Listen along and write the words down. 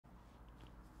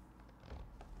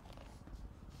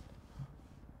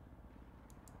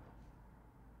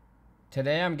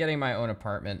Today I'm getting my own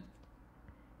apartment.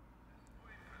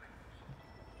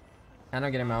 And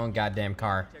I'm getting my own goddamn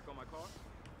car.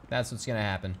 That's what's gonna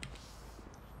happen.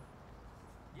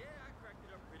 Yeah, I cracked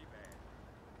it up pretty bad.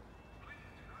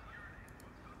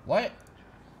 What?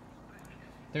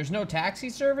 There's no taxi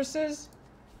services?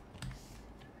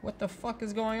 What the fuck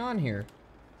is going on here?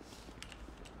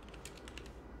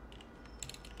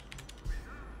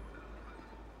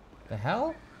 The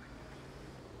hell?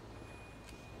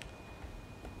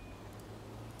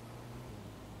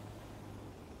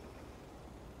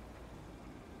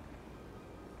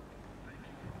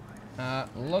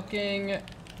 Looking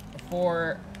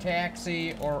for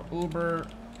taxi or Uber.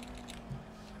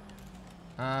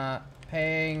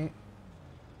 Paying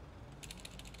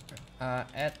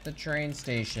at the train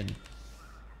station.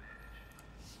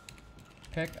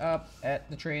 Pick up at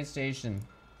the train station.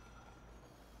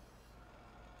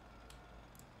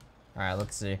 Alright,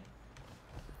 let's see.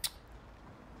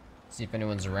 See if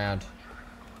anyone's around.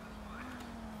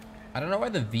 I don't know why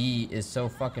the V is so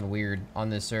fucking weird on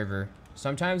this server.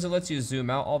 Sometimes it lets you zoom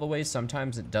out all the way,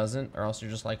 sometimes it doesn't, or else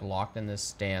you're just like locked in this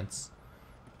stance.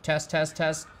 Test, test,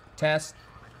 test, test.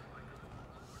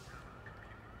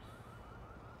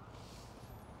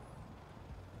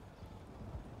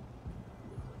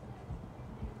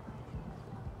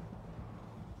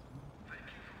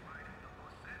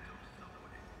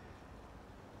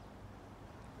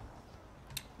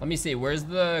 Let me see, where's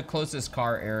the closest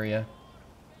car area?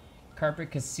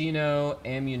 Carpet Casino,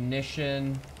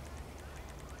 ammunition.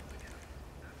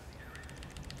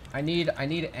 I need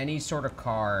any sort of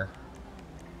car.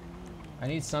 I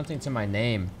need something to my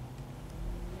name.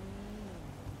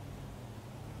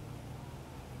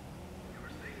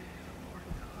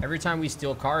 Every time we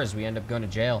steal cars, we end up going to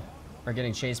jail or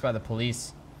getting chased by the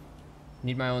police.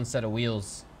 Need my own set of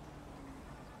wheels.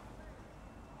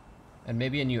 And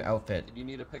maybe a new outfit. Did you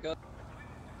need a pickup?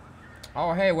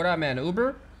 Oh, hey, what up, man?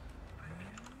 Uber?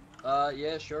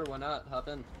 Yeah, sure, why not? Hop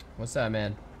in. What's up,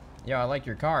 man? Yo, I like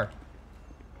your car.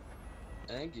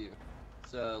 Thank you.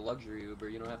 It's a luxury Uber.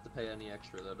 You don't have to pay any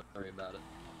extra, though. Don't worry about it.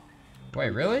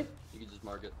 Wait, really? You can just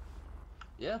mark it.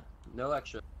 Yeah, no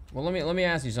extra. Well, let me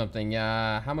ask you something.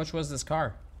 How much was this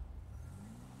car?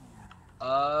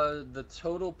 The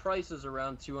total price is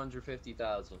around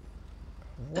 $250,000.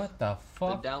 What the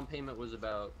fuck? The down payment was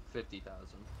about $50,000.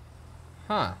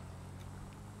 Huh.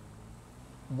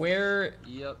 Where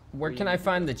Yep. Where can I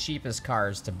find the cheapest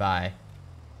cars to buy?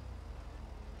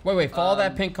 Wait, follow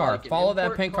that pink car. Like Follow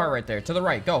that pink car right there. To the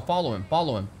right. Go, follow him.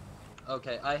 Follow him.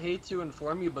 Okay, I hate to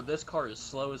inform you, but this car is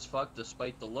slow as fuck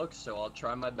despite the looks, so I'll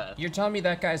try my best. You're telling me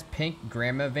that guy's pink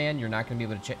grandma van, you're not going to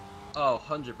be able to check? Oh,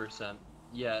 100%.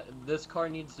 Yeah, this car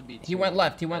needs to be tuned. He went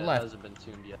left. He went left. It hasn't been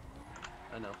tuned yet.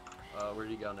 I know.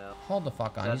 Where'd he go now? Hold the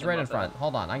fuck on. He's right in front.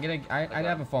 Hold on. I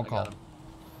have a phone call.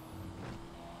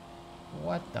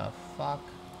 What the fuck?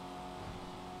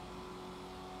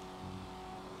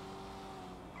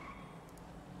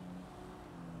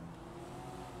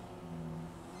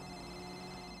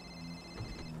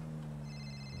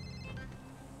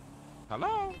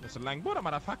 Hello, it's a Leanbois,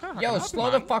 motherfucker. Yo, slow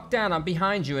the fuck down. I'm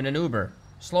behind you in an Uber.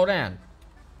 Slow down.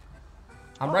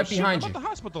 I'm right behind you. I'm at the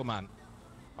hospital, man.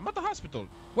 I'm at the hospital.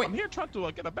 Wait. I'm here trying to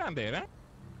get a band-aid, eh?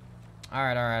 All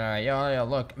right. Yo,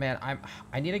 look, man.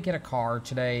 I need to get a car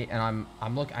today, and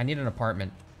I need an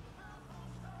apartment.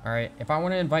 All right. If I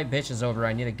want to invite bitches over,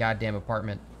 I need a goddamn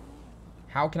apartment.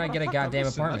 How can I get a goddamn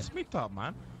apartment? Let's meet up,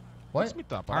 man. What? Let's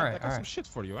meet up. All right. I got some shit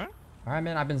for you, eh? All right,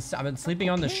 man. I've been sleeping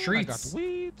on the streets. I got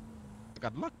weed. I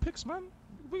got luck picks, man.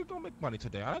 We're gonna make money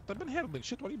today, all right? I've been handling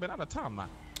shit while you've been out of town, man.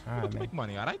 All We're right, gonna make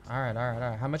money, all right? All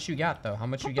right. How much you got, though? How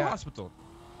much you got? The hospital.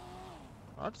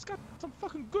 I just got some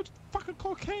fucking good fucking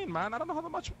cocaine, man. I don't know how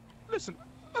much. Listen,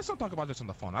 let's not talk about this on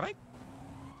the phone, all right?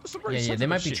 Yeah. They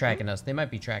might be tracking us. They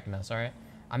might be tracking us. All right.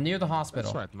 I'm near the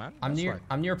hospital. That's right, man.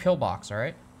 I'm near Pillbox. All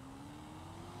right.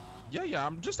 Yeah.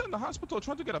 I'm just in the hospital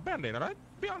trying to get a band-aid, all right?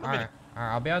 Be on the minute. All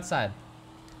right. I'll be outside.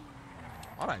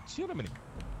 All right. See you in a minute.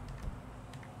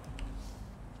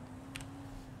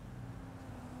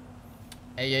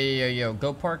 Hey, yo.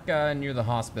 Go park near the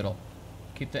hospital.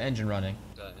 Keep the engine running.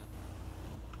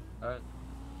 Alright.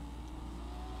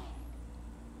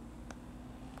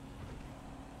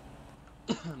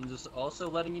 I'm just also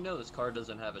letting you know this car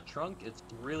doesn't have a trunk. It's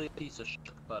really a piece of shit,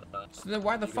 but so then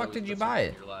why the fuck did you buy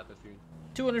it?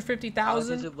 $250,000?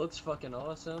 Because it looks fucking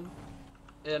awesome.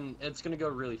 And it's gonna go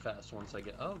really fast once I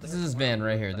get. Oh, this is his van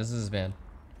right here. This is his van.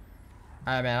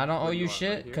 Alright, man. I don't owe you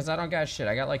shit because I don't got shit.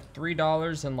 I got like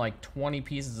 $3 and like 20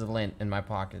 pieces of lint in my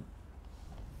pocket.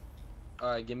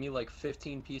 Alright, give me like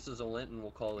 15 pieces of lint and we'll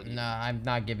call it. Nah, I'm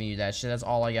not giving you that shit. That's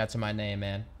all I got to my name,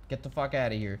 man. Get the fuck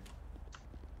out of here.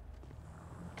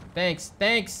 Thanks.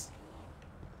 Thanks.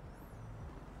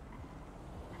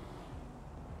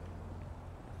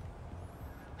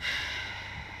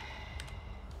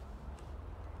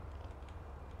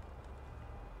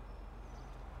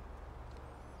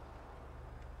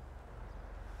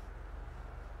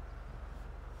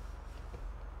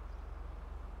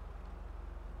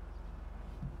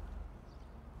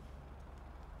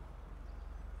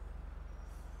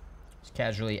 He's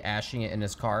casually ashing it in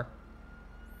his car.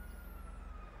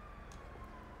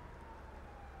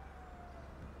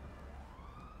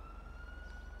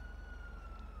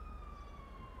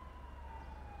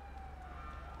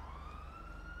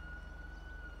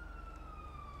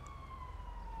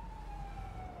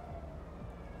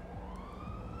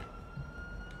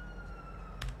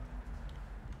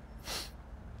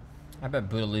 I bet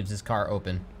Buddha leaves his car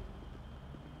open.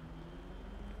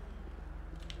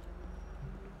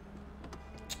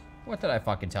 What did I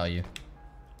fucking tell you?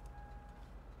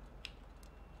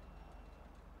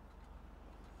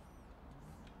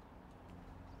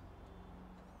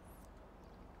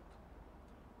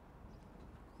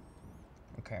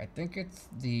 Okay, I think it's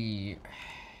the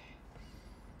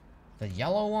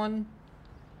yellow one?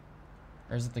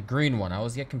 Or is it the green one? I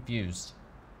always get confused.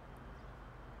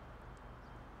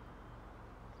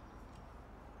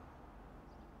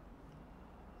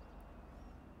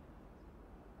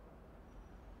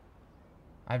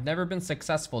 I've never been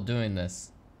successful doing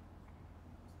this.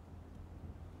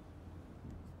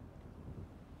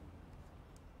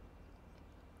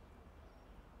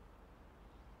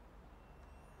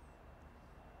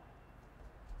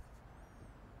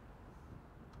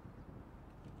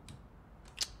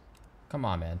 Come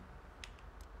on, man.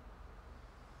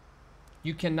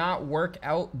 You cannot work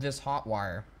out this hot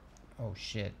wire. Oh,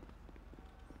 shit.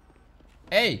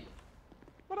 Hey!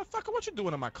 Motherfucker, what you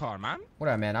doing in my car, man? What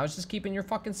up, man? I was just keeping your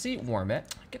fucking seat warm, man.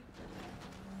 Get...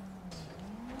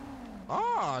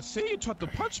 Oh, see, you tried to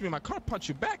punch me. My car punched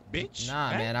you back, bitch.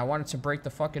 Nah, man. I wanted to break the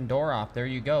fucking door off. There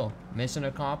you go. Mission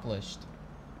accomplished.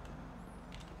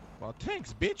 Well,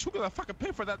 thanks, bitch. Who gonna fucking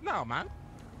pay for that now, man?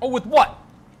 Oh, with what?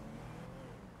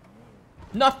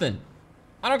 Nothing.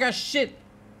 I don't got shit.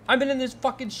 I've been in this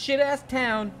fucking shit-ass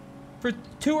town for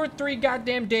 2 or 3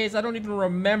 goddamn days. I don't even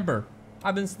remember.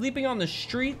 I've been sleeping on the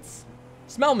streets.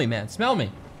 Smell me, man. Smell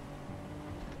me.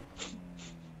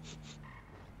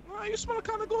 Well, you smell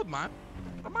kind of good, man.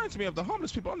 Reminds me of the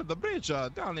homeless people under the bridge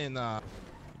down in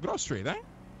Grove Street, eh?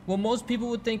 Well, most people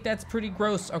would think that's pretty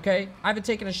gross, okay? I haven't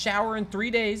taken a shower in 3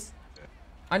 days.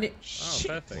 I need... Oh,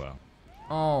 perfect. Wow.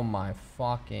 Oh, my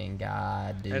fucking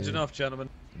God, dude. Engine off, gentlemen.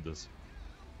 This.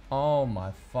 Oh,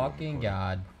 my fucking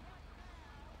God.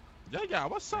 Yeah,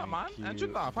 what's up, man?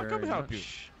 Engine off. How can we help you?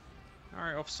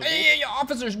 Alright, officer. Hey,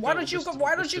 officers, why No, don't you Mr.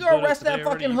 why don't you Mr. go Bullet arrest that today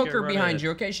already, fucking you go hooker right behind ahead.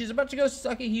 you, okay? She's about to go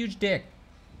suck a huge dick.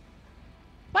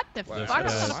 What the Well, fuck? I'm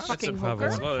that's- not a that's fucking a hooker.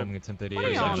 Avon. What are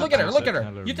you on Look at her, look at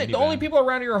her. You think the only people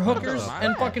around here are hookers What?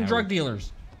 and fucking drug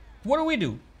dealers? What do we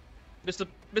do?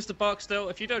 Mr. Barksdale,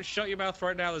 if you don't shut your mouth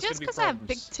right now, there's Just gonna be because I have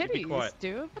big problems. You be titties, quiet.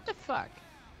 dude. What the fuck?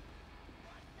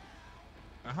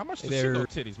 How much to Hey see there. those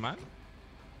titties, man?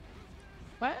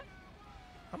 What?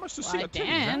 How much to Well, see I the titties,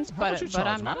 man? dance, How much you but charge,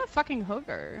 I'm man? not a fucking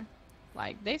hooker.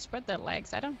 Like, they spread their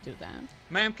legs. I don't do that.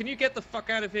 Ma'am, can you get the fuck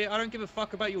out of here? I don't give a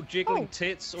fuck about your jiggling Oh.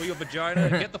 tits or your vagina.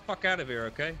 Get the fuck out of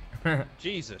here, okay?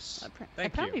 Jesus.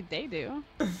 Thank Apparently you. they do.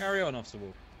 Carry on, Officer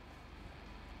Wolf.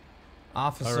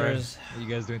 Officers, What are you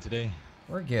guys doing today?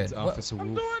 we're good. It's What, Officer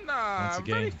I'm Wolf. doing Once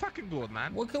again. very fucking good,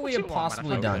 man. what could we you have want,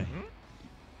 possibly motherfucker? done? Hmm?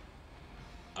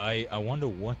 I wonder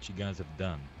what you guys have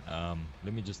done.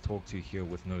 Let me just talk to you here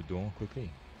with no door quickly.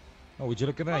 Oh, would you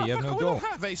look at that? You have Motherfucker, no we door. don't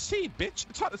have a seat, bitch.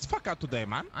 It's hot as fuck out today,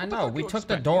 man. I What the know, fuck we you took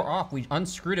the expect? door off. We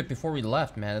unscrewed it before we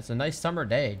left, man. It's a nice summer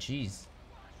day. Jeez.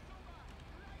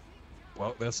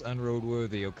 Well, that's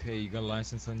unroadworthy, okay? You got a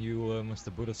license on you,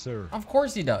 Mr. Buddha, sir? Of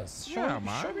course he does. Show, Yeah, me-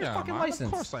 man. show me your Yeah, fucking man. license.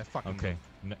 Of course I fucking Okay.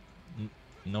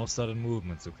 No sudden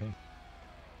movements, okay?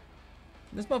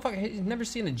 This motherfucker, he's never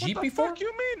seen a Jeep What the before? fuck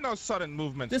you mean no sudden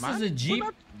movements, This man? is a Jeep?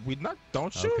 We not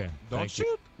don't shoot. Okay, Don't thank you.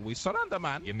 shoot. We surrender,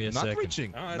 man. Give me a not second.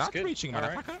 reaching. Oh, that's not good. reaching, All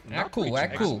right. motherfucker. Act Not cool, reaching.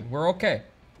 act cool. Excellent. We're okay.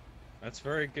 That's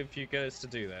very good for you guys to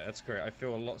do that. That's great. I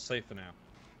feel a lot safer now.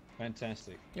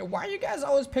 Fantastic. Yo, why are you guys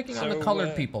always picking on the So,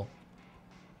 colored people?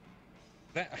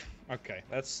 Okay,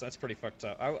 that's pretty fucked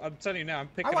up. I'm telling you now, I'm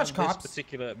picking watch on Cops. this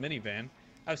particular minivan.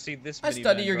 I've seen this. I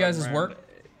study minivan your drive guys' around- work.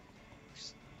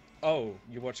 Oh,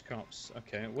 you watch Cops.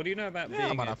 Okay. What do you know about Yeah,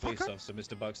 being a police motherfucker. officer,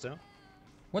 Mr. Barksdale?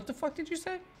 What the fuck did you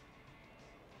say?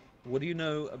 What do you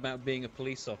know about being a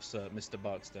police officer, Mr.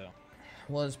 Barksdale?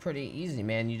 Well, it's pretty easy,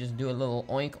 man. You just do a little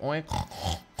oink oink.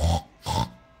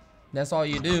 That's all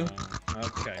you do.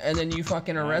 Okay. And then you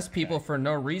fucking arrest Okay. people for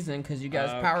no reason because you guys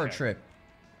power Okay. trip.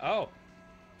 Oh.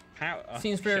 How?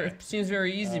 Seems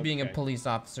very easy being a Okay. police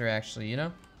officer, actually. You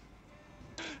know.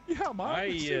 Yeah, man. I,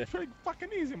 It's pretty fucking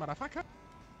easy, motherfucker.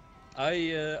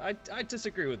 I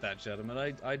disagree with that, gentlemen.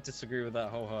 I disagree with that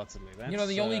wholeheartedly. That's, You know,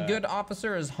 the only good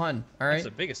officer is Hun. All That's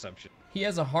right. a big assumption. He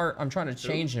has a heart. I'm trying to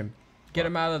change him. Get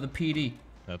him out of the PD.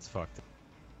 That's fucked.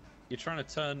 You're trying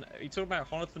to turn. Are you talking about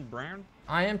Jonathan Brown?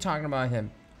 I am talking about him.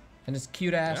 And his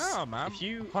cute ass. Yeah, man. If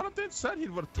you- Jonathan said he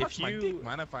would touch my you- dick,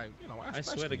 man, if I, asked I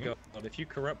swear to him. God, if you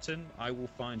corrupt him, I will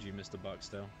find you, Mr.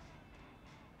 Buckstell.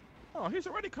 Oh, he's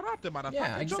already corrupted, motherfucker.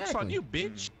 Yeah, Joke's on exactly. you,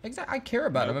 bitch. Exactly. I care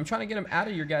about him. I'm trying to get him out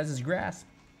of your guys' grasp.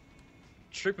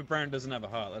 Trooper Brown doesn't have a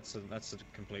heart. That's a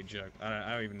complete joke.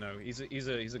 I don't even know. He's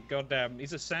a goddamn.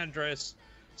 He's a San Andreas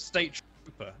state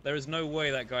trooper. There is no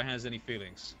way that guy has any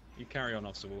feelings. You carry on,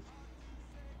 Officer Wolf.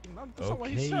 That's not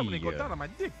what he said when he got Okay, down on my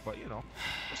dick, but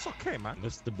it's okay, man.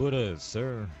 Mr. Buddha,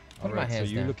 sir. Put my Alright, so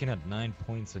hands you're down. looking at 9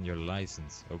 points on your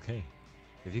license. Okay.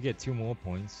 If you get 2 more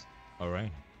points,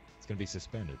 alright, it's gonna be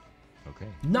suspended. Okay.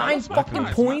 9 that's my fucking prize,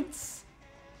 man. points.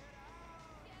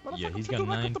 Yeah, Motherfucker, he's for got doing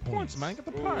that, 9 get the points, man. Get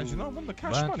the prize, win the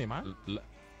cash But money, man.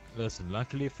 Listen,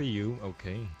 luckily for you,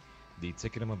 okay, the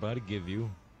ticket I'm about to give you,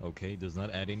 okay, does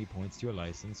not add any points to your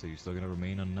license, so you're still gonna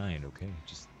remain on 9, okay?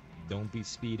 Just don't be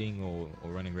speeding or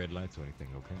running red lights or anything,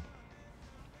 okay?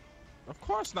 Of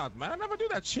course not, man. I never do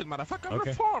that shit, motherfucker. I'm Okay.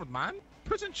 reformed, man.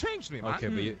 Prison changed me, man. Okay,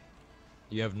 but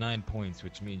you have 9 points,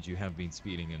 which means you have been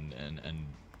speeding and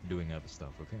doing other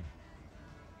stuff, okay?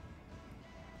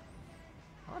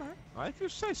 Alright. If you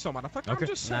say so, motherfucker. Okay. I'm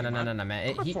just saying, No, man.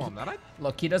 I'm reformed, alright?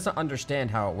 Look, he doesn't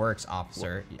understand how it works,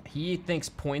 officer. He thinks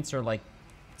points are like,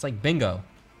 it's like bingo.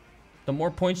 The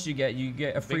more points you get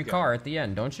a free Bingo. car at the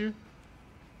end, don't you?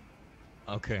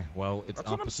 Okay, well, it's That's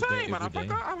what I'm opposite day saying, every day.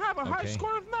 motherfucker. I have a high Okay.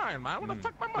 score of 9, man. Where the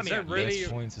fuck my money that at? really-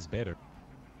 Less points is better.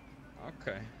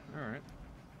 Okay. All right.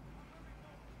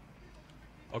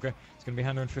 Okay, it's gonna be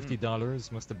 $150,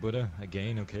 Mr. Buddha,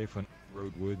 again, okay, for a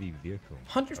roadworthy vehicle.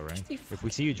 150 Alright? If we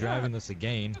see you driving this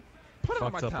again, Put it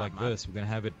on fucked my up tab, like man. this, we're gonna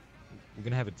have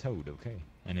it towed, okay?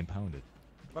 And impounded.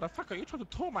 Motherfucker, you try to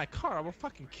tow my car, I will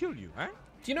fucking kill you, eh?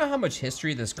 Do you know how much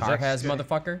history this car that has, scary?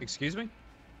 motherfucker? Excuse me.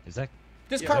 Is that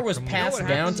This Yeah, car that was criminal? You know passed what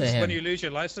down happens to is him. when you lose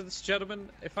your license, gentlemen?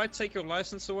 If I take your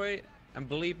license away, and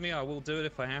believe me, I will do it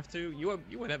if I have to, you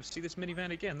won't ever see this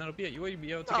minivan again. That'll be it. You won't even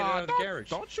be able to get it out of the garage.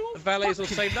 Don't you The valets will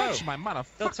fucking say no. touch my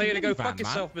motherfucking They'll tell you to go minivan, fuck man.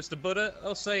 yourself, Mr. Buddha.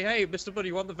 They'll say, hey, Mr. Buddha,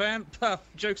 you want the van? Puff,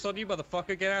 joke's on you,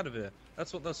 motherfucker. Get out of here.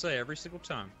 That's what they'll say every single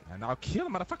time. And I'll kill a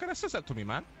motherfucker that says that to me,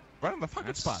 man. Right on the fucking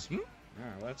That's- spot. Hmm?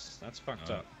 Yeah, that's fucked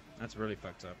up. That's really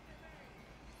fucked up.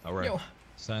 alright? Yo.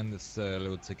 Sign this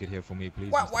little ticket here for me,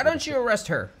 please. Why, Mr. why Buddha. don't you arrest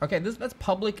her? Okay, that's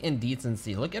public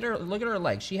indecency. Look at her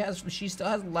legs. She still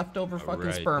has leftover fucking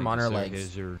Alright, sperm thank on you, her sir. legs.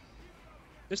 Here's your...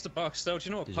 Mr. Barksdale, do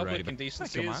you know what Did you write public about-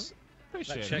 indecency Thank you, man. is?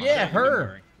 Appreciate That it, check man. Yeah, you've been her.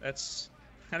 wearing.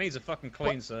 That needs a fucking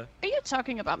clean, sir. Are you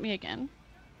talking about me again?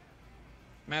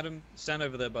 Madam, stand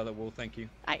over there by the wall, thank you.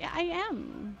 I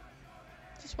am.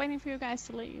 Just waiting for you guys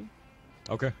to leave.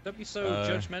 Okay. Don't be so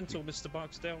judgmental, Mr.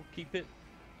 Barksdale. Keep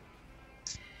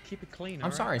it clean. I'm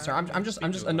alright? sorry, sir. I I'm don't just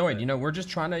speak to you like annoyed. that. You know, we're just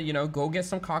trying to, go get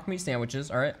some cock meat sandwiches.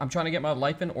 All right, I'm trying to get my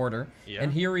life in order, Yeah.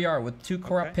 and here we are with 2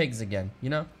 corrupt Okay. pigs again.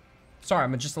 Sorry,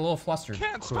 I'm just a little flustered.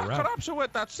 Can't spell Corrupt. corruption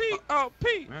with that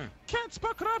C-O-P. Yeah. Can't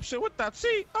spell corruption with that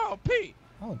C-O-P.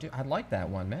 Oh, dude, I like that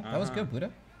one, man. That was good,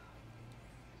 Buddha.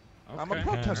 I'm a Okay.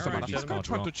 protester, Alright, motherfucker. gentlemen. I'm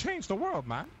trying to change the world,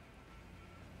 man.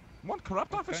 One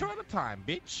corrupt Okay. officer at a time,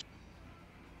 bitch.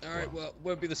 Alright, well,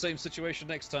 won't be the same situation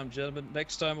next time, gentlemen.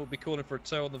 Next time we'll be calling for a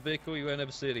tow on the vehicle. You won't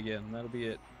ever see it again. That'll be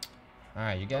it. All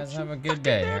right, you guys Don't have you a good fucking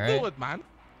day. dare All do right. it, man.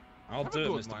 I'll Have do a it,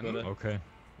 good Mr. one. Buddha. Okay.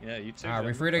 Yeah, you too. Are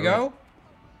we gentlemen. free to Alright. go?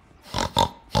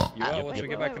 You are Wait, once we wait,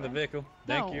 get back wait, in the wait. vehicle.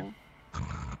 Thank you.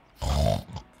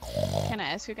 Can I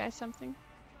ask you guys something?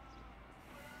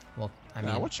 Well, I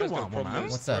Now, mean, what you Let's go want, from woman?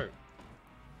 this What's up? throat.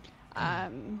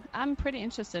 I'm pretty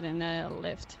interested in a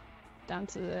lift down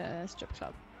to the strip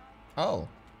club. oh,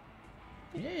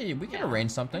 yeah, we can Yeah, arrange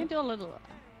I something. can do a little.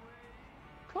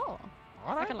 Cool. All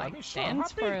I right, can I like mean, sure, I'm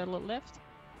dance happy. for a little lift.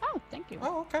 Oh, thank you.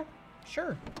 Oh, okay,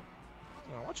 sure.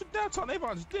 Why don't you dance on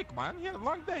Avon's dick, man? He had a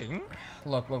long day. Hmm?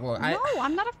 Look. No,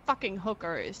 I'm not a fucking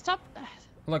hooker. Stop.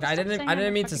 Look, I stop didn't saying I I'm a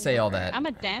didn't mean to fucking say all hooker. that. I'm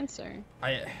a dancer.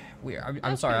 I'm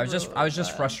That's sorry. I was pretty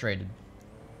just rude, frustrated.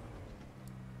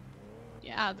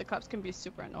 Yeah, the cops can be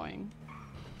super annoying.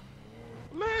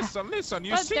 Listen,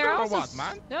 you But single they're or also what,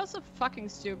 man? they're also fucking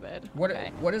stupid. What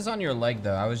okay? what is on your leg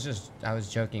though? I was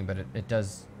joking, but it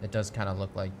does kind of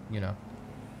look like,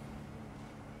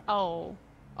 Oh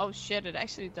shit! It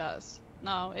actually does.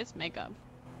 No, it's makeup.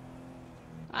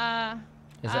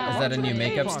 Is that a new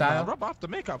makeup Avon, style? Rub off the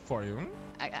makeup for you.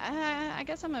 I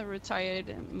guess I'm a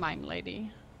retired mime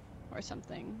lady, or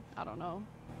something. I don't know.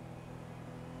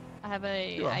 I have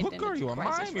a. You a hooker? identity You a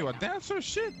crisis mime? You a right now. dancer?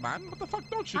 Shit, man. What the fuck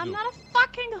don't you I'm do? not a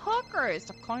fucking hooker.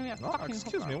 Stop calling me a No, fucking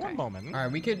excuse hooker. me, one okay? moment. All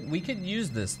right, we could use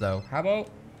this though. How about?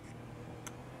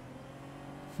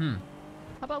 How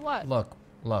about what?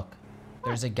 Look.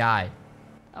 There's a guy.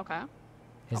 Okay.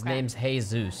 His Okay. name's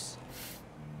Jesus.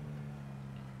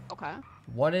 Okay.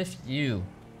 What if you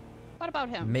What about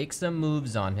him? make some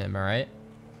moves on him, all right?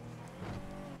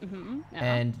 Yeah.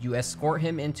 And you escort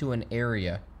him into an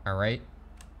area, all right?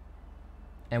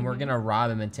 And we're gonna rob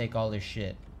him and take all his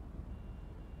shit.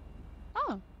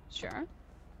 Oh, sure.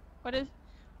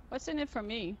 What's in it for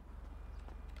me?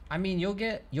 I mean, you'll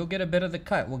get a bit of the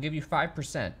cut. We'll give you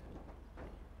 5%.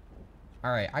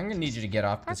 All right, I'm gonna need you to get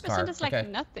off this car. 5% is like Okay.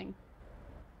 nothing.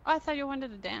 Oh, I thought you wanted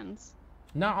to dance.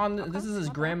 Not on. This Okay, is his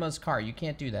okay. grandma's car. You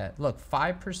can't do that. Look,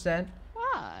 5%.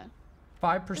 What?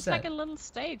 5%. It's like a little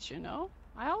stage, you know?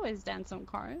 I always dance on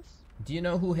cars. Do you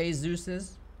know who Jesus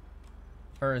is?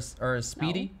 Or a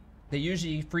Speedy? No. They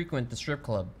usually frequent the strip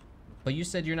club. But you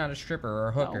said you're not a stripper or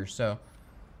a hooker, No. so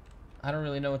I don't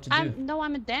really know what to do.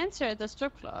 I'm a dancer at the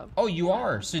strip club. Oh, you Yeah,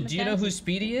 are? So I'm a do you know who dancer.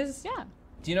 Speedy is? Yeah.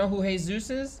 Do you know who Jesus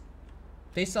is?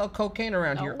 They sell cocaine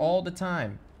around here No. all the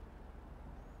time.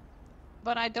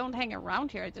 But I don't hang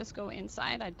around here. I just go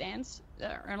inside, I dance,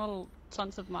 earn a little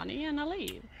tons of money, and I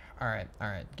leave. All right.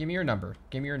 Give me your number.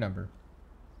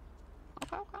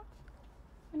 Okay, okay.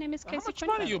 My name is How Casey much Quinn,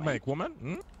 by money the you way. make, woman?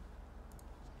 Hmm?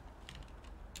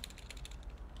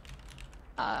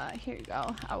 Here you go.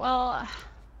 Well,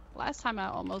 last time I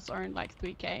almost earned like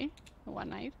 3K in one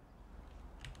night.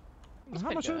 That's How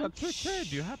pretty much of good. that 3K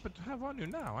do you happen to have on you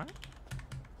now, huh?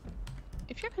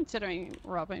 If you're considering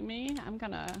robbing me, I'm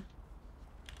gonna...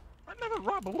 I never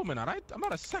rob a woman, alright? I'm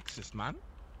not a sexist, man.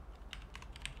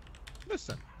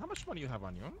 Listen, how much money you have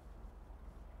on you?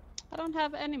 I don't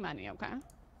have any money, okay?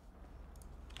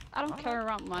 I don't Alright. care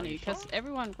about Are money you because sure?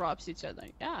 everyone robs each other.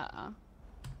 Yeah.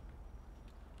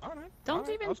 Alright. Don't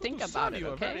alright. even I was going think to sell about it, you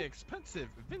a very okay? expensive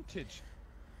vintage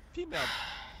female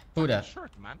Buddha.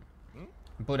 shirt, man. Hmm?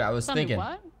 Buddha, I was Tell me thinking.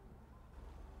 what?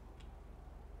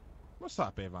 What's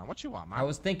up, Avon? What you want, man? I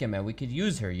was thinking, man, we could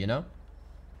use her, you know?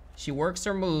 She works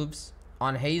her moves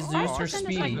on Jesus Oh, or I think it's like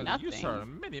Speedy. nothing. Use her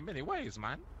in many, many ways,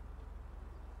 man.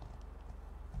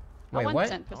 Wait, I want what?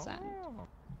 10%. Oh.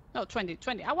 No, 20.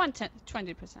 I want 20%.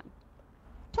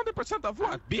 20% of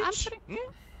what, I'm bitch? pretty-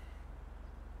 Hmm?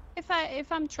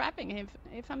 If I'm trapping him,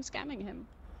 if I'm scamming him.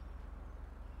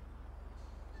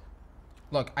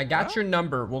 Look, I got Huh? your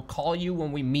number. We'll call you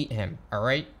when we meet him, all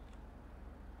right?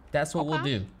 That's what we'll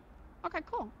Okay. do. Okay,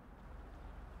 cool.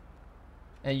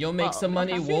 And you'll make Well, some if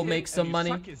money, I See we'll him make and some you money.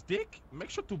 Suck his dick. Make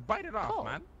sure to bite it off, Cool.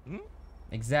 man. Hmm?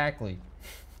 Exactly.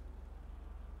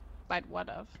 Bite what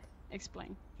of?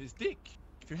 Explain. His dick.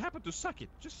 If you happen to suck it,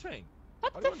 just saying.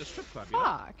 What Are the you in the strip club, you know?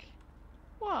 fuck?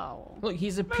 Whoa. Look,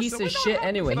 he's a Listen, piece we of know shit what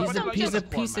anyway. happens He's in a the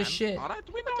piece of uniform, man. shit. All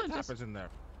right, we know what Just- happens in there.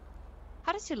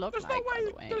 How does he look There's like, no by way.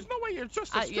 the way? There's no way you're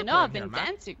just a stripper You know I've in here, been man.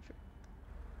 dancing for...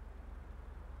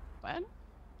 What?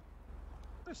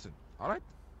 Listen, all right.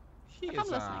 He I'm is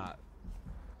listening.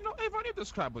 You know, Avon, you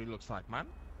describe what he looks like, man.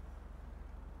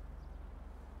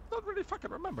 Don't really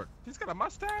fucking remember. He's got a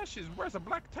mustache. He wears a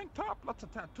black tank top. Lots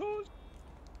of tattoos.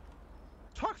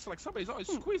 Talks like somebody's always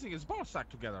squeezing his ball sack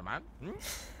together, man.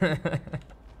 Hmm?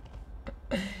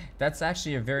 That's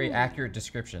actually a very accurate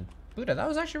description. Buddha, that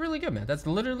was actually really good, man. That's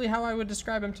literally how I would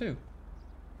describe him too.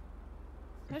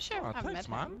 No, sure, Oh, I've thanks, met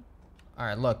man. him. All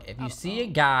right, look, if you see a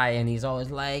Uh-oh. guy and he's always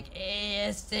like,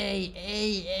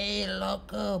 hey,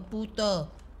 loco, puto,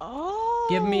 Oh!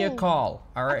 give me a call,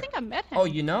 all I right? think I met him. Oh,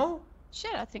 you know?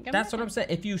 Shit, I think I That's met what him. I'm saying.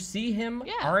 If you see him,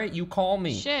 Yeah. all right, you call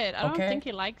me. Shit, I don't okay? think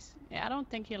he likes... Yeah, I don't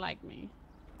think he liked me.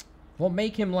 We'll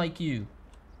make him like you.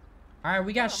 All right,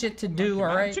 we got shit to do, you, all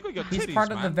man. right? Jiggle your He's titties,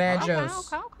 part of the man.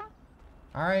 Vagos. Okay, okay.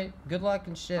 All right, good luck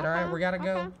and shit, all right? Okay, We gotta okay.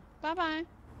 go. Bye-bye.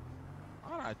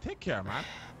 All right, take care, man.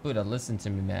 Buddha, listen to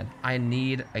me, man. I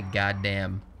need a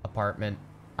goddamn apartment.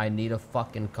 I need a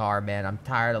fucking car, man. I'm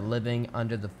tired of living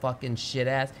under the fucking shit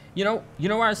ass. You know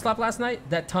where I slept last night?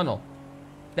 That tunnel.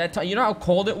 You know how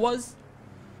cold it was?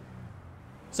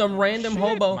 Some random Shit,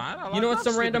 hobo. man, I You know like what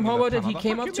not some random sleeping in the hobo did? tunnel. He The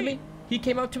came fuck up you to me. mean? He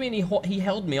came up to me and he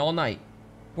held me all night.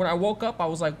 When I woke up, I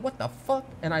was like, what the fuck?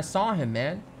 And I saw him,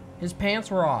 man. His pants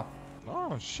were off.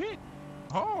 Oh shit.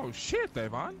 Oh shit,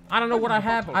 Avon. I don't know what I What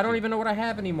have. told I don't you? even know what I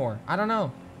have anymore. I don't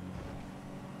know.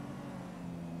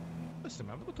 Listen,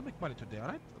 man, we're going to make money today, all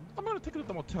right? I'm going to take you to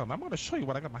the motel, man. I'm going to show you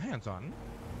what I got my hands on.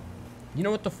 You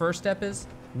know what the first step is?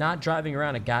 Not driving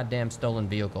around a goddamn stolen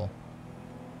vehicle.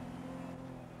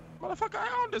 Motherfucker,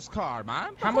 I own this car,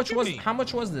 man. How much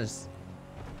was this?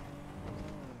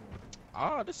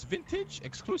 This vintage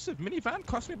exclusive minivan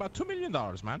cost me about $2 million,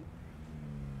 man.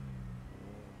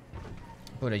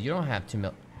 Buddha, you don't have 2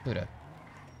 mil. Buddha.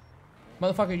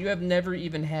 Motherfucker, you have never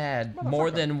even had more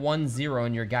than 1 0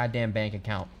 in your goddamn bank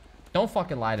account. Don't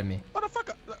fucking lie to me.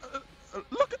 Motherfucker,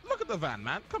 look at the van,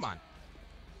 man. Come on.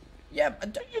 Yeah,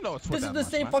 you know it's this is the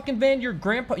same fucking van your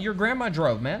grandma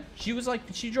drove, man. She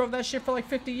drove that shit for like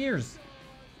 50 years.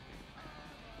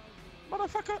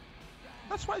 Motherfucker,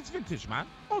 that's why it's vintage, man.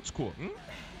 Old school.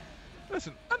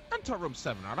 Listen, enter room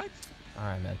 7, all right? All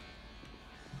right, man.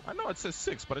 I know it says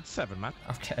 6, but it's 7, man.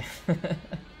 Okay.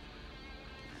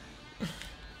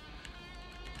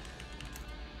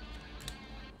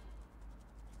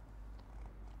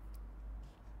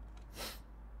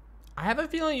 I have a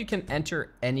feeling you can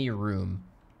enter any room.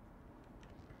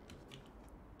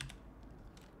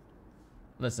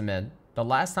 Listen, man. The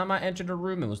last time I entered a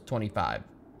room, it was 25.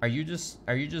 Are you just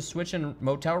switching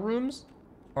motel rooms,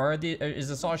 or is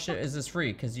this all shit? Is this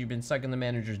free? Cause you've been sucking the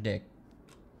manager's dick.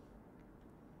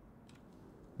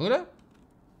 Buddha?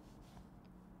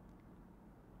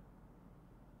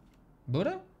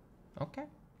 Buddha? Okay.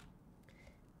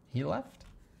 He left.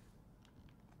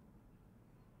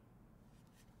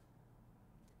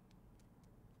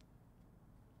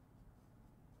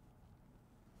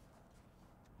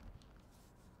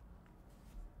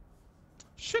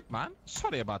 Shit, man.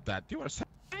 Sorry about that. You were saying?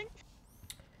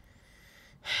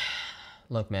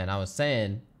 Look, man, I was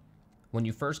saying, when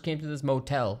you first came to this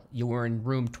motel, you were in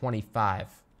room 25.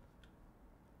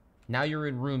 Now you're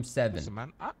in room 7. Listen,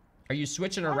 man, are you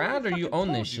switching around, or you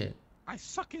own this shit? I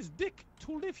suck his dick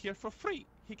to live here for free.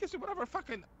 He gives me whatever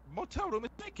fucking motel room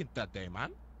is vacant that day,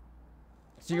 man.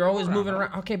 So you're always moving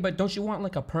around. Okay, but don't you want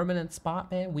like a permanent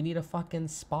spot, man? We need a fucking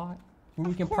spot where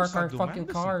we can park our fucking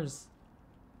cars.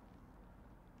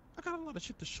 I got a lot of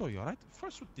shit to show you, alright?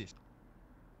 First with this.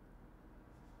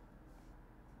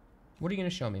 What are you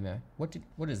gonna show me, man? What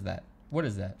is that? What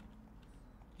is that?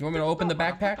 You want me to open the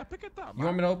backpack? Pick it up, you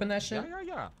want me to open that shit?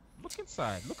 Yeah. Look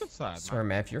inside. Look inside, I swear,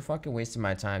 man, if you're fucking wasting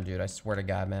my time, dude, I swear to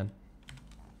God, man.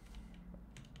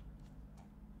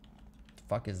 The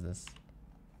fuck is this?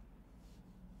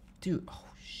 Dude, oh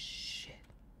shit.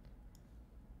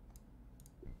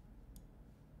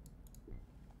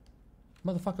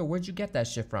 Motherfucker, where'd you get that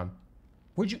shit from?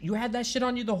 You had that shit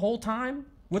on you the whole time?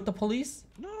 With the police?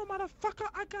 No, motherfucker,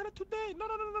 I got it today.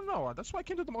 No. That's why I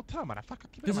came to the motel,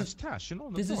 motherfucker. Keep it in my stash, you know.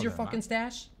 This is your fucking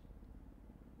stash?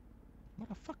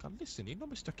 Motherfucker, listen, you know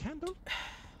Mr. Candle?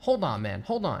 Hold on, man.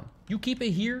 Hold on. You keep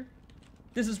it here?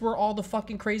 This is where all the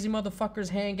fucking crazy motherfuckers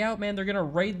hang out, man. They're gonna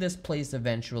raid this place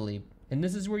eventually. And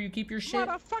this is where you keep your shit?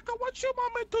 Motherfucker, what you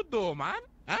want me to do, man?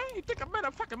 Huh? You think I'm made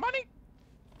of fucking money?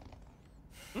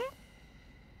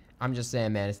 I'm just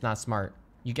saying, man, it's not smart.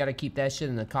 You gotta keep that shit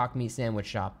in the cock meat sandwich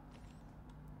shop.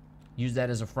 Use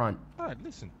that as a front. Alright,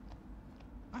 listen.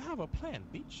 I have a plan,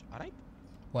 bitch, alright?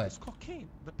 What? It's cocaine.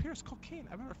 The purest cocaine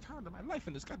I've ever found in my life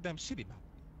in this goddamn city, man.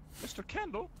 Mr.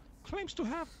 Kendall claims to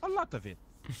have a lot of it.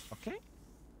 Okay?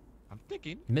 I'm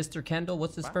thinking... Mr. Kendall?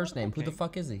 What's his first name? Who the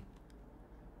fuck is he?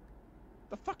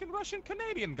 The fucking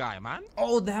Russian-Canadian guy, man.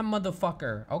 Oh, that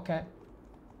motherfucker. Okay.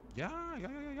 Yeah,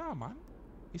 man.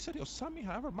 He said he'll sell me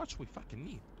however much we fucking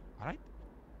need. Alright?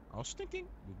 I was thinking,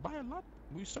 we buy a lot,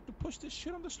 we start to push this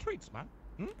shit on the streets, man.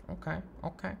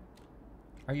 Okay.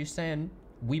 Are you saying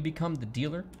we become the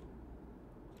dealer?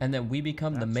 And then we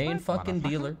become the main fucking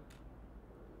dealer?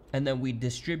 And then we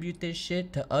distribute this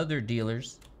shit to other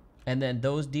dealers? And then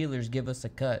those dealers give us a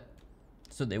cut.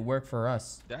 So they work for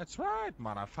us. That's right,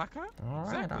 motherfucker.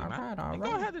 Alright.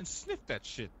 Go ahead and sniff that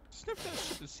shit. Sniff that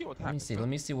shit and see what happens. Let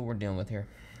me see what we're dealing with here.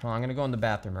 Hold on, I'm gonna go in the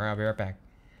bathroom. Alright, I'll be right back.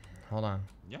 Hold on.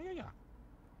 Yeah.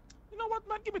 You know what,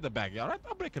 man? Give me the bag, alright?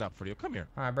 I'll break it up for you. Come here.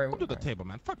 Alright, break. Go to the table,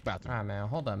 man. Fuck bathroom. Alright,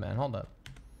 man. Hold up.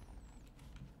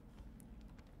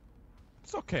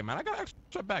 It's okay, man. I got an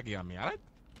extra baggie on me, alright?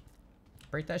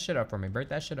 Break that shit up for me. Break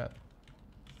that shit up.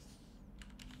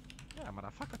 Yeah,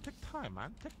 motherfucker. Take time,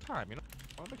 man. Take time, you know?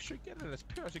 I wanna make sure you get it as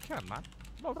pure as you can, man.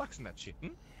 No rocks in that shit,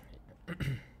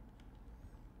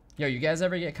 Yo, you guys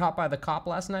ever get caught by the cop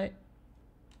last night?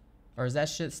 Or is that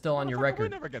shit still on your record? We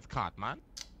never get caught, man.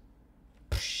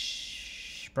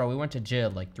 Bro, we went to jail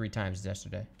like 3 times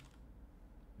yesterday.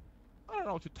 I don't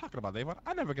know what you're talking about, Avon.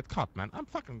 I never get caught, man. I'm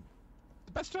fucking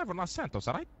the best driver in Los Santos,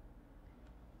 alright?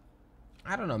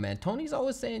 I don't know, man. Tony's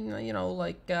always saying, you know,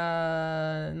 like,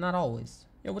 not always.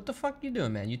 Yo, what the fuck you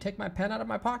doing, man? You take my pen out of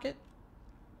my pocket?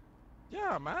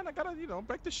 Yeah, man. I gotta, you know,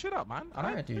 break this shit up, man.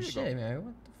 Alright, dude. Shit, man.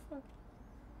 What the fuck?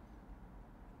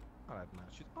 Alright, man.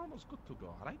 She's almost good to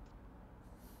go, alright?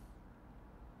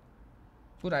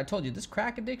 Buddha, I told you, this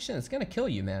crack addiction, it's gonna kill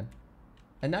you, man.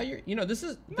 And now you're, you know, this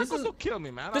is kill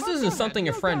me, man. this Alright, isn't go something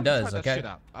ahead. a Go friend down and does, try that okay? shit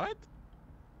out, alright?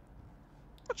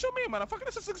 What you mean, motherfucker?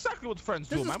 This is exactly what friends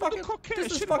This do, is man. fucking- We do cocaine this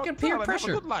and is shit fucking about peer town and pressure.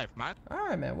 Have a good life, man. All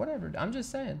right, man, whatever. I'm just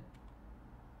saying.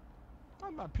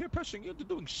 I'm not peer pressuring you into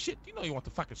doing shit. You know you want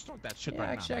to fucking start that shit Yeah, right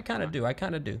actually, now. I kind of do. I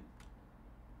kind of do.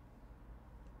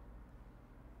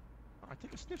 Alright,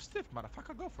 take a sniff,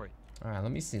 motherfucker. Go for it. All right,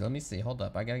 let me see. Let me see. Hold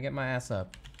up. I gotta get my ass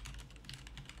up.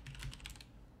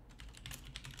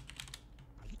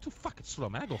 You too fucking slow,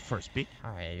 man. I go first, B.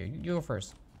 All right, you go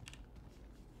first.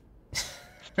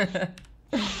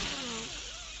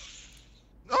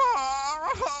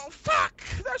 Oh, fuck!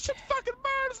 That shit fucking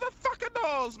burns the fucking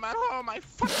nose, man. Oh, my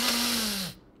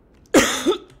fucking...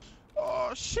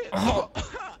 oh, shit. Oh,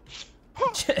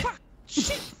 fuck.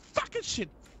 Shit. Fucking shit.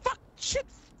 Fuck. Shit.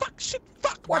 Fuck. Shit.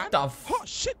 Fuck, What man. the Oh,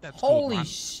 shit. That's Holy good, man.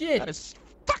 shit. That is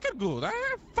fucking good.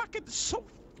 Fucking so...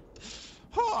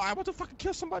 Oh, I want to fucking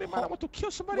kill somebody, man. I want to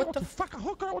kill somebody. What I want the to fuck a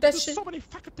hooker. I want that to do shit- so many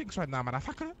fucking things right now,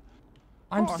 motherfucker.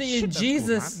 I'm Oh, seeing shit, that's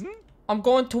Jesus. good, man. I'm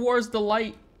going towards the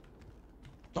light.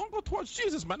 Don't go towards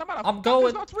Jesus, man. I'm going-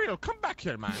 It's not real. Come back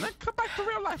here, man. Come back to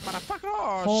real life, motherfucker.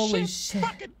 Oh, Holy shit. shit.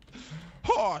 Fucking...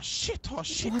 Oh, shit. Oh,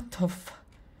 shit. What the fuck?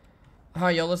 All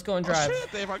right, yo, let's go and Oh, drive.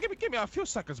 shit, Avon. Give me a few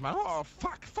seconds, man. Oh,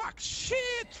 fuck.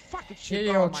 Shit. Fucking shit.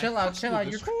 Yo, Oh, my chill out, fucking chill out.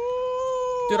 goodness.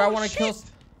 Dude, I Oh, want to kill. shit.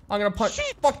 I'm gonna punch.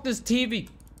 Shit. Fuck this TV,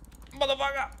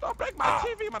 motherfucker. Don't break my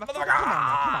TV, motherfucker.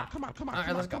 motherfucker. Come on. All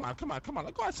right, let's go. Come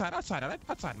on. Go outside, all right?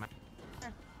 Outside, man.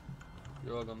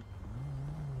 You're welcome.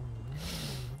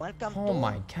 Welcome Oh to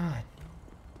my god.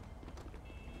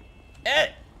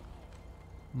 Hey!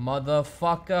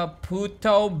 Motherfucker,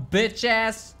 puto, bitch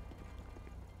ass.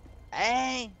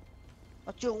 Hey,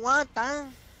 what you want, huh?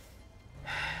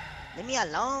 Leave me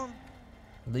alone.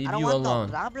 Leave I don't you want no alone.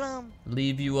 problem.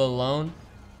 Leave you alone.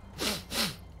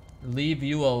 Leave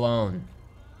you alone.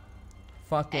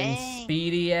 Fucking Hey.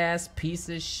 speedy ass piece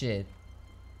of shit.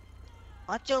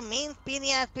 What you mean,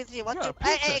 speedy ass pussy? What You're you? a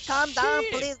piece Hey, of calm down,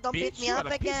 shit, please. Don't beat bitch. me You're up a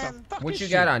piece of again. fucking What you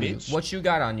shit, got on you? bitch. What you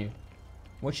got on you?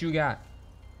 What you got?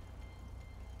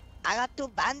 I got 2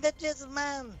 bandages,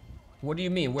 man. What do you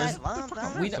mean? Where's Guys want,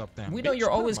 huh? we Hands know, up then, we know bitch. you're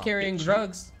always Come on, carrying bitch.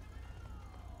 drugs.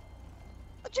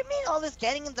 What you mean all this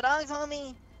getting in drugs,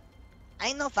 homie? I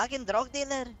ain't no fucking drug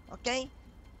dealer, okay?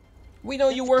 We know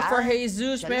you This work for guy,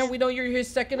 Jesus, man. Julian. We know you're his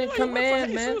second in Oh, you work for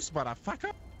command, man. Jesus,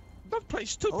 motherfucker. Don't play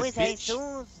stupid, Who is bitch.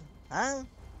 Jesus? Huh?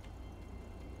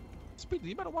 Speedy,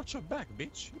 you better watch your back,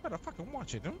 bitch. You better fucking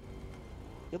watch it, huh?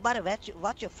 You better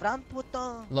watch your front,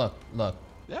 puto. Look.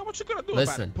 Yeah, what you gonna do about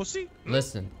Listen. it, pussy? Hmm?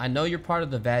 Listen, I know you're part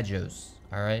of the Vajos,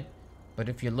 alright? But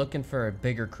if you're looking for a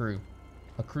bigger crew,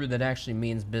 a crew that actually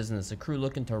means business, a crew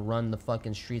looking to run the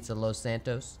fucking streets of Los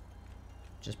Santos,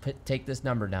 just take this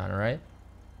number down, alright?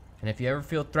 And if you ever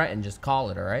feel threatened, just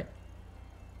call it, alright?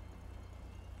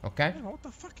 Okay? Man, what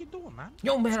the fuck you doing, man?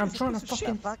 Yo, man, This I'm guy's a trying to piece of shit.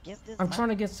 fucking... The fuck is this, I'm man? trying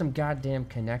to get some goddamn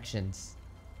connections.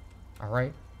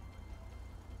 Alright?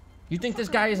 You think this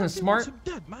guy isn't Murphy smart? Wants him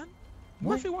dead, man.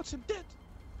 What? Murphy wants him dead.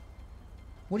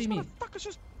 What do you mean? Motherfuckers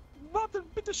just robbed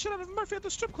and beat the shit out of Murphy at the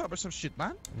strip club or some shit,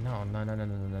 man. No.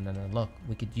 Look,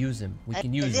 we could use him. We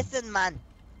can use him. Listen, man.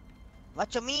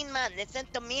 What you mean, man? Listen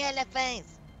to me, LFAs.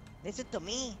 Listen to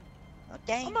me.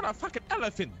 Okay? I'm not a fucking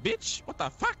elephant, bitch. What the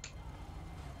fuck?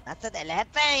 That's an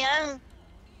LFA, huh?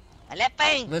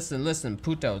 LFA. Listen,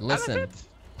 Puto, listen. Elephant?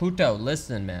 Puto,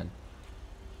 listen, man.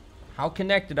 How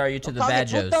connected are you to Don't the call me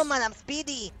Vajos? Puto, man. I'm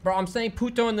speedy. Bro, I'm saying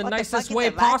Puto in the What the nicest fuck is way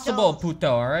the possible, Vajos? Puto,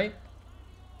 alright?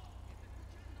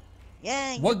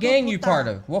 Yeah. What do, gang you Puto. part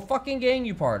of? What fucking gang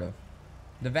you part of?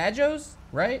 The Vajos?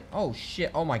 Right? Oh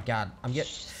shit, oh my god. I'm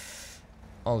getting...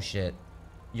 Oh shit.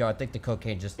 Yo, I think the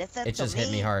cocaine just... Listen It to just hit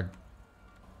me me. hard.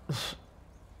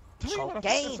 Tell you what,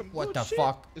 Okay. it's some What good the shit.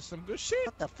 fuck? It's some good shit.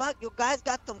 What the fuck? You guys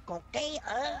got some cocaine?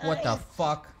 What the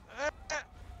fuck?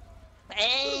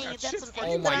 Hey, got that's shit some for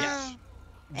you, man.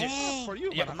 extra. Hey, For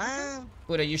you, come motherfucker. on.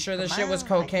 Buddha, you sure this Come shit was on, I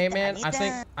cocaine, need man?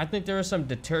 that, I think there was some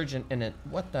detergent in it.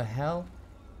 What the hell?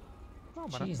 No,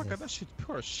 Jesus. motherfucker, that shit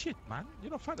pure shit, man. You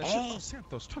don't find that Hey. shit in Los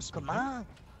Santos, trust me, Come man. on.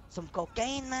 Some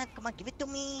cocaine, man. Come on, give it to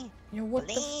me. Yo, what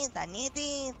the... Please, I need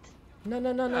it. No.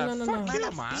 fuck Man, you,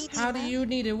 I'm man. speedy, How do man. you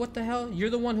need it? What the hell? You're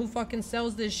the one who fucking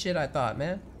sells this shit, I thought,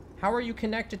 man. How are you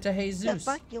connected to What the Jesus?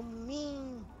 fuck you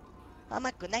mean? How am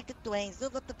I connected to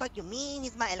Jesus? What the fuck you mean?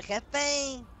 He's my El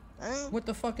Jefe. Huh? What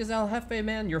the fuck is El Jefe,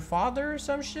 man? Your father or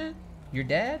some shit? Your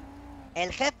dad? El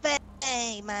Jefe,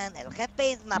 man. El Jefe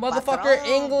is my Motherfucker, patron.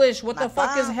 English. What My the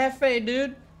fuck is boss. Jefe,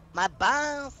 dude? My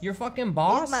boss. Your fucking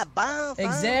boss? He's my boss. huh?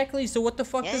 Exactly. So what the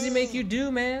fuck does he make Yeah. you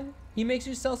do, man? He makes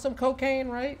you sell some cocaine,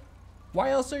 right? Why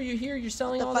else are you here? You're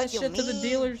selling the all fuck that you shit to the mean?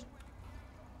 dealers.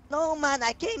 No, man,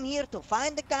 I came here to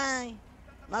find the guy.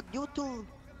 Not you two.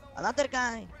 Another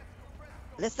guy.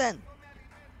 Listen.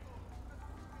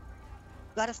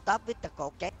 You gotta stop with the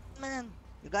cocaine, man.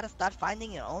 You gotta start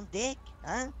finding your own dick,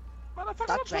 huh? Motherfucker, Start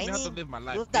don't tell me how to training. live my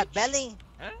life, Use that bitch. belly.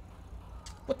 Huh?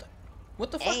 What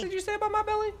the fuck Hey. did you say about my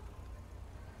belly?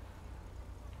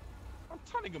 I'm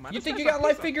telling you, man. You this think you guy's a got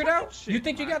life piece of figured fucking out? shit, You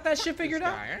think you man. got that Fuck shit this figured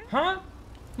out? guy, eh? Huh?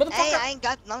 Hey, Motherfucker. I ain't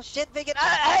got no shit figured out.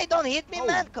 Hey, don't hit me, Oh.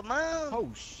 man. Come on. Oh,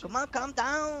 shit. Come on, calm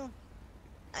down.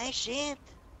 I ain't shit.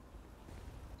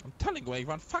 I'm telling you,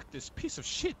 Avon, fuck this piece of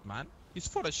shit, man. He's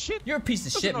full of shit. You're a piece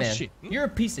of Doesn't shit, know man. shit, hmm? You're a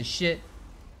piece of shit.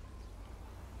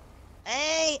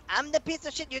 Hey, I'm the piece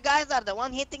of shit. You guys are the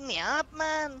one hitting me up,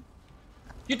 man.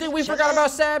 You think we Shut forgot about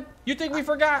up. Sab? You think we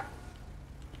forgot?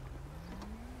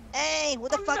 Hey, who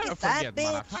the I'll fuck never is that, forget,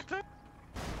 bitch? motherfucker.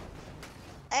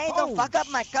 Hey, don't Oh, fuck up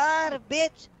my car,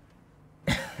 bitch.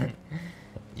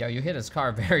 Yo, you hit his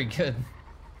car very good.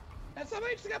 And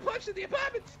somebody just got punched in the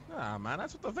apartment. Ah, man,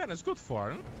 that's what the van is good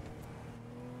for, huh?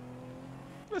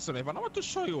 Listen, Avon, I want to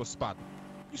show you a spot.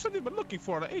 You said you've been looking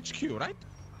for the HQ, right?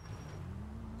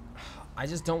 I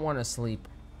just don't want to sleep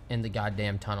in the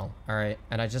goddamn tunnel, all right?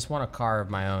 And I just want a car of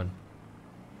my own.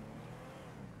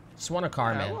 Just want a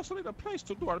car, Yeah, man. we also need a place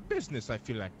to do our business, I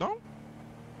feel like, no?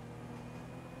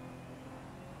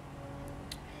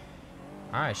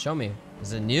 All right, show me.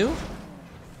 Is it new?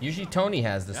 Usually Tony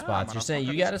has the Yeah, spots. You're saying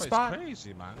you motherfucker, got a this place spot?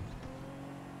 Crazy, man.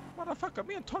 Motherfucker,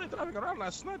 me and Tony driving around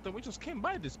last night and we just came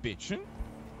by this bitch,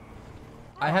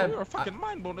 huh? We were fucking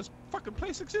mind blown. This fucking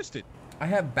place existed. I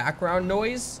have background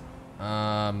noise.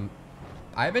 I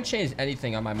haven't changed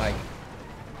anything on my mic.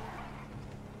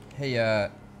 Hey,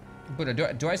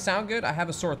 Buddha, do I sound good? I have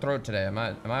a sore throat today. Am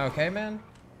I okay, man?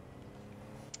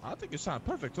 I think you sound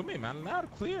perfect to me, man. Loud,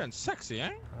 clear, and sexy,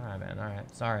 eh? All right, man. All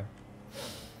right. Sorry.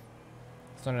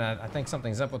 I think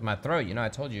something's up with my throat. You know, I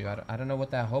told you. I don't know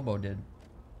what that hobo did.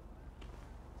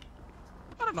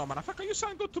 I don't know, motherfucker. You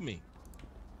sound good to me.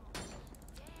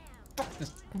 Fuck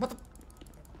this. What the?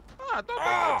 Ah, don't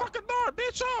open the fucking door,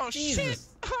 bitch. Oh, Jesus.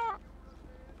 shit.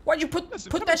 Why'd you put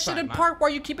Listen, put come that shit inside, in man. park? Why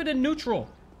you keep it in neutral?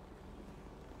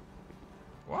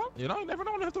 Well, you know, you never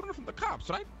know when you have to run from the cops,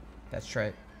 right? That's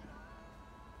right.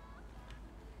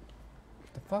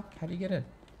 What the fuck? How do you get in?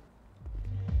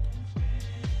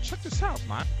 Check this out,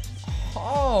 man.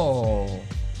 Oh.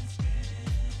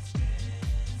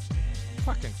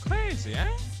 Fucking crazy, eh?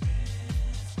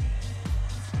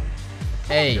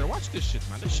 Hey. Here, watch this shit,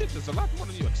 man. This shit is a lot more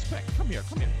than you expect. Come here,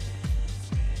 come here.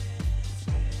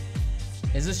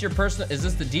 Is this your personal? Is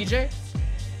this the DJ?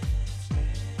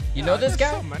 You Yeah, know I this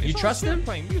guess guy? so, man. You He's always trust here him?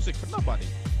 playing music for nobody.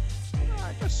 Yeah,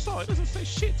 I guess so. He doesn't say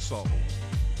shit, so.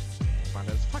 Man,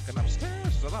 there's fucking upstairs.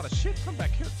 There's a lot of shit. Come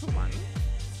back here too, man.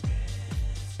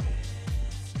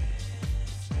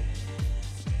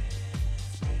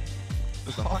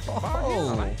 There's a fucking bar here,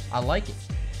 Oh, right? I like it.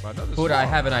 But there's Buddha, I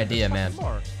more, have an man. idea, There's man. fucking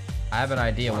more. I have an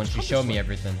idea Come on, once you come show this me way.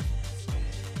 everything.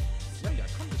 Yeah,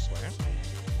 come this way.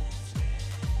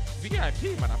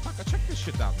 VIP, motherfucker. Check this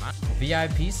shit out, man.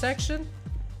 VIP section?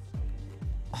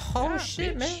 Oh Yeah,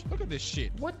 shit, bitch. man. Look at this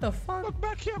shit. What the fuck? Look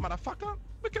back here, motherfucker.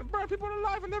 We can burn people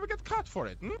alive and never get caught for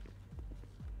it, hmm? Buddha,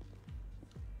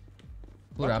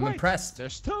 But I'm wait, impressed.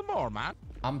 There's still more, man.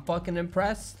 I'm fucking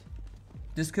impressed.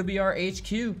 This could be our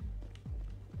HQ.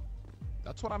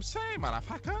 That's what I'm saying,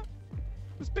 motherfucker.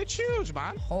 This bitch huge,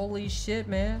 man. Holy shit,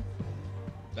 man.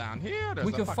 Down here, there's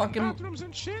We the could fucking fucking- bathrooms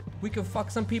and shit. We could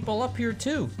fuck some people up here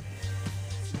too.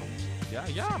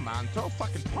 Yeah, man. Throw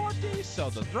fucking parties, sell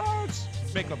the drugs,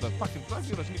 make up the fucking drug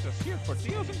dealers meet us here for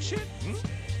deals and shit.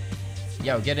 Hmm?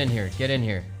 Yo, get in here. Get in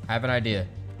here. I have an idea.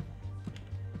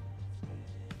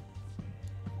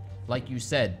 Like you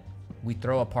said, we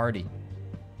throw a party.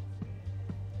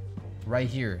 Right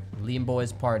here,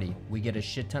 Leanbois party. We get a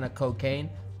shit ton of cocaine.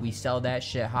 We sell that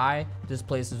shit high. This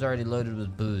place is already loaded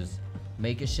with booze.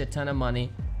 Make a shit ton of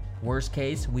money. Worst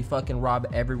case, we fucking rob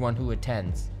everyone who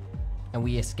attends. And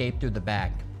we escape through the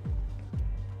back.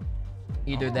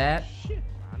 Either Oh, that, shit,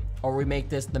 man. or we make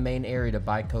this the main area to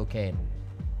buy cocaine.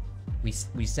 We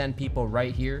send people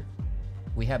right here.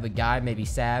 We have a guy, maybe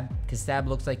Sab, because Sab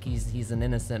looks like he's an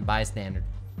innocent bystander.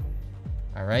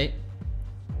 All right?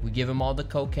 We give him all the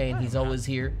cocaine. He's always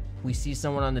here. We see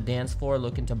someone on the dance floor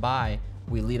looking to buy.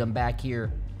 We lead them back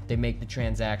here. They make the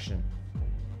transaction.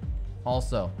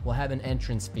 Also, we'll have an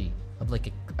entrance fee of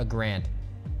like a grand.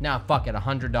 Nah, fuck it,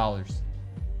 $100.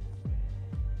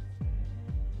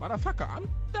 Motherfucker, I'm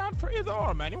down for either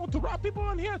or, man. You want to rob people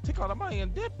in here, take all the money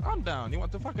and dip? I'm down. You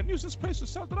want to fucking use this place to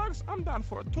sell drugs? I'm down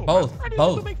for it too. Both, man. I need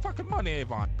both. to make fucking money,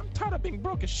 Avon. I'm tired of being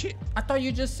broke as shit. I thought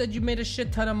you just said you made a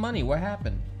shit ton of money. What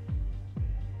happened?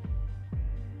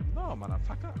 No,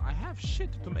 motherfucker. I have shit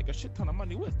to make a shit ton of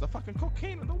money with. The fucking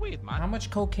cocaine and the weed, man. How much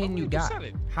cocaine I'm you willing to got? sell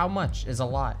it. How much is a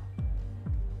lot?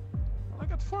 I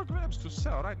got 4 grams to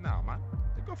sell right now, man.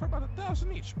 They go for about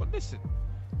 1,000 each. But listen,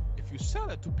 if you sell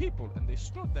it to people and they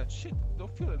snort that shit, they'll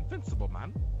feel invincible,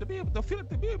 man. They'll feel like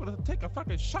they'll be able to take a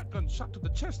fucking shotgun shot to the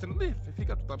chest and live, if you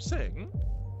got what I'm saying. Hmm?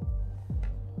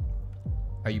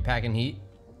 Are you packing heat?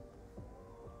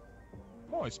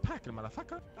 Oh, it's packing,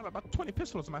 motherfucker. I have about 20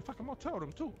 pistols in my fucking motel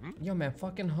room, too. Hmm? Yo, man,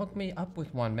 fucking hook me up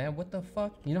with one, man. What the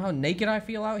fuck? You know how naked I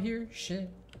feel out here? Shit.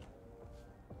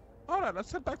 Alright,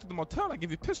 let's head back to the motel. I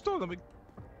give you a pistol and we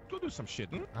go do some shit,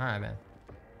 hmm? Alright, man.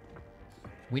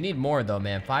 We need more, though,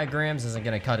 man. 5 grams isn't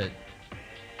gonna cut it.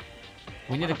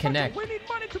 We need to connect. We need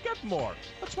money to get more.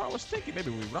 That's why I was thinking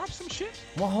maybe we rob some shit.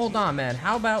 Well, hold on, man.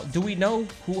 How about, do we know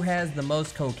who has the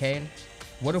most cocaine?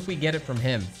 What if we get it from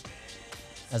him?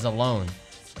 As a loan.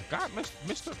 The guy,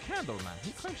 Mr. Candleman,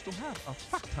 he claims to have a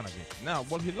fuck ton of it. Now,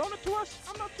 will he loan it to us?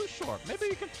 I'm not too sure. Maybe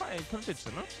you can try and convince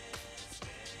him, huh?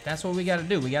 That's what we gotta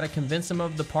do. We gotta convince him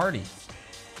of the party.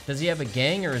 Does he have a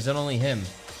gang, or is it only him?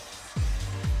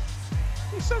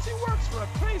 He says he works for a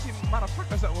crazy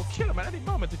motherfuckers that will kill him at any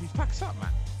moment if he fucks up,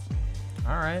 man.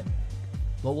 Alright.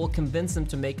 Well, we'll convince him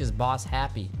to make his boss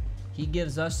happy. He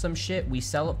gives us some shit, we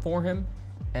sell it for him,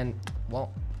 and,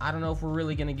 well, I don't know if we're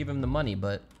really gonna give him the money,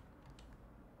 but...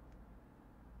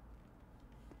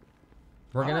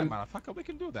 We're gonna... Alright, motherfucker, we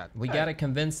can do that. We Hey. gotta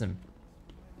convince him.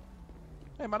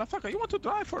 Hey, motherfucker, you want to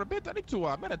drive for a bit? I need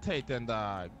to meditate and,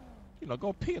 you know,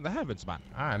 go pee in the heavens, man.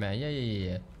 Alright, man.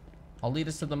 Yeah. I'll lead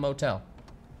us to the motel.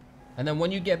 And then when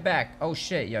you get back... Oh,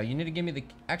 shit, yo. You need to give me the...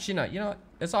 Actually, no. You know what?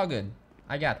 It's all good.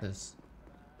 I got this.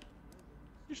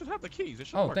 You should have the keys. It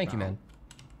should Oh, work thank you, now. man.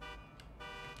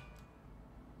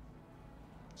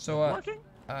 So, Working?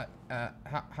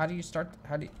 how do you start...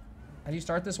 How do you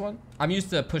start this one? I'm used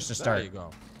to push to start. There you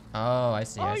go. Oh, I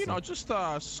see. Oh, I you see. know, just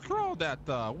scroll that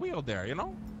wheel there, you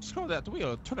know? Scroll that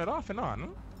wheel, turn it off and on.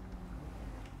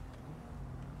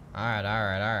 Hmm?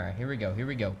 Alright. Here we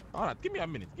go. Alright, give me a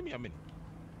minute.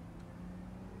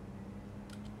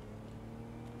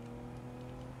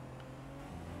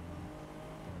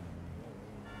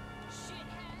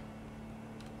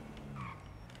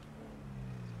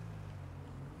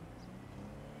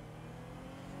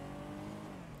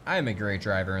 I am a great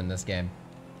driver in this game.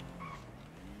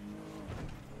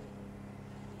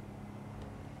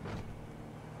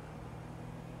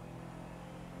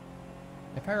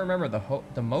 If I remember,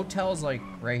 the motel's like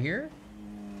right here?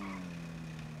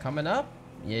 Coming up?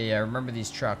 Yeah, I remember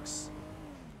these trucks.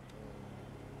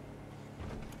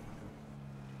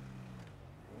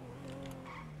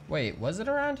 Wait, was it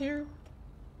around here?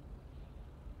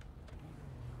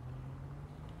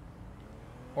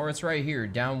 Or it's right here,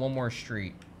 down one more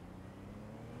street.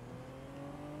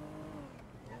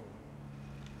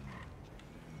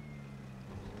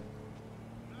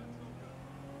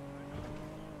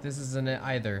 This isn't it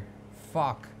either.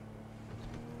 Fuck.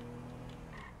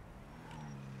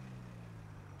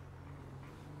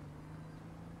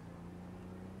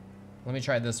 Let me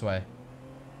try it this way.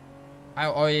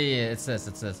 Oh yeah, it's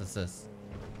this.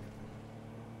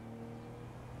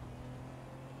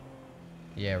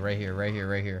 Yeah, right here.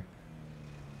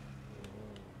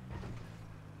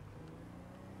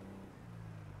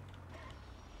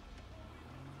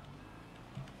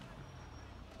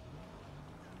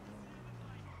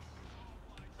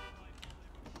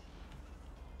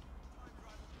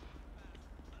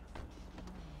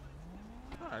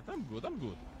 Alright, I'm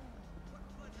good.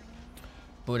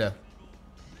 Buddha.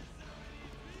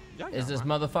 Yeah, Is this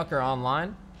man. motherfucker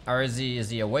online? Or is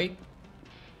he awake?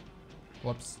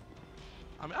 Whoops.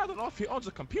 I mean, I don't know if he owns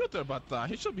a computer, but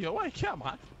he should be awake, yeah,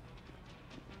 man.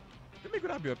 Let me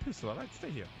grab you a pistol, alright? Stay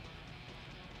here.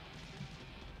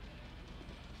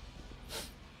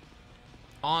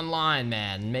 Online,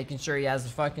 man. Making sure he has a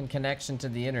fucking connection to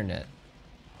the internet.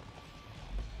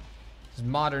 It's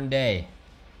modern day.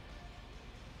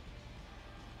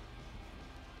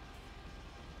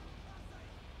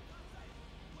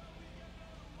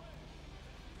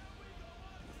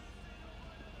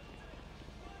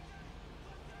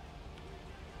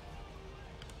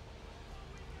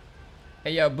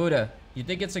 Hey, yo, Buddha, you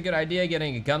think it's a good idea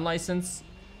getting a gun license?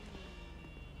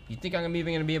 You think I'm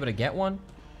even gonna be able to get one?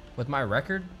 With my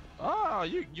record? Oh,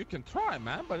 you can try,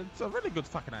 man, but it's a really good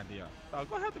fucking idea.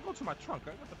 Go ahead and go to my trunk. I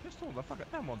got the pistol and the fucking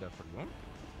ammo there for you,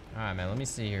 huh? Alright, man, let me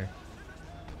see here.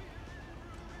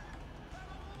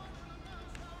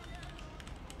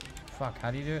 Fuck,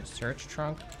 how do you do it? Search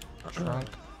trunk? Trunk.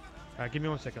 Alright, give me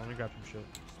 1 second. Let me grab some shit.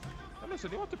 Now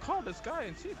listen, you want to call this guy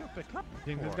and see if he'll pick up.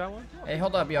 Think this guy one? Hey,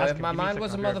 hold up, yo. Ask If him, my give me a mind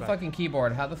was a second, I'll be right back. motherfucking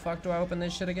keyboard, how the fuck do I open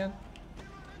this shit again?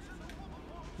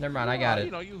 Never mind, I got You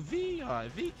it. know, you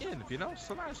V-inv, you know,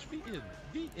 / V-in,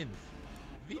 V-inv,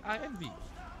 V-I-N-V.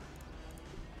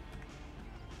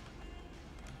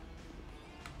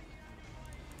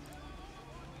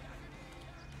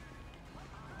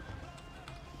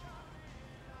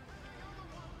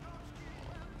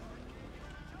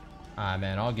 Alright,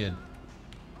 man, all good.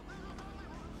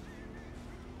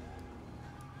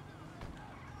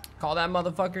 Call that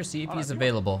motherfucker, see if he's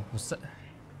available.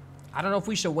 I don't know if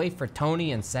we should wait for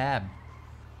Tony and Sab.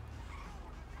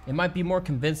 It might be more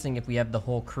convincing if we have the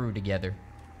whole crew together.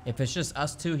 If it's just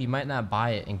us two, he might not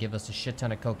buy it and give us a shit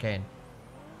ton of cocaine.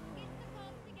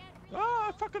 Oh,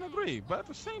 I fucking agree, but at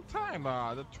the same time,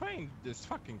 the train is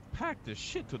fucking packed as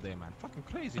shit today, man. Fucking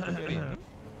crazy to get in.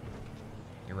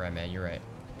 You're right, man, you're right.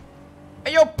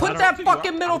 Hey, yo, put that I'm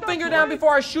fucking middle not finger too down worried.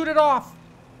 before I shoot it off.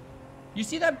 You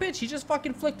see that bitch? He just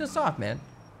fucking flicked us off, man.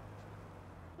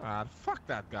 Fuck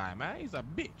that guy, man. He's a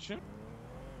bitch. Huh?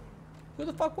 Who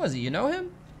the fuck was he? You know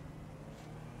him?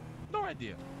 No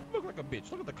idea. Look like a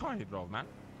bitch. Look at the car he drove, man.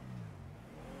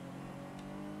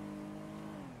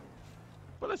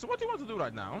 But listen, what do you want to do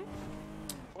right now?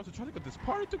 Want to try to get this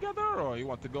party together, or you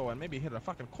want to go and maybe hit a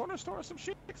fucking corner store or some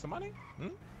shit, make some money? Hmm?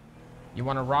 You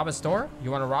want to rob a store?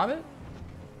 You want to rob it?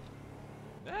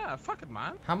 Yeah, fuck it,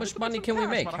 man. How much Let's money some can we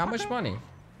cash, make? How much motherfucker. money?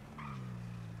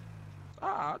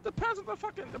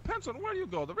 Depends on where you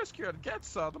go. The riskier it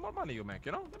gets, the more money you make.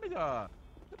 You know.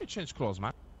 Let me change clothes,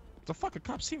 man. The fucking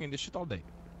cops see me in this shit all day.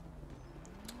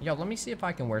 Yo, let me see if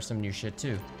I can wear some new shit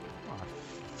too. Oh,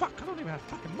 fuck! I don't even have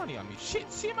fucking money on me.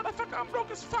 Shit, see, motherfucker, I'm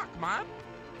broke as fuck, man.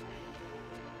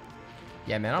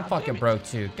 Yeah, man, I'm God fucking damn it. broke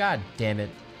too. God damn it.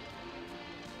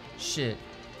 Shit.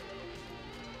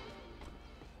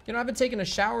 You know, I've been taking a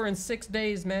shower in 6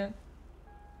 days, man.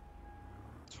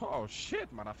 Oh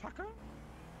shit, motherfucker.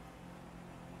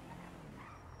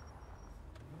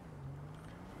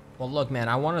 Well, look, man,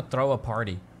 I want to throw a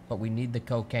party, but we need the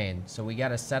cocaine. So we got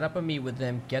to set up a meet with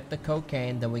them, get the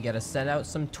cocaine, then we got to send out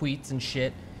some tweets and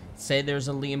shit. Say there's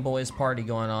a Leanbois party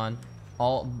going on.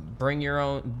 Bring your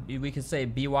own, we could say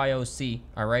BYOC,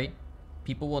 all right?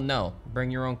 People will know.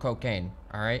 Bring your own cocaine,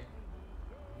 all right?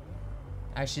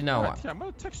 Actually, no. Alright, yeah, I'm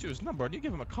gonna text you his number and you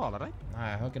give him a call, alright? All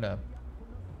right, hook it up.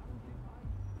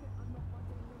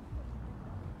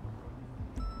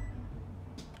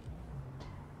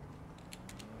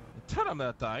 Tell him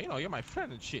that, you know, you're my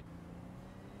friend and shit.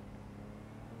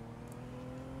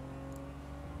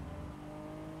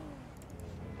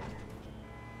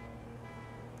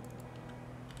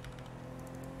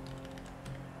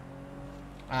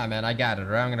 Ah, man, I got it. All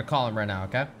right, I'm gonna call him right now,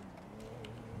 okay?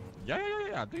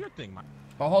 Yeah, do your thing, man.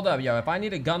 But hold up, yo. If I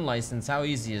need a gun license, how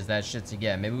easy is that shit to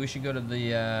get? Maybe we should go to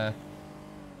the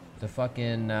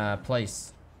fucking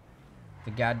place,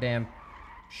 the goddamn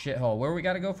shithole. Where we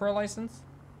gotta go for a license?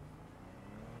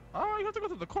 Oh, you have to go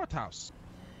to the courthouse.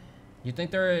 You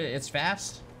think it's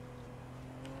fast?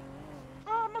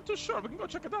 I'm not too sure. We can go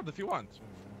check it out if you want.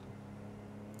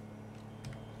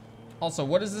 Also,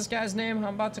 what is this guy's name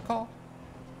I'm about to call?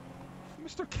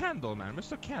 Mr. Candle, man.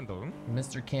 Mr. Candle.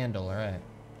 Mr. Candle, alright.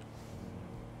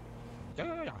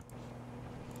 Yeah.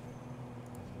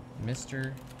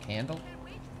 Mr. Candle?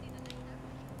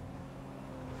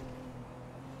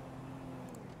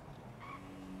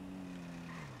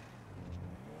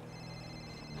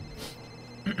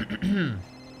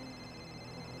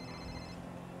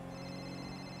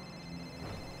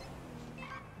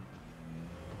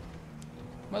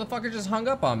 Motherfucker just hung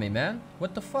up on me, man.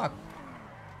 What the fuck?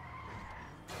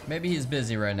 Maybe he's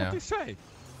busy right now. What'd he say?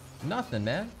 Nothing,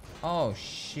 man. Oh,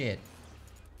 shit.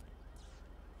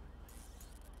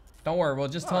 Don't worry, we'll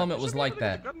just tell him it You was should be like able to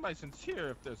that. get a gun license here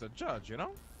if there's a judge, you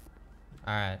know?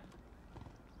 Alright.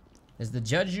 Is the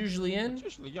judge usually in?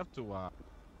 Usually you have to,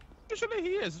 Usually he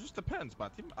is. It just depends,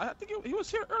 but I think he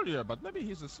was here earlier, but maybe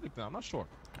he's asleep now. I'm not sure.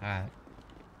 Alright.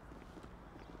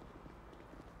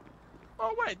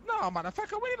 Oh, wait. No,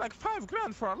 motherfucker. We need like 5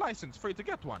 grand for a license for you to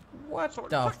get one. What So we're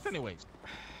the fucked anyways.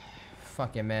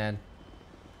 fucking man.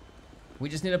 We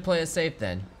just need to play it safe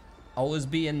then. Always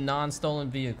be in non-stolen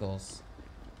vehicles.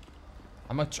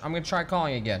 I'm gonna try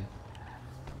calling again.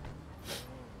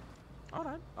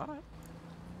 Alright.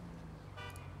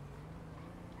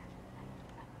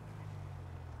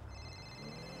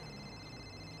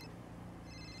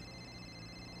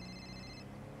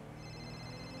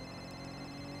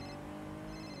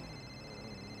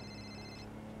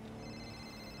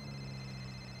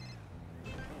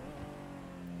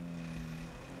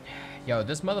 Yo,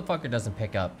 this motherfucker doesn't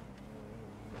pick up.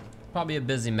 Probably a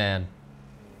busy man.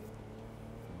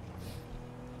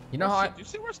 You know Oh, how shit, you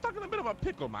see, we're stuck in a bit of a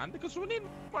pickle, man, because we need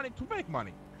money to make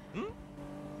money. Hmm?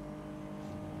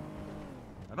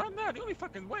 And right now, the only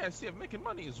fucking way I see of making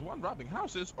money is one, robbing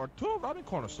houses, or two, robbing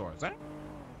corner stores, eh?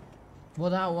 And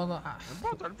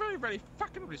both are very, very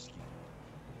fucking risky.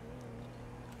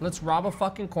 Let's rob a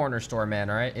fucking corner store, man,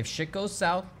 alright? If shit goes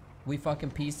south, we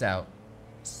fucking peace out.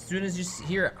 As soon as you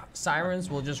hear sirens,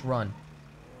 we'll just run.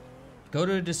 Go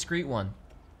to a discreet one.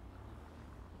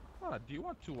 Do you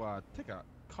want to take a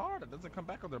car that doesn't come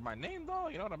back under my name, though?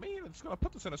 You know what I mean? It's gonna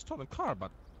put us in a stolen car,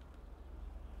 but...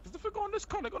 Because if we go in this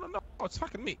car, they're gonna know it's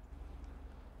fucking me.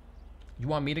 You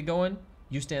want me to go in?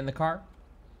 You stay in the car?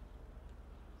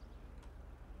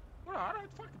 Well, alright,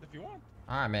 fuck it if you want.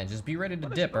 Alright, man, just be ready to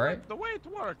But dip, alright? The way it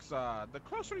works, the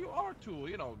closer you are to,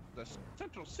 you know, the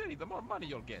central city, the more money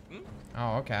you'll get, hmm?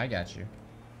 Oh, okay, I got you.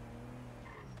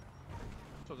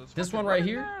 So there's This fucking one right in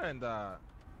here? there And,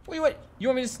 Wait, you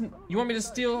want me to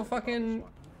steal fucking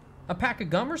a pack of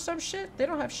gum or some shit? They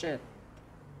don't have shit.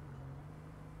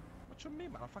 what you mean,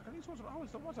 motherfucker? These ones are always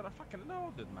the ones that are fucking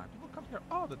loaded, man. People come here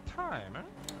all the time, man.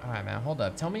 Alright, man, hold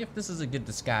up. Tell me if this is a good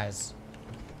disguise.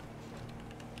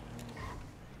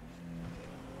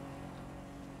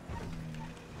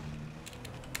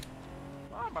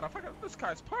 Oh, motherfucker, this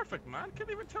guy's perfect, man.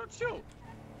 Can't even tell it's you.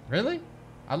 Really?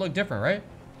 I look different, right?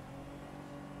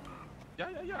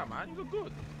 Yeah, man. You look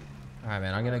good. Alright,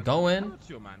 man, I'm gonna go in. It's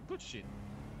you, man. Good shit.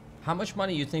 How much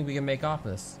money you think we can make off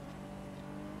this?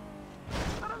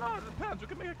 I don't know. It depends. We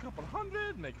can make a couple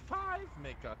hundred, make 5,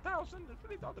 make 1,000. It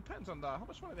really all depends on how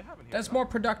much money they have in here. That's you know? more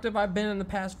productive I've been in the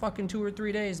past fucking 2 or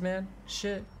 3 days, man.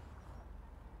 Shit.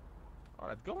 All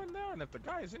right, go in there, and if the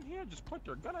guy is in here, just point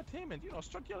your gun at him and, you know,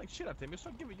 start yelling shit at him. He'll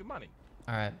start giving you money.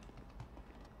 Alright.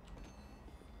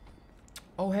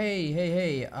 Oh,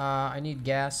 hey. I need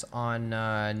gas on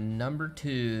number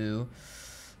 2.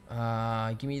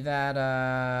 Give me that.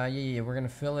 Yeah, we're gonna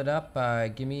fill it up.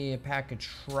 Give me a pack of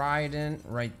Trident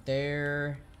right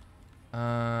there.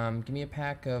 Give me a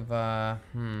pack of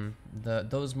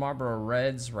those Marlboro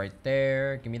Reds right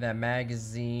there. Give me that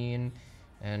magazine,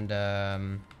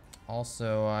 and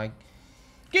also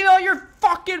get all your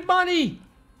fucking money.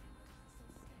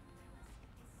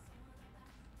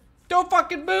 Don't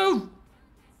fucking move.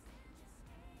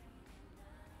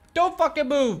 Don't fucking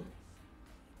move.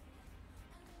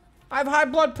 I have high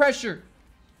blood pressure.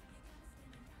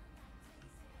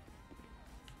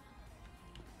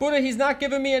 Buddha, he's not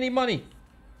giving me any money.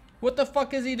 What the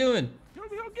fuck is he doing? He'll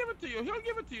give it to you. He'll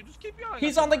give it to you. Just keep yelling.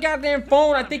 He's on the goddamn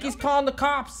phone. I think he's calling the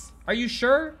cops. Are you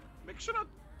sure? Make sure not.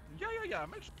 Yeah.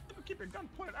 Make sure you keep your gun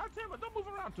pointed at him, but don't move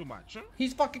around too much. Huh?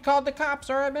 He's fucking called the cops,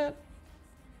 alright, man?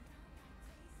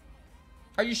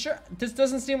 Are you sure? This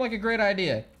doesn't seem like a great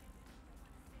idea.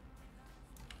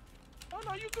 Oh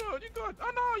no, you good.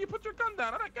 Oh no, you put your gun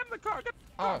down. All right, get in the car.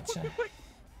 Quick.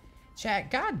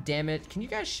 Chat, god damn it. Can you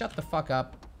guys shut the fuck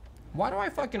up? Why do I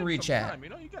fucking read chat? You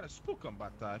know, you gotta spook him,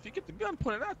 but if you get the gun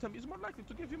pointed at him, he's more likely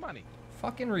to give you money.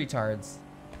 Fucking retards.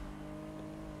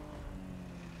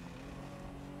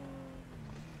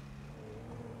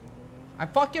 I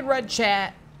fucking read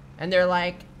chat, and they're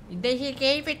like, he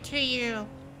gave it to you.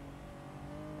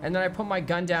 And then I put my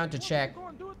gun down to check. Go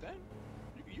and do it then.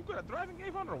 You good at driving,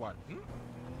 Avon, or what? Hmm?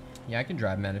 Yeah, I can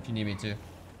drive, man, if you need me to.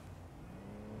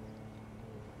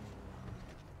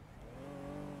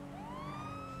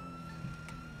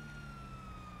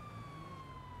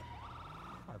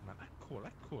 Alright, man, act cool,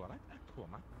 alright? Act cool,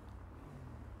 man.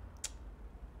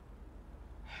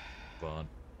 Bond.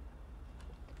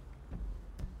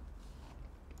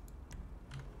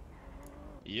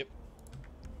 Yep.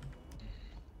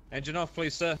 Engine off,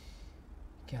 please, sir.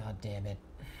 God damn it.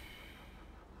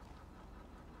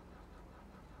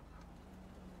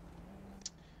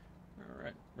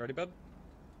 Alright, ready, bud?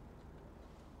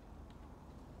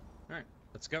 Alright,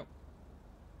 let's go.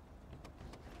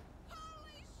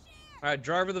 Alright,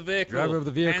 driver of the vehicle. Driver of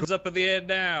the vehicle. Hands up in the air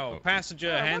now.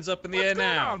 Passenger, hands up in the air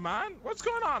now. What's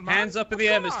going on, man? Hands up in the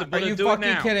air, Mr. Are Buddha. you Do it fucking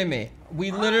now. kidding me?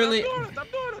 We literally... I'm doing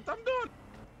it.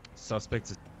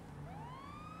 Suspect is...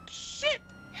 Shit!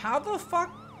 How the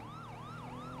fuck?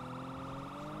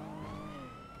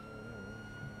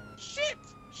 Shit!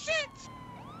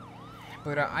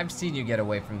 Buddha, I've seen you get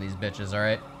away from these bitches,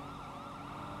 alright?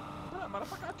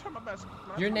 Motherfucker, I try my best.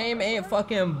 Your name ain't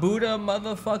fucking Buddha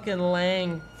motherfucking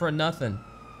Lang for nothing.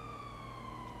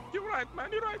 You're right, man.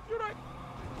 You're right.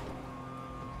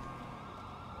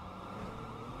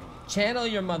 Channel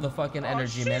your motherfucking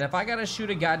energy, man. shit. If I gotta shoot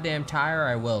a goddamn tire,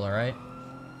 I will, alright?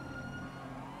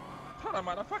 Tell him,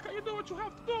 motherfucker, you do what you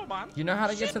have to do, man. You know how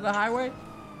to get to the highway?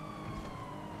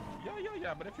 Yeah.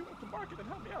 Yeah, but if you want to market and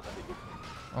help me out, that'd be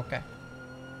good. Okay.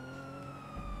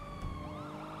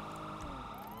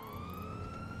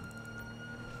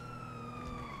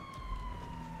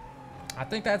 I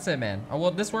think that's it, man. Oh,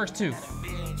 well, this works too.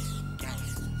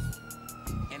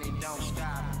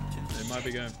 It might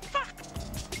be going.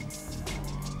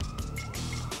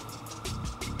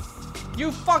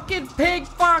 You fucking pig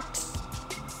fucks!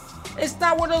 It's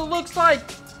not what it looks like!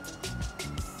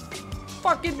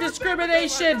 Fucking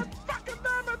discrimination! Fucking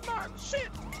damn it, man! Shit!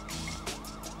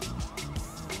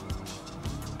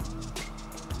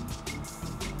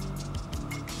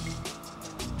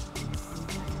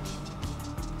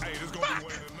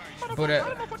 Buddha, I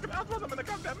don't know if I can outrun them in the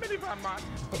goddamn minivan, man.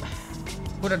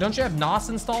 Buddha, don't you have NOS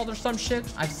installed or some shit?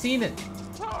 I've seen it.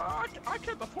 Oh, I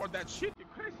can't afford that shit, you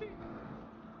crazy?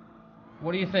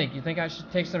 What do you think? You think I should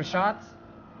take some shots?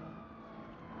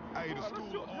 Hey, the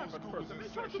school first. If they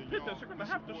try to pit us, you're gonna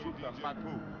have to shoot them,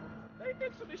 man. They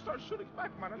instantly start shooting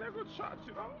back, man, and they're good shots,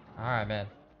 you know? Alright, man.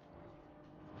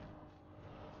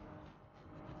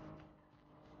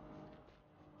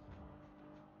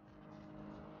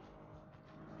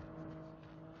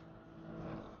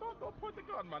 Don't point the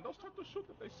gun, man. They'll start to shoot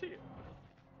if they see it.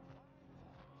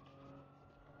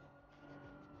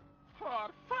 Oh,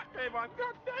 fuck, Avon.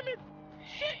 God damn it.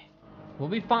 Shit. We'll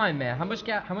be fine, man. How much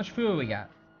fuel we got?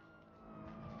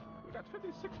 We got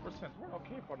 56%. We're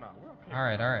okay for now. We're okay.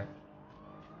 Alright, alright.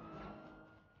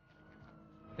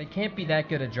 They can't be that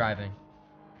good at driving.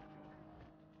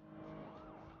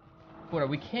 Buddha,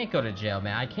 we can't go to jail,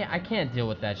 man. I can't deal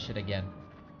with that shit again.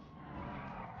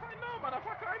 I know,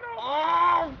 motherfucker. I know.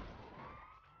 Oh!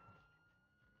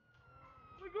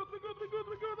 We're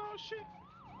good. Oh, shit.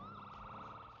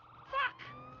 Fuck.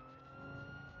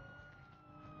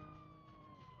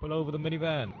 Pull over the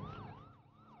minivan.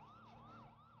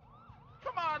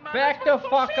 Come on, man. Back the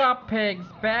fuck up, pigs.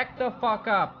 Back the fuck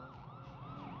up.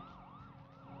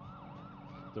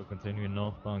 Still continuing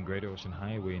northbound Great Ocean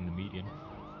Highway in the median.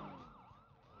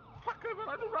 Fuck, Avon.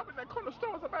 I knew robbing that corner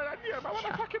store was a bad idea, man. Why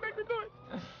the fuck you make me do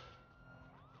it?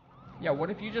 Yeah, what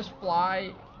if you just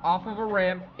fly off of a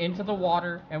ramp into the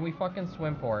water and we fucking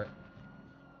swim for it?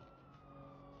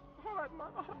 Alright, man.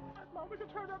 We can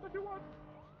try that if you want.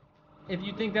 If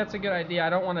you think that's a good idea, I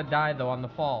don't want to die though on the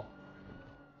fall.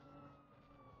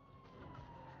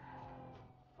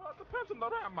 Well, it depends on the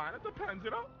ramp, man. It depends,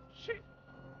 you know? Shit.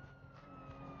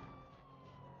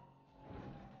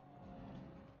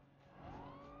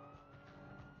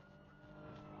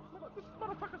 This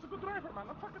motherfucker's a good driver, man.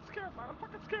 I'm fucking scared, man. I'm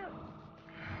fucking scared.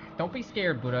 Don't be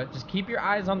scared, Buddha. Just keep your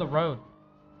eyes on the road.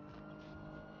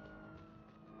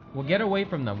 We'll get away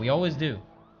from them. We always do.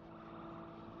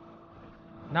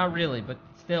 Not really, but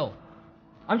still.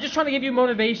 I'm just trying to give you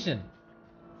motivation.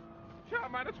 Yeah,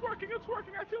 man. It's working.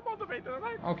 I feel motivated,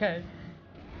 alright? Okay.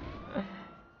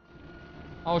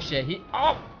 Oh, shit.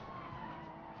 Oh!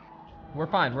 We're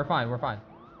fine.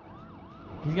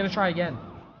 He's gonna try again.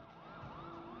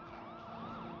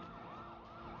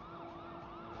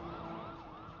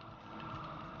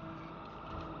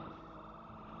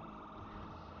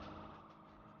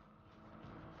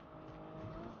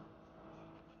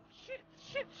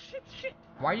 Shit.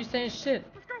 Why are you saying shit?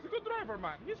 This guy's a good driver,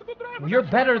 man. He's a good driver. You're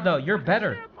That's better right, though. man. You're I'm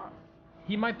better. scared, man.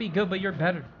 He might be good, but you're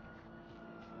better.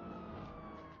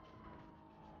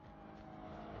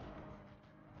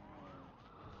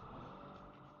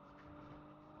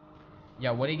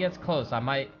 Yeah, when he gets close, I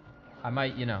might,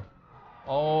 you know.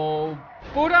 Oh,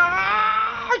 Buddha!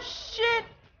 Oh, shit!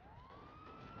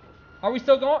 Are we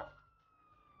still going?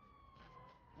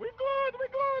 We good,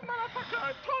 motherfucker.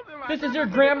 I told him, man. This is your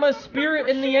grandma's spirit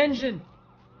in the engine.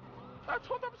 That's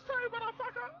what I'm saying,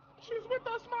 motherfucker. She's with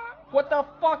us, man. What the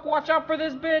fuck? Watch out for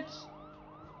this bitch.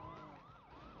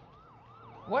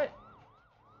 What?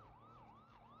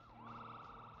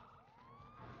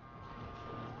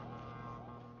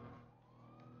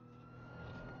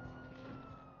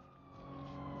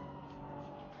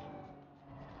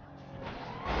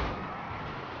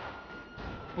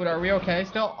 What, are we okay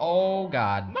still? Oh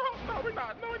god. No, we're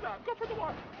not. Go for the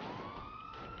water.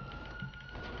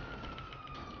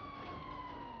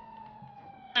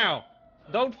 Ow!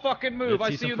 Don't fucking move. Let's I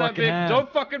see see you some that fucking big. hands.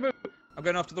 Don't fucking move. I'm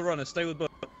going after the runner. Stay with Bud.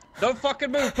 Don't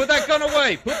fucking move. Put that gun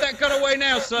away. Put that gun away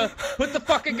now, sir. Put the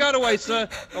fucking gun away, sir.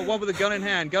 Oh, one with a gun in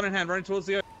hand. Running towards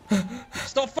the ocean.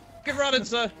 Stop fucking running,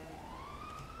 sir.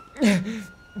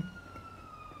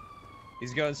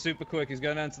 He's going super quick. He's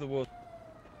going down to the water.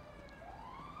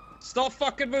 Stop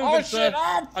fucking moving, Oh, sir. shit.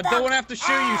 Oh, I don't fuck. want to have to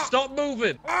shoot you. Stop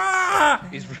moving. Ah!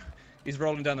 He's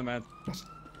rolling down the mountain.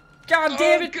 God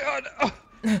damn it! God. Oh,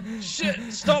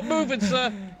 shit. Stop moving,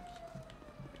 sir.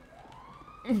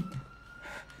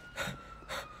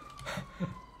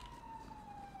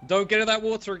 Don't get in that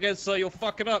water again, sir. You'll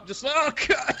fuck it up. Just like, oh,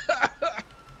 God.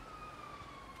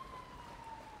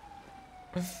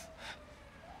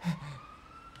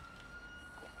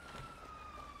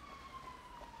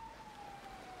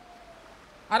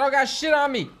 I don't got shit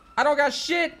on me. I don't got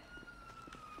shit.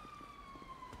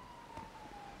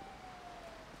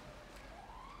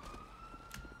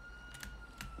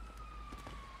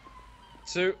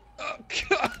 Two. Oh,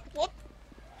 God. What?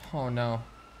 Oh, no.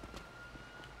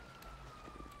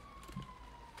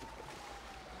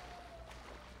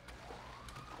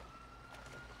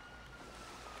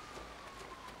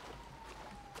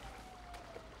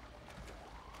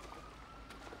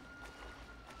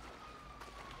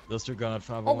 Disregard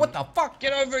 501. Oh, what the fuck?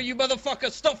 Get over it, you motherfucker.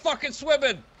 Stop fucking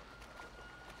swimming.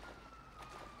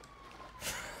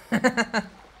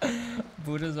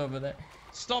 Buddha's over there.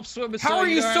 Stop swimming, How sir. are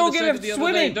you know so I good said at it the other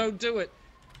day, swimming? Don't do it.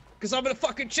 Because I'm a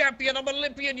fucking champion. I'm an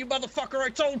Olympian, you motherfucker. I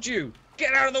told you.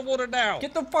 Get out of the water now.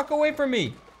 Get the fuck away from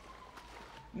me.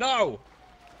 No.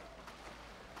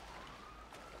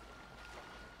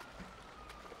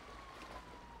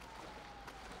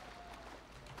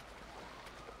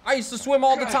 I used to swim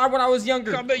all the time when I was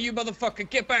younger. Come here, you motherfucker.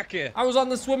 Get back here. I was on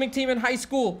the swimming team in high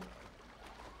school.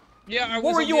 Yeah, I What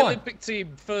was were on you the on? Olympic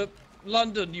team for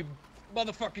London, you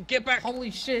motherfucker. Get back. Holy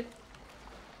shit.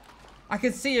 I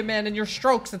can see it, man, in your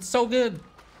strokes. It's so good.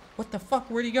 What the fuck?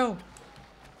 Where'd he go?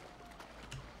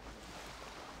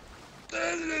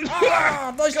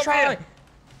 Ah, nice Come try. here.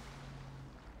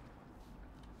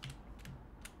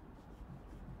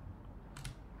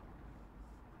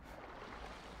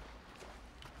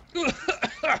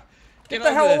 Get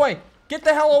the hell away. Get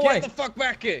the hell away. Get the fuck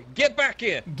back here. Get back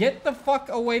here. Get the fuck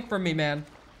away from me, man.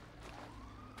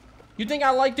 You think I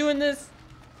like doing this?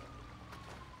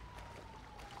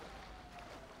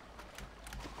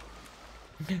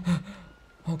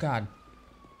 Oh, God.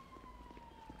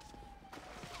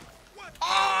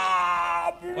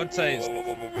 Ah! One taste.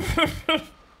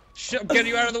 Shit, I'm getting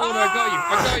you out of the water. I got you.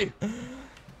 I got you.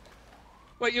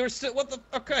 Wait, you're still. What the?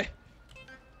 Okay.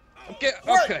 Okay.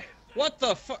 Okay. What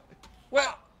the fuck?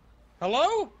 Well.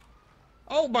 Hello?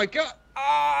 Oh my God.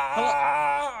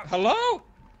 Hello? Hello?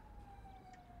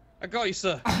 I got you,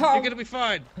 sir. You're gonna be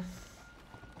fine.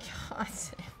 God.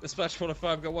 Dispatch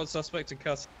 45, got one suspect in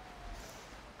custody.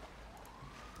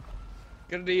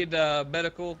 Gonna need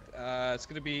medical. It's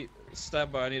gonna be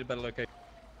standby. I need a better location.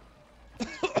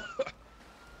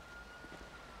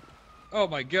 Oh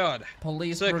my God.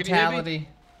 Police Sir, can you hear me? brutality.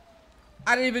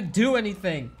 I didn't even do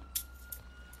anything.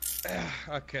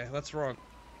 Okay, that's wrong.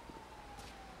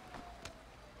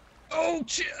 Oh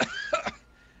shit!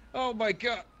 Oh my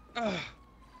God.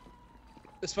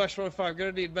 Dispatch 45,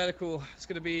 gonna need medical. It's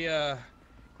gonna be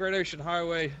Great Ocean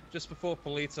Highway, just before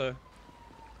Polito.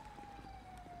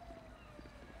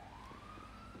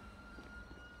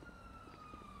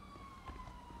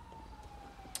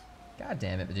 God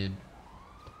damn it, dude.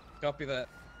 Copy that.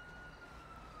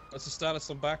 What's the status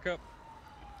on backup?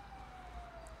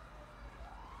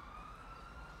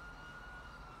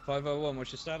 501,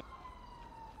 what's your status?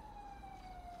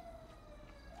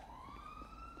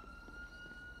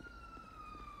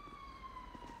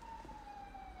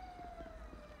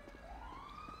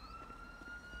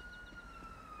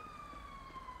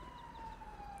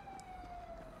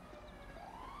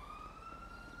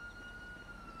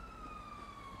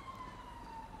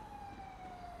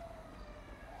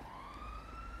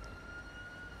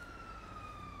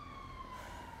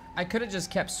 I could have just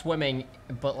kept swimming,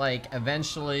 but like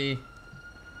eventually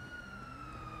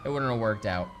it wouldn't have worked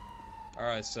out.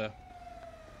 Alright, sir. Alright,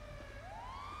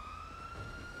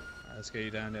 let's get you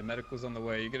down there. Medical's on the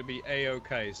way. You're gonna be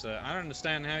A-okay, sir. I don't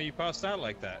understand how you passed out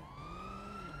like that.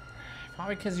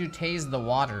 Probably because you tased the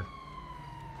water.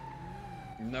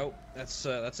 Nope, that's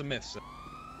a myth, sir.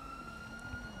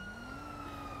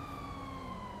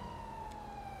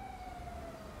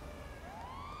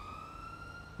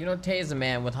 You don't tase a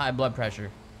man with high blood pressure.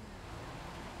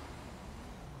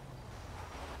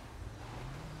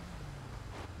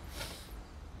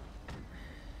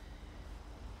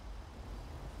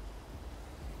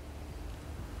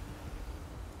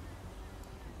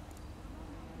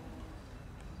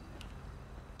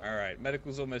 Alright,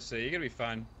 medical's almost there. You're gonna be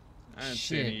fine. I don't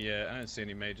see any I don't see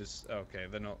any majors. Okay,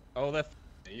 they're not. Oh, they're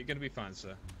you're gonna be fine,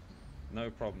 sir. No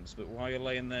problems. But while you're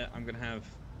laying there, I'm gonna have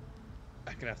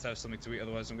to have something to eat,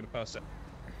 otherwise I'm gonna pass out.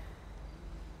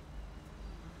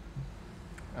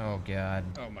 Oh, God.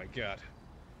 Oh my God.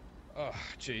 Oh,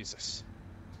 Jesus.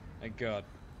 Thank God.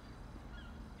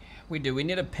 We do. We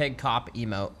need a pig cop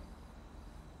emote.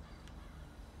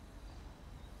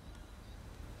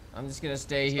 I'm just gonna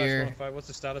stay Dispatch here. 105, what's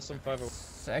the status on 501?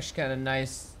 It's actually kind of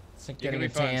nice It's like You're getting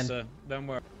gonna a be fine, tan. sir. Don't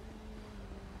worry.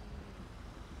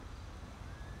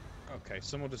 Okay,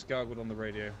 someone just gargled on the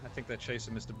radio. I think they're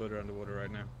chasing Mr. Butter underwater right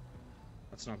now.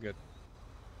 That's not good.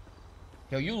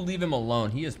 Yo, you leave him alone.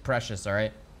 He is precious, all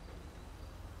right?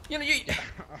 You know,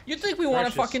 you think we want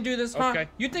to Precious. fucking do this, huh? Okay.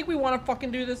 You think we want to fucking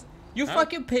do this? You Huh?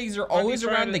 fucking pigs are Aren't you always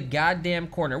trying around to- the goddamn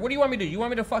corner. What do you want me to do? You want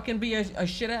me to fucking be a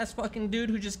shit-ass fucking dude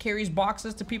who just carries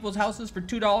boxes to people's houses for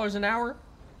 $2 an hour?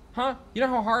 Huh? You know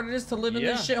how hard it is to live in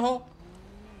this Yeah. shithole?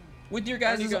 With your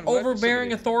Aren't guys' you going to work for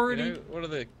overbearing somebody? authority? You know, what are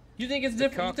the You think it's the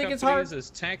different? car You think it's companies, hard? there's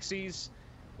taxis,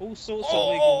 all sorts of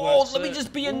legal work. Oh, let me sir.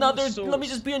 just be All another. Let me sorts.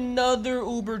 just be another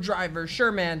Uber driver.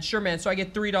 Sure, man. Sure, man. So I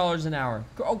get $3 an hour.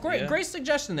 Oh, great, Yeah. great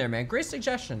suggestion there, man. Great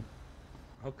suggestion.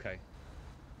 Okay.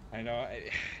 I know.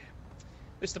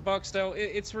 Mr. Barksdale,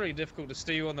 it's really difficult to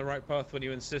steer you on the right path when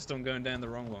you insist on going down the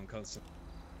wrong one constantly.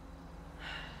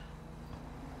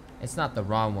 It's not the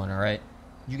wrong one, all right?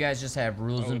 You guys just have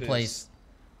rules Oh, in it place. is.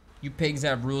 You pigs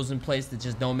have rules in place that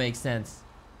just don't make sense.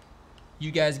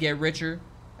 You guys get richer,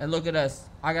 and look at us.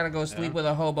 I gotta go sleep Yeah. with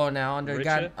a hobo now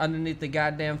Richer? underneath the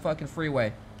goddamn fucking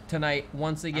freeway tonight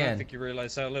once I don't again. think you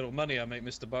realize how little money I make,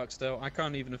 Mr. Barksdale. I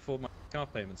can't even afford my car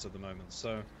payments at the moment,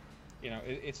 so, you know,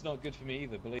 it's not good for me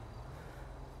either, believe.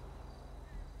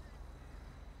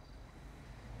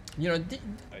 You know,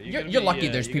 you're you're gonna lucky be,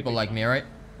 there's you're people gonna be like me, fine. all right?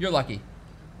 You're lucky.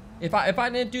 If I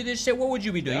didn't do this shit, what would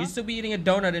you be doing? Yeah? You'd still be eating a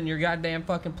donut in your goddamn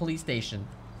fucking police station.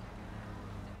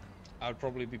 I'd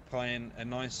probably be playing a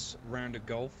nice round of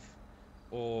golf,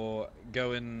 or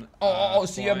going. So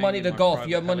you have flying money in to my golf. private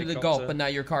You have money to golf, helicopter. but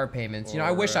not your car payments. You know,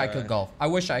 I Or, wish I could golf. I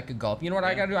wish I could golf. You know what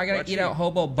I yeah. gotta do? I gotta Well, eat out actually-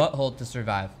 hobo butthole to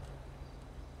survive.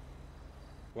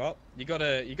 Well, you got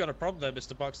a problem there,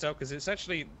 Mr. Barksdale, because it's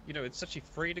actually, you know, it's actually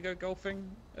free to go golfing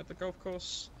at the golf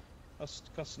course.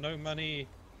 Costs no money.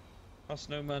 Costs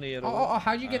no money at all.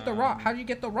 How do you get the rod? How do you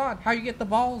get the rod? How you get the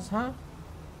balls, huh?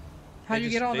 How do you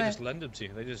get all They that? just lend them to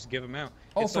you. They just give them out.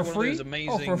 Oh, it's for like one free? of those Oh,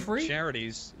 amazing for free?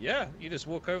 charities. Yeah, you just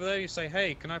walk over there, you say,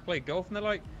 "Hey, can I play golf?" And they're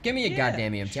like, Give me a "Yeah,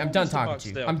 goddamn EMT. sure, I'm done Mr. talking to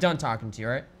you. Barksdale." I'm done talking to you,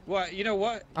 all right? Well, you know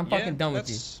what? I'm Yeah, fucking done with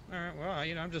you. that's- All right, well,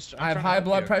 you know, I'm just. I have trying to high help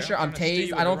blood you, okay? pressure. I'm trying to steer you tased.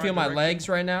 in I the don't right feel my direction. legs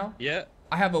right now. Yeah.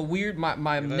 I have a weird. My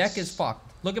Yeah, neck is that's-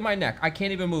 fucked. Look at my neck. I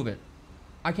can't even move it.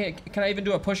 I can't. Can I even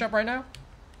do a push-up right now?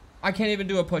 I can't even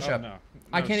do a push-up. Oh, no.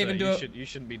 I No, can't sir, even do you it. You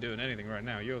shouldn't be doing anything right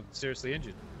now. You're seriously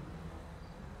injured.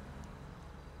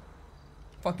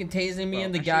 Fucking tasing me Well,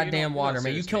 in the actually, you're goddamn not water,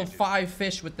 man. You seriously killed injured. 5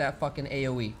 fish with that fucking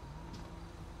AOE.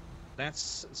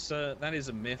 Sir, that is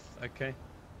a myth, okay?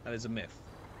 That is a myth.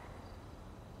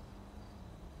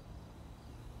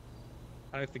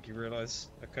 I don't think you realize,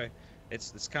 okay?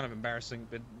 It's kind of embarrassing,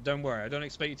 but don't worry. I don't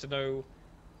expect you to know,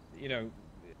 you know,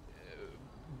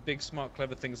 big, smart,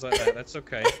 clever things like that. That's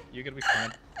okay. You're gonna be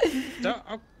fine. Don't,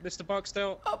 Mr.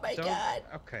 Barksdale. Oh my don't, God.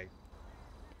 Okay.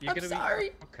 I'm sorry.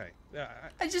 Be, okay. Yeah.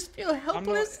 I just feel I'm not.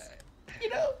 helpless. You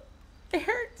know, it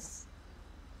hurts.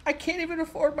 I can't even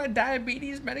afford my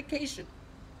diabetes medication.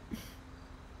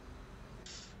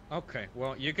 Okay.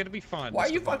 Well, you're gonna be fine. Why are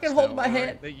Mr. you fucking Barksdale, holding my all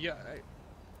right? hand? Yeah.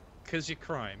 Because you're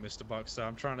crying, Mr. Barksdale.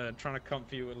 I'm trying to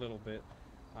comfort you a little bit.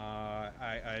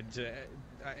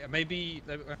 Maybe.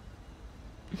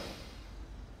 Do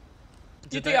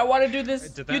you think I want to do this?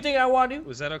 did You that- think I want to?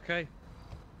 Was that okay?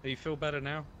 Do you feel better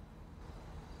now?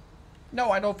 No,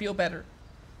 I don't feel better.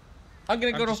 I'm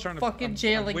gonna go just to trying fucking I'm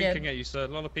jail winking again. at you, sir. A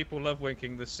lot of people love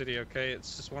winking this city. Okay,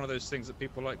 it's just one of those things that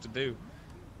people like to do.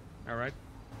 All right.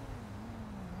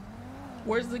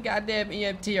 Where's the goddamn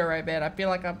EMT? All right, man. I feel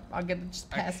like I'm gonna just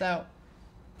pass out.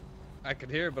 I can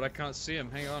hear, but I can't see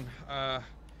him. Hang on.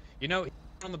 You know,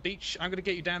 on the beach. I'm gonna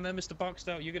get you down there, Mr.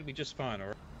 Barksdale. You're gonna be just fine. All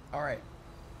right. All right.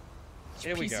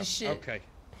 Here we piece go. of shit. Okay.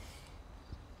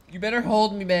 You better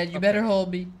hold me, man. You better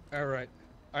hold me. All right.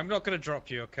 I'm not gonna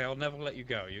drop you. Okay. I'll never let you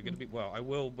go. You're gonna be well. I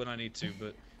will when I need to,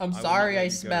 but I'm I will sorry not let I you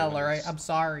go smell, when alright? it's- I'm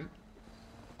sorry.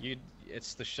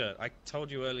 It's the shirt. I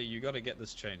told you earlier. You got to get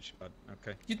this changed, bud.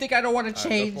 Okay. You think I don't want to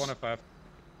change? 105.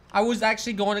 I was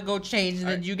actually going to go change, and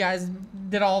then Alright. you guys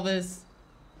did all this.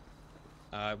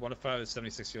 105 is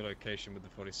 76 your location with the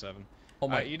 47. Oh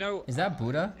my! You know, Is that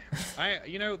Buddha?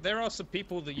 you know, there are some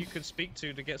people that you could speak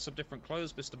to get some different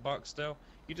clothes, Mr. Barksdale.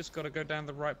 You just got to go down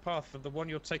the right path. For the one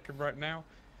you're taking right now,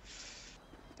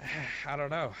 I don't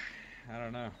know. I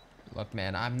don't know. Look,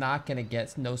 man, I'm not gonna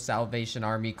get no Salvation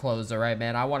Army clothes, alright,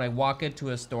 man? I want to walk into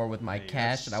a store with my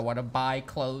cash, and I want to buy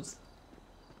clothes.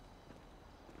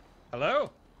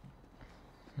 Hello?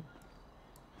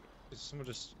 Is someone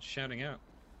just shouting out?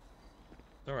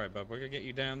 All right, bub. We're gonna get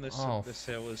you down this Oh, this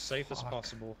hill as safe as fuck.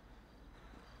 possible.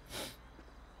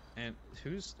 And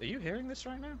are you hearing this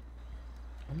right now?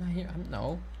 I'm not here.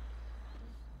 No.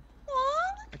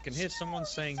 What? I can hear someone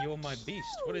saying, "You're my beast."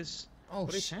 What is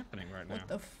happening right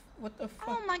now? What the fuck?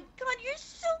 Oh my god, you're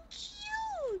so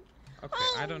cute! Okay,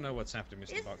 I don't know what's happening, Mr.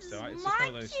 This Boxdale. is It's just one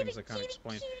of my those things I kitty, can't kitty,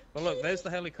 explain. kitty, But look, kitty. there's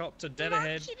the helicopter dead My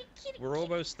ahead. kitty, kitty, We're kitty.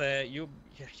 almost there. You're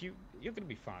gonna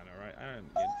be fine, all right? I wouldn't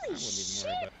even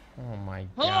worry about it. Oh my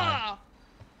god. Ah!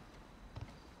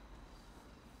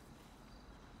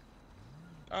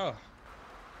 Oh.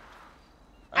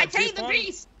 I tell you the Beast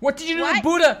beast! What did you do to What?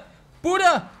 Buddha?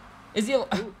 Buddha! Is he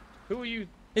Who are you?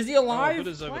 is he Oh, alive?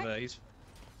 Buddha's over What? there.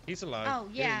 He's alive. Oh,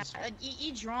 yeah, He's-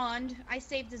 he drowned. I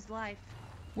saved his life.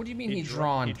 What do you mean he He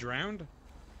drawn? drowned?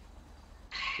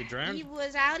 He drowned? He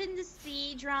was out in the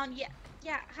sea, drowned. Yeah,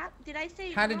 did I say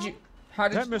it How did wrong? you how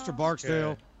Is did that Mr.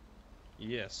 Barksdale?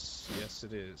 Yes,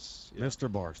 it is. Yeah.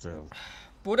 Mr. Barksdale.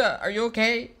 Buddha, are you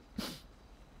okay?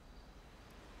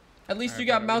 At least you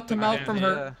got mouth to mouth from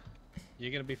her.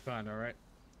 You're gonna be fine, all right?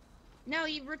 No,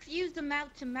 he refused the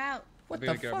mouth to mouth. What I'm the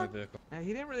gonna go my fuck? vehicle.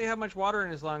 He didn't really have much water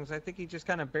in his lungs. I think he just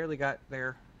kind of barely got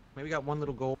there. Maybe got one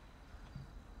little goal.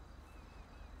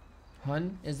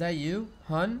 Hun, is that you?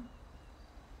 Hun?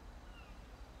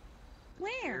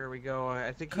 Where? Here we go.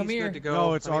 I think Come he's here. good to go.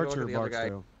 No, it's Let me go to Archer the other guy.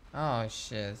 Barksdale. Oh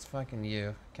shit, it's fucking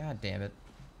you. God damn it.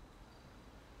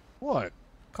 What?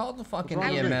 Call the fucking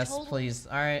wrong with EMS, you? please.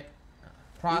 Alright. He's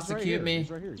right Prosecute here. me. He's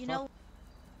right here. He's You fine. know,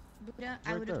 Buddha, I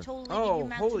right would have there. totally Oh, given you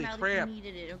mouth holy to mouth crap. if you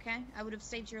needed it, okay? I would have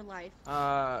saved your life.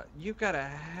 You've got a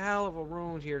hell of a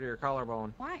wound here to your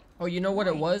collarbone. Why? Oh, you know what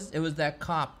it Why? was? It was that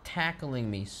cop tackling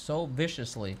me so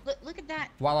viciously Look at that.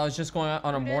 while I was just going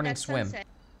on a Buddha, morning that's swim Sunset.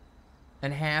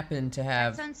 and happened to That's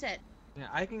have sunset. Yeah,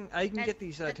 I can That- get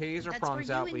these that- taser that's prongs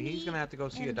for you out, and but he's me, gonna have to go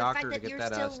see a and the fact doctor to that get you're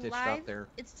that still stitched alive, up there.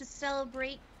 It's to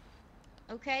celebrate,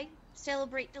 okay?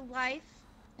 Celebrate the life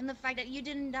and the fact that you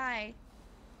didn't die.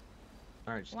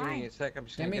 All right, just give me Why? a sec. I'm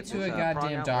just Get gonna me get to this a prong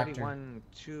goddamn out. Ready? doctor. 1,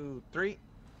 2, 3.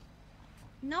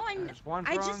 No, There's one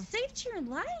I prong. just saved your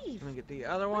life. Let me get the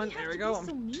other Why one. do you There have we to go. be I'm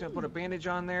so just gonna put a mean? bandage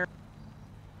on there.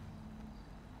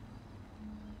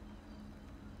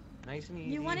 Nice and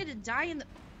easy. You wanted to die in the.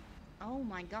 Oh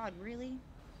my God, really?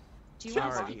 Do you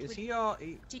want to Alrighty, speak is with? he all?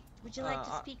 Would you like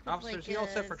to speak with officers, like he all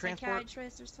set a for transport?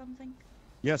 psychiatrist or something?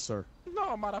 Yes, sir.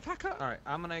 No, motherfucker. All right,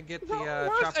 I'm gonna get the No,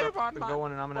 where's chopper Avon, up and man?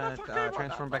 going, and I'm gonna Motherfucker, Avon,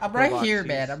 transfer him back I'm to right pillbox. here,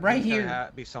 man, I'm right He's here.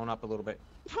 gonna be sewn up a little bit.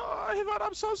 Oh, Avon,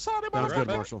 I'm so sorry, That was good,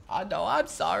 motherfucker. Marshal. I know, I'm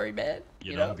sorry, man.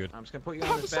 You You know, know? I'm good. I'm just gonna put you on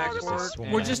I'm this sorry, backboard. sir.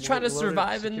 and We're just we'll trying to get you loaded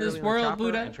survive in securely this the world, chopper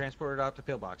Buddha. And transport it out to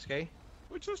pillbox, okay?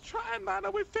 We're just trying, man.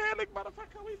 We're failing,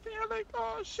 motherfucker. We're failing.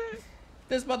 Oh, shit.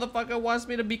 This motherfucker wants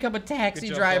me to become a taxi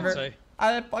Good job, driver. Dante.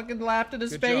 I fucking laughed in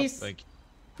his Good job. face. Thank you.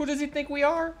 Who does he think we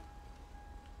are?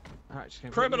 All right, just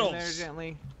gonna put you in there Criminals.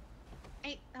 gently.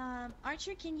 Hey,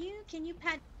 Archer, can you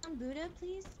pat down Buddha,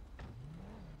 please?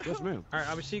 Yes, ma'am. All right,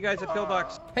 I'll see you guys at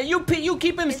pillbox. Hey, you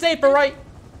keep him safe, all right?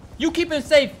 You keep him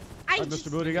safe. I All right, just,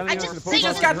 Mr. Booty, you got I anything just else in the He saved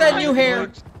just pillbox? got his that new life.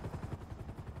 hair.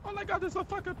 All I got is a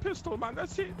fucking pistol, man.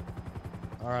 That's it.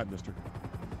 All right, mister.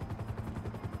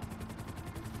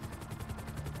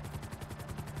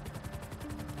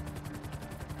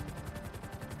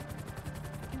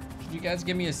 Could you guys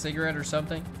give me a cigarette or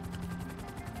something?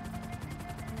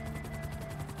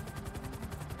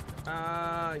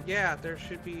 Yeah, there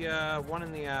should be one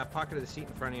in the pocket of the seat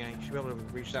in front of you. You should be able to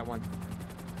reach that one.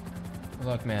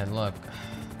 Look, man, look.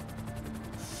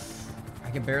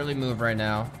 I can barely move right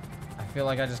now. I feel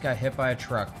like I just got hit by a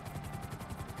truck.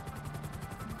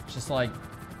 Just like,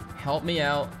 help me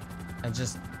out and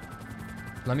just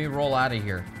let me roll out of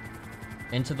here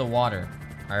into the water.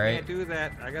 All right. Can't do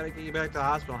that. I gotta get you back to the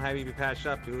hospital and have you be patched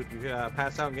up, dude. You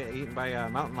pass out and get eaten by a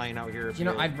mountain lion out here. if You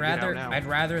know, I'd get out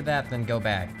rather now. that than go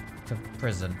back to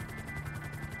prison.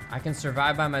 I can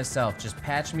survive by myself. Just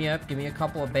patch me up, give me a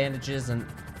couple of bandages, and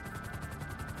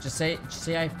just say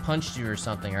I punched you or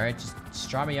something. All right, just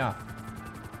draw me off,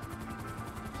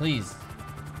 please.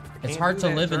 It's Can't hard do to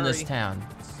that, live in this sorry. town.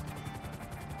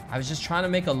 I was just trying to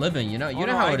make a living. You know, Oh, you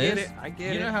know no, how I it get is. it, I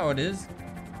get You know it. how it is.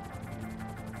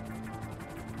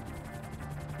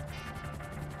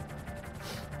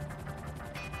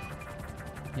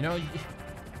 You know,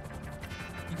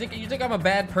 you think I'm a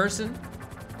bad person?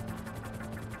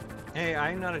 Hey,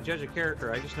 I'm not a judge of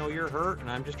character. I just know you're hurt, and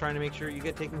I'm just trying to make sure you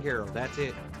get taken care of. That's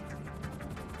it.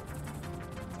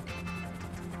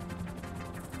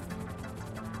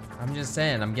 I'm just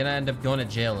saying, I'm gonna end up going to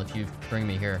jail if you bring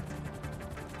me here.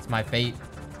 It's my fate.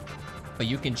 But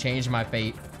you can change my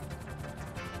fate.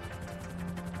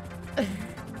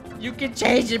 You can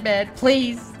change it, man,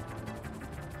 please.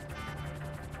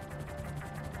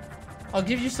 I'll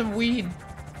give you some weed.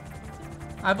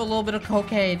 I have a little bit of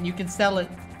cocaine. You can sell it.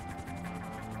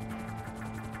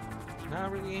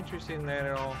 Not really interested in that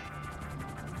at all.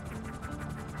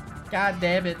 God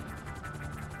damn it.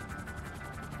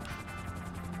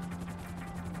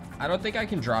 I don't think I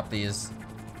can drop these.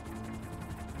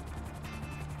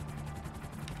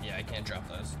 Yeah, I can't drop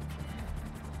those.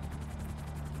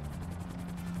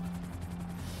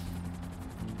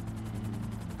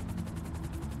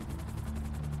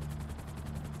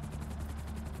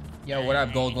 Yo, what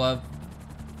up, Gold Glove?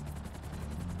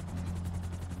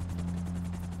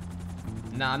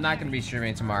 Nah, I'm not gonna be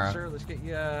streaming tomorrow. Sir, let's get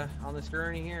you on this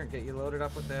gurney here and get you loaded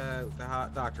up with the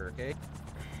hot doctor, okay?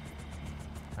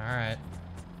 Alright.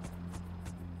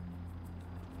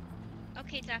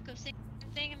 Okay, Taco, same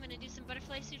thing. I'm gonna do some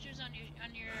butterfly sutures on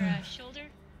your shoulder.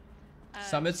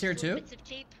 Summit's here just little too? Bits of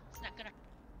tape. It's not gonna.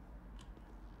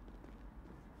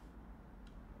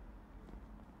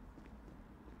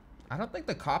 I don't think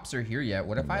the cops are here yet.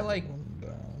 What if I like...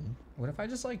 What if I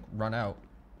just like run out?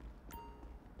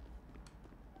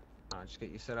 Just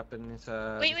get you set up in this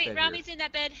Wait, this bed Rami's here. in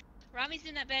that bed. Rami's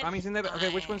in that bed. Rami's in that bed.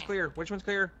 Okay, which one's clear? Which one's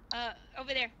clear?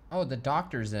 Over there. Oh, the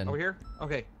doctor's in. Over here?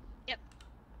 Okay. Yep.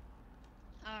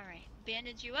 Alright.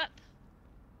 Bandage you up.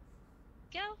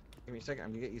 Go. Give me a second.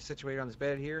 I'm gonna get you situated on this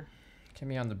bed here. Get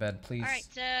me on the bed, please. Alright,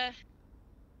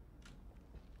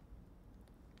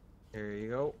 There you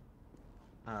go.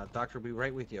 Doctor will be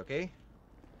right with you, okay?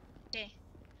 Okay.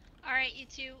 Alright, you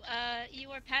two, you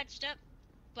are patched up,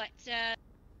 but,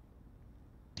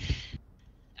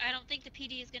 I don't think the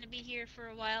PD is gonna be here for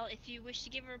a while. If you wish to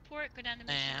give a report, go down to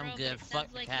Mission Row. I'm good. It Fuck sounds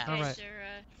the like cops. you guys Alright.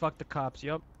 are, Fuck the cops,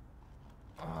 yup.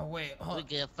 Oh, wait, hold We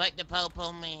good. Fuck the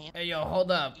popo, man. Hey, yo,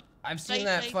 hold up. I've seen Stay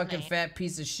that safe, fucking man. fat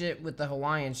piece of shit with the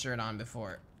Hawaiian shirt on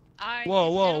before. Alright, Whoa,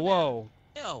 you whoa, settle down. whoa.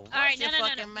 Yo, Alright, watch your no,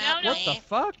 fucking mouth, no. What the man.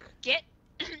 fuck? Get,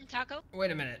 Taco,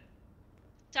 Wait a minute.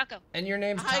 Taco, And your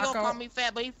name's How you Taco? gonna call me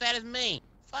fat, but he fat as me?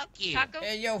 Fuck you. Taco.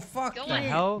 Hey, yo, fuck Go you. on. The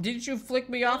hell? Didn't you flick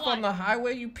me Go off on on. the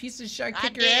highway, you piece of shit? I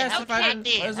Kick your did. ass if Okay. I I didn't.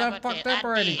 did. Was How I about fucked that? up I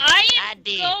already? did. I I am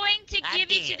did. going to I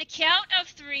give you to did. the count of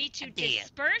 3 to I did.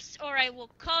 disperse, or I will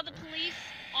call the police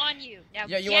on you. Now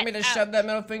Yeah, you get want me to out. shove that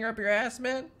middle finger up your ass,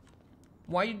 man?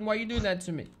 Why you doing that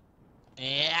to me?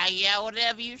 Yeah,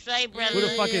 whatever you say, brother. Who the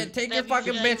fuck is- Take your Whatever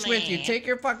fucking say, bitch with you. man. Take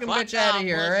your fucking Fuck bitch out off, of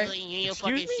here, alright? pussy, you Excuse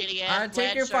fucking me? shitty ass Alright, take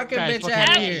flat your shirt. fucking Guys, bitch fucking out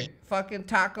of out. here. Fucking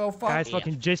taco fuck. Guys, Yeah.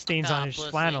 fucking jizz stains Fuck on off, his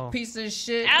pussy. flannel. Piece of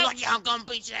shit. Out. Lucky I'm gonna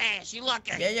beat your ass. You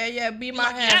lucky. Yeah, beat my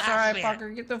Lucky ass, I'm alright, here.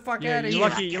 fucker. Get the fuck Yeah, out of you're here.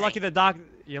 lucky.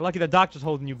 You're lucky the doctor's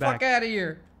holding you back. Fuck out of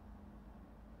here.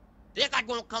 They're not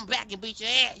gonna come back and beat your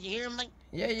ass. You hear me?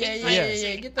 Yeah.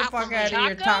 Yeah. Get the I'll fuck come out of back.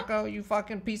 here, Taco. You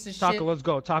fucking piece of Taco, shit. let's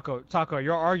go. Taco,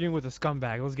 you're arguing with a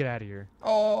scumbag. Let's get out of here.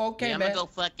 Oh, okay, Yeah, I'm man. gonna go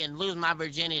fucking lose my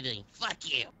virginity. Fuck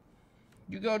you.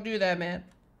 You go do that, man.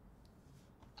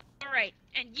 Alright,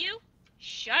 and you,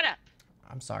 shut up.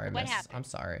 I'm sorry, What miss. happened? I'm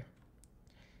sorry.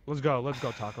 Let's go,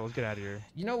 Taco. Let's get out of here.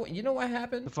 You know what The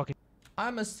happened? fucking.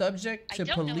 I'm a subject I to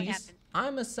don't know what police. happened.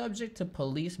 I'm a subject to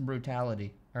police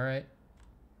brutality. All right.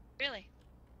 Really?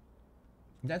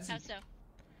 That's How so?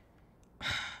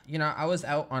 you know, I was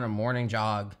out on a morning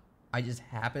jog. I just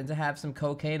happened to have some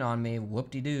cocaine on me,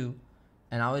 whoop-de-doo.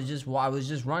 And I was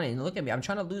just running. Look at me. I'm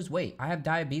trying to lose weight. I have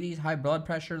diabetes, high blood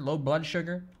pressure, low blood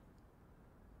sugar.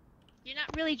 You're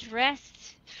not really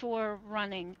dressed for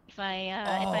running, if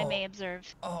I may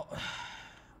observe. Oh,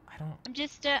 I don't. I'm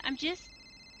just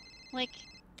like,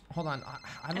 Hold on.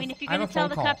 I mean, if you're I have gonna a tell phone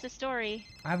the call. cops a story,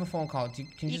 I have a phone call. Can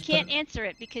you you just can't put it... answer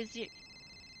it because you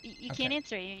can't Okay.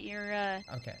 answer it. You're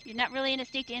Okay. you're not really in a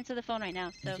state to answer the phone right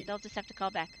now, so ca- they'll just have to call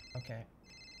back. Okay.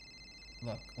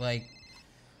 Look, like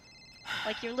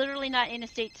Like you're literally not in a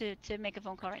state to make a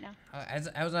phone call right now. as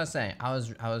I was saying, I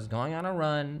was going on a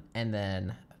run, and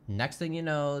then next thing you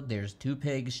know, there's two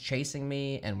pigs chasing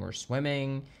me, and we're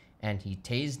swimming, and he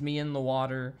tased me in the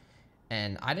water,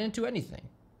 and I didn't do anything,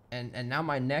 and now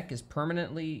my neck is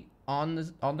permanently on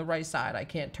the right side. I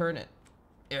can't turn it.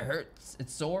 It hurts.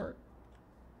 It's sore.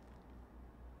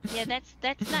 Yeah,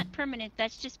 that's not permanent.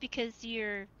 That's just because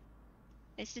you're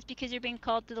being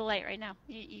called to the light right now.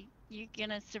 You're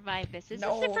gonna survive this. Is this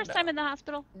No, the first no. time in the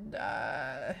hospital?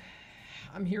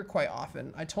 I'm here quite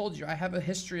often. I told you I have a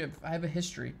history of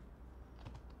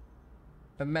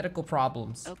medical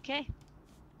problems. Okay.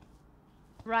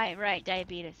 Right.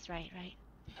 Diabetes. Right.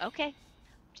 Okay.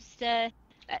 Just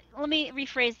let me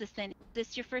rephrase this then. Is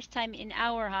this your first time in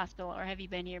our hospital, or have you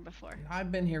been here before?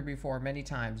 I've been here before many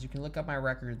times. You can look up my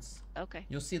records. Okay.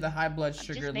 You'll see the high blood just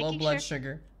sugar, low making blood sure.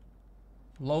 sugar,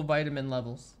 low vitamin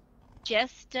levels.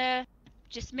 Just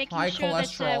making High sure that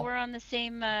cholesterol. we're on the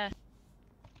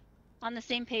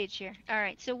same page here. All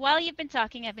right. So while you've been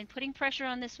talking, I've been putting pressure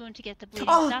on this wound to get the bleeding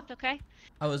Oh! stopped. Okay.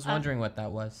 I was wondering what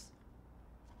that was.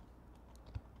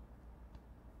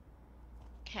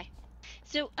 Okay.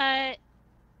 So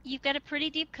you've got a pretty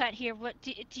deep cut here. What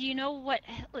do you know what?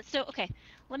 So okay,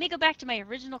 let me go back to my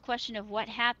original question of what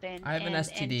happened. I have an and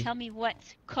STD. tell me what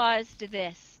caused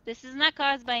this. This is not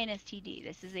caused by an STD.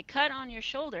 This is a cut on your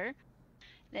shoulder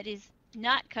that is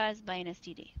not caused by an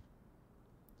STD.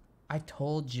 I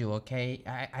told you, okay?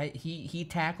 He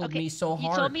tackled Okay, me so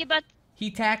hard. you told me about. He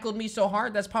tackled me so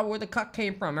hard. That's probably where the cut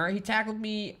came from, all right? He tackled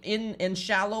me in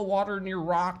shallow water near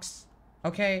rocks,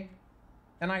 okay?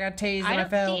 And I got tased and I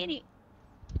fell. don't see any.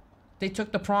 They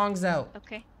took the prongs out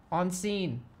Okay. on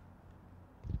scene.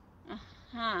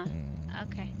 Huh.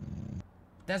 Okay.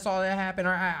 That's all that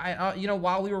happened. You know,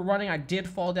 while we were running, I did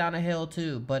fall down a hill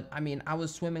too. But I mean, I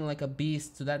was swimming like a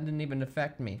beast, so that didn't even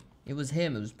affect me. It was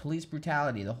him. It was police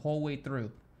brutality the whole way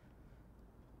through.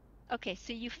 Okay,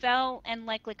 so you fell and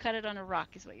likely cut it on a rock,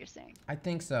 is what you're saying. I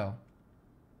think so.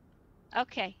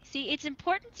 Okay. See, it's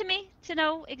important to me to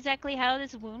know exactly how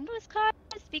this wound was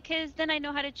caused because then I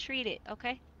know how to treat it.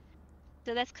 Okay.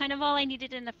 So that's kind of all I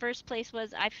needed in the first place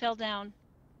was I fell down,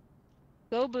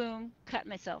 go boom, cut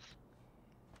myself.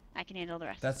 I can handle the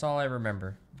rest. That's all I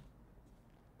remember.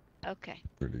 Okay.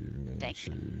 Good evening, Thank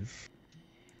you. Chief.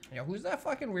 Yo, who's that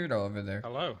fucking weirdo over there?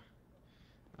 Hello.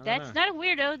 I don't That's know. not a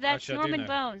weirdo. That's Actually, I do Norman know.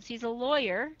 Bones. He's a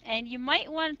lawyer, and you might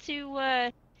want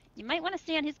to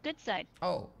stay on his good side.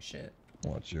 Oh, shit.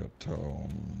 Watch your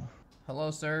tone.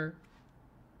 Hello, sir.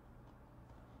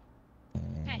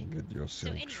 Okay. Get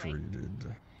yourself anyway.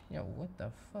 treated. Yo, what the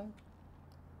fuck?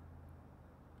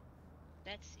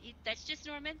 That's just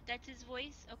Norman. That's his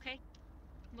voice. Okay.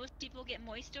 Most people get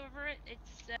moist over it.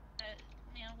 It's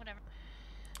whatever.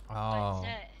 Oh.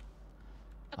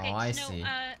 But, okay, Oh, I so, see.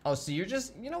 Oh, so you're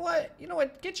just, you know what? You know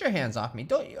what? Get your hands off me.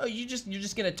 Don't, you're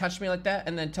just gonna touch me like that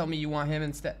and then tell me you want him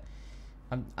instead?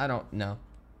 I don't know.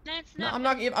 That's No, not. I'm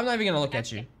not even gonna look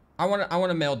at you. I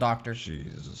want a male doctor.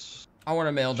 Jesus. I want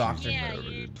a male doctor. Yeah,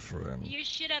 Married friend. you're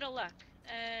shit out of luck.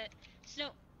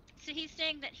 So he's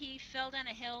saying that he fell down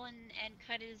a hill and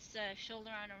cut his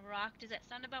shoulder on a rock. Does that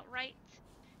sound about right?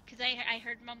 Because I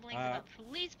heard mumblings about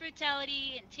police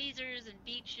brutality and tasers and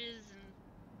beaches and.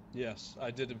 Yes,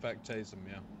 I did in fact tase him.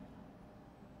 Yeah.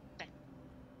 Okay.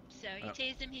 So you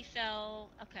tased him. He fell.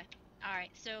 Okay. All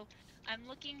right. So I'm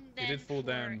looking then. He did fall for...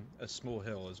 down a small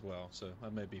hill as well, so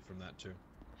that may be from that too.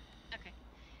 Okay.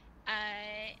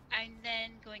 I'm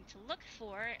then going to look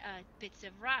for bits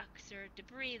of rocks or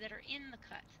debris that are in the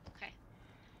cut. Okay.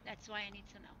 That's why I need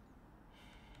to know.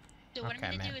 So what I'm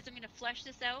going to do is I'm going to flush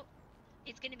this out.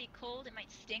 It's going to be cold. It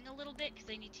might sting a little bit because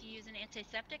I need to use an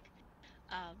antiseptic.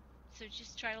 So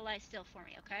just try to lie still for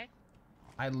me, okay?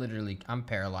 I'm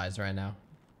paralyzed right now.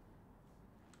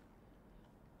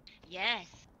 Yes,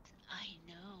 I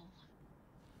know.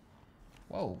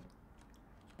 Whoa.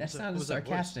 That Was sounded that voice?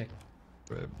 sarcastic.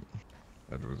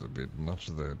 That was a bit much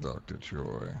there, Dr.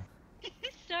 Choi.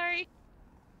 Sorry.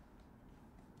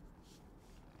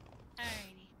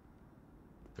 Alrighty.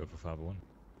 Go for 501.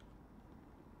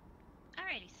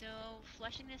 Alrighty, so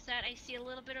flushing this out, I see a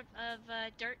little bit of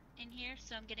dirt in here,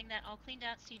 so I'm getting that all cleaned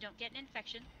out so you don't get an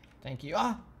infection. Thank you.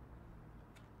 Ah!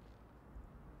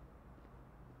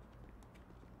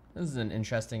 This is an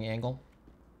interesting angle.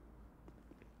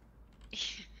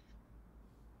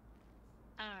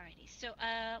 Alrighty, so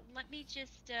let me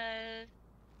just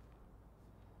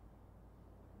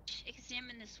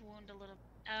examine this wound a little.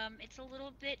 It's a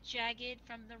little bit jagged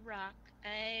from the rock.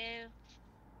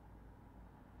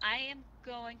 I am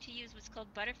going to use what's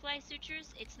called butterfly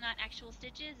sutures. It's not actual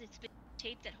stitches. It's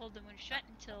tape that hold the wound shut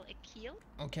until it heals.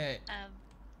 Okay.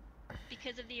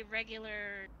 Because of the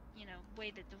irregular,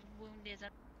 way that the wound is, I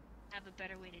have a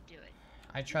better way to do it.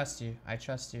 I trust you. I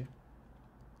trust you.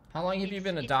 How long have you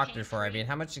been a doctor for? I mean,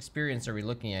 how much experience are we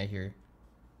looking at here?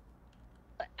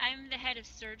 I'm the head of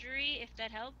surgery, if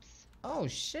that helps. Oh,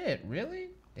 shit. Really?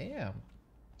 Damn.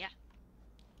 Yeah.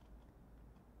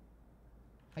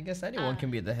 I guess anyone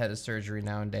can be the head of surgery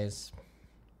nowadays.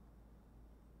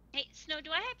 Hey, Snow,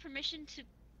 do I have permission to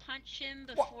punch him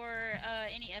before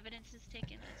any evidence is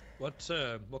taken? What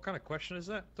kind of question is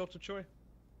that, Dr. Choi?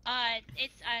 I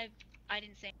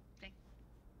didn't say anything.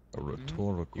 A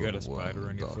rhetorical You got a spider one,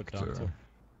 in your foot, doctor?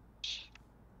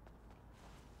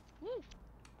 Woo.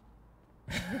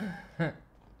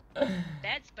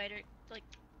 Bad spider, like,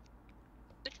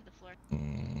 put to the floor.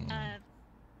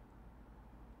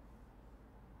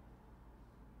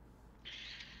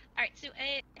 Alright, so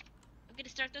I'm gonna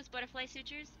start those butterfly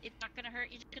sutures. It's not gonna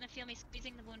hurt. You're just gonna feel me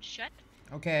squeezing the wound shut.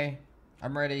 Okay.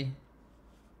 I'm ready.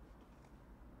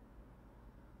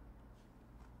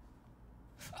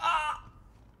 Ah!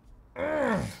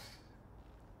 Ugh.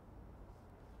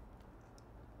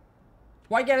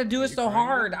 Why you gotta do it so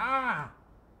hard? Ah!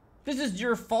 This is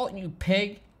your fault, you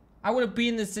pig. I wouldn't be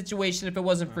in this situation if it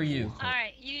wasn't for you. All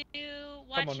right, you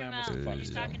watch on your now, mouth. Mr. You're Fox.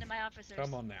 talking to my officers.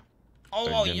 Come on now.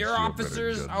 Oh, Against your better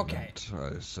officers? Okay.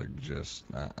 judgment, I suggest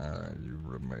you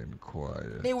remain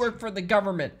quiet. They work for the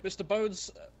government. Mr.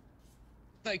 Bones,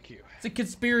 thank you. It's a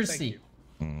conspiracy.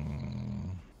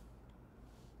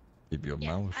 Keep your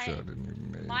mouth shut and you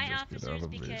may My just get out officers,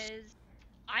 of this. because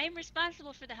I am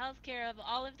responsible for the health care of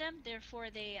all of them. Therefore,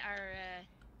 they are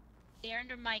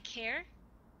under my care.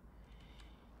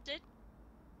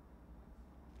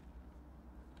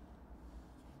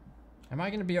 Am I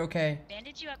gonna be okay?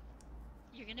 Bandage you up.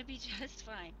 You're gonna be just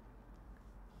fine.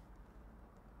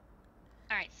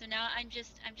 All right, so now I'm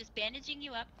just bandaging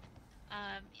you up.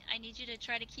 I need you to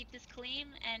try to keep this clean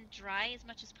and dry as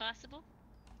much as possible.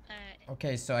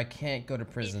 Okay, so I can't go to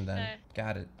prison then.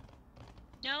 Got it.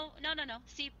 No.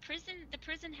 See, the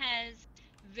prison has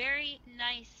very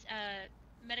nice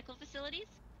medical facilities,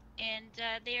 and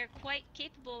they are quite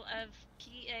capable of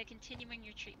continuing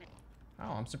your treatment.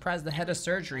 Oh, I'm surprised the head of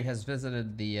surgery has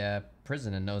visited the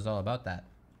prison and knows all about that.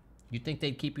 You'd think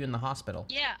they'd keep you in the hospital.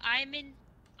 Yeah, I'm in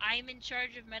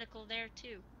charge of medical there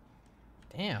too.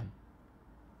 Damn.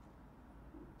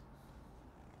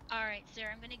 All right, sir.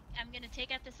 I'm gonna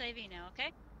take out this IV now.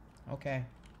 Okay. Okay.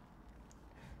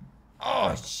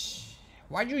 Oh,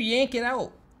 why'd you yank it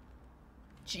out?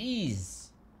 Jeez.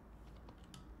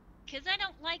 Cause I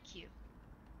don't like you.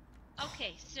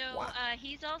 Okay, so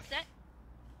he's all set.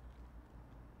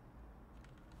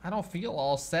 I don't feel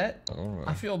all set. All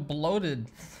I feel bloated.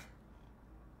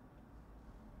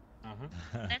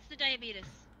 That's the diabetes.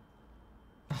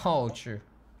 Oh, true.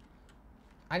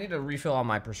 I need to refill all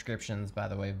my prescriptions, by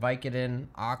the way. Vicodin,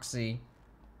 Oxy,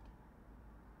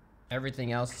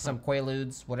 everything else, some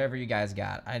Quaaludes, whatever you guys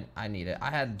got. I need it.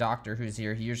 I had a doctor who's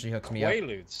here. He usually hooks me up.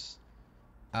 Quaaludes?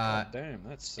 God damn,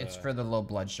 that's... It's for the low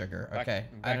blood sugar. Okay.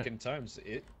 Back in times.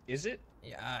 Is it?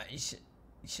 Yeah,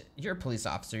 you're a police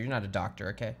officer. You're not a doctor,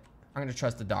 okay? I'm gonna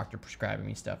trust the doctor prescribing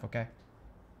me stuff, okay?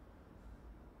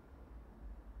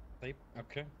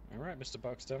 Okay. All right, Mr.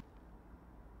 Barksdale.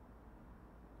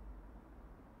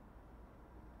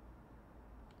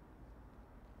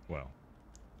 Well.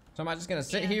 So am I just gonna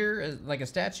sit here as, like a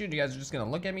statue? You guys are just gonna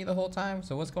look at me the whole time?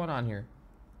 So what's going on here?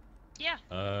 Yeah.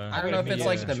 I don't know if it's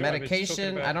like the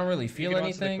medication. I don't really feel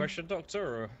anything. The question,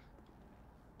 doctor, or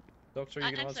doctor, are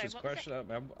you gonna I'm answer sorry, his what was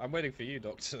question? I'm waiting for you,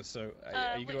 doctor. So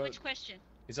are you gonna? Which question?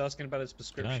 He's asking about his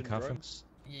prescription drugs.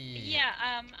 Yeah.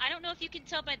 I don't know if you can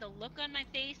tell by the look on my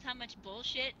face how much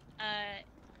bullshit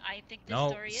I think this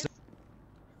story is.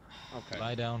 Okay.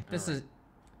 Lie down. This is.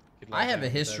 I have a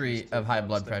history of high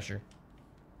blood pressure.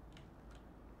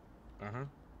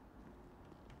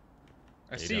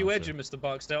 I see you edging, Mr.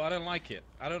 Barksdale. I don't like it.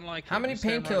 I don't like it. How many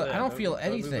painkillers? I don't feel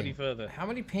anything. Move any further. How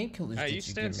many painkillers did you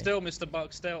stand give still, Mr.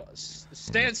 Barksdale.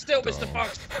 Stand still, Mr.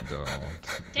 Barksdale.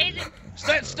 Taser.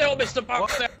 Stand still, Mr.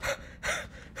 Barksdale.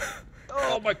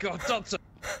 Oh my God, doctor.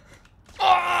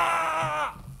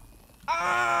 Why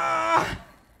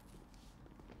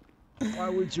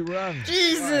would you run?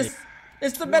 Jesus!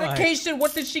 It's the medication.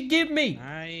 What did she give me?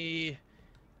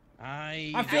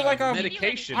 I feel like a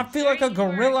medication. I feel like a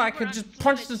gorilla. I could just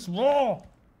punch this wall.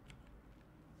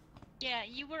 Yeah,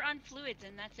 you were on fluids,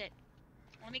 and that's it.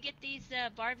 Let me get these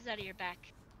barbs out of your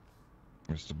back.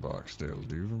 Mr. Barksdale,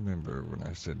 do you remember when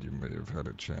I said you may have had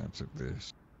a chance at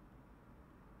this?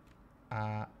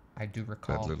 I do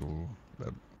recall.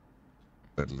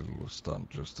 That little stunt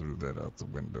just threw that out the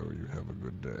window. You have a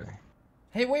good day.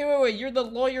 Hey, wait! You're the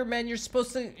lawyer, man. You're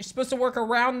supposed to work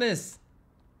around this.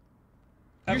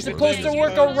 You're supposed to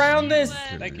work around this.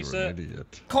 Thank you, sir.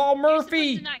 Call Murphy. You're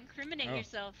supposed to not incriminate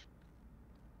yourself.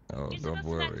 Oh, don't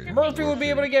worry. Murphy will be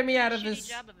able to get me out of this.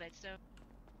 Job of it, so.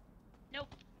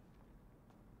 Nope.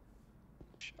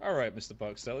 All right, Mr.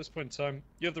 Barksdale. At this point in time,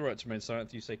 you have the right to remain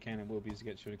silent. You say can and will be used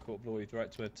against you in a court of law. You have the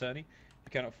right to an attorney. If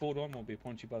you cannot afford one, will be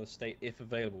appointed by the state if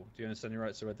available. Do you understand your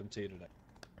rights? I read them to you today.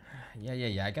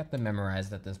 Yeah. I got them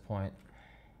memorized at this point.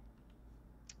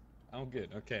 Oh, good.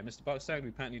 Okay, Mr. Barksdale, I'm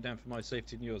going to be patting you down for my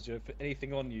safety and yours. Do you have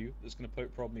anything on you that's going to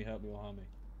poke, prod me, help me, or harm me?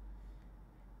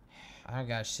 I don't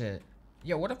got shit.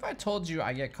 Yo, what if I told you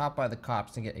I get caught by the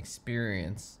cops and get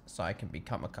experience so I can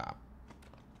become a cop?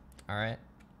 Alright?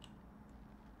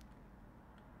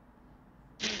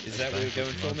 Is that what you're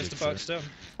going for, Mr. Barksdale?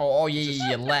 Oh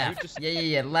yeah, laugh.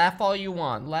 Yeah, laugh all you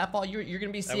want. Laugh all you're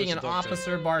gonna be seeing an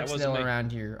Officer Barksdale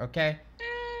around here, okay?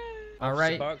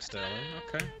 Alright? Barksdale,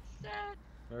 okay.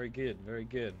 Very good, very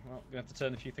good. Well, we have to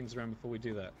turn a few things around before we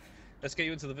do that. Let's get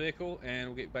you into the vehicle, and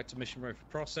we'll get back to Mission Road for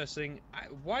processing.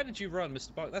 Why did you run,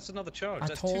 Mr. Bark? That's another charge. I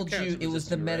told you it was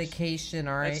the medication,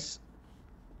 alright?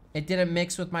 It didn't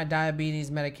mix with my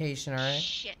diabetes medication, alright?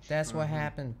 Shit. That's what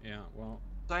happened. Yeah, well,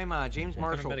 I'm James what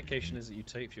kind Marshall. of medication is it you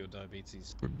take for your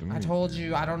diabetes? I told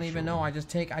you, I don't even know. I just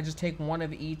take one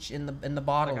of each in the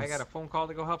bottles. Like I got a phone call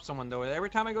to go help someone though. Every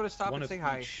time I go to stop One and of say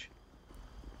hi. each.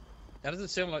 That doesn't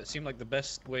seem like the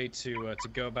best way to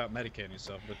go about medicating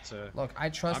yourself, but Look, I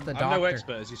trust the I'm doctor. no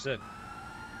expert, as you said.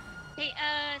 Hey,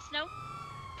 Snow?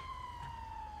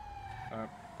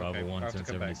 Bravo Okay, I'll have to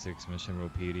come back. 176 mission row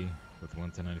PD with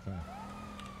 11095.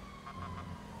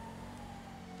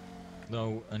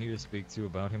 No, I need to speak to you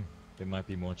about him. There might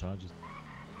be more charges.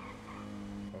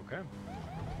 Okay.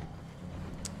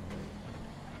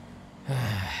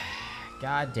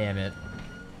 God damn it.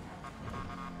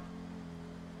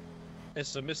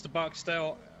 So, Mr.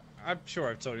 Barksdale, I'm sure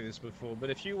I've told you this before, but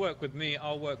if you work with me,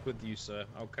 I'll work with you, sir.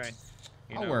 Okay.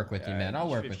 I'll work with you, man. I'll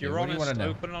work with you. If you're What do you honest, wanna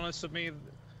know? open and honest with me,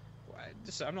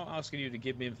 I'm not asking you to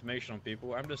give me information on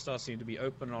people. I'm just asking you to be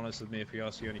open and honest with me if we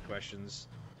ask you any questions.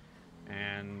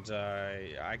 And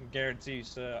I can guarantee you,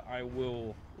 sir, I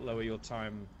will lower your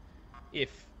time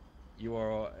if you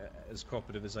are as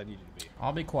cooperative as I need you to be.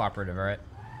 I'll be cooperative, alright?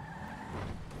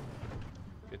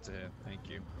 Good to hear. Thank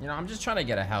you. You know, I'm just trying to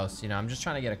get a house, you know? I'm just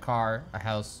trying to get a car, a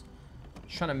house.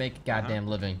 Just trying to make a goddamn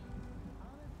living.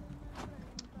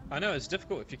 I know, it's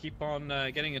difficult if you keep on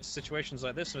getting into situations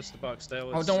like this, Mr.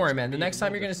 Barksdale. Oh, don't worry, man. The next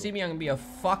time you're gonna see me, I'm gonna be a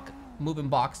fuck moving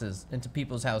boxes into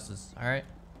people's houses, alright?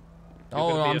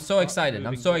 Oh, no, I'm so excited.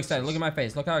 I'm so excited. Look at my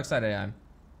face. Look how excited I am.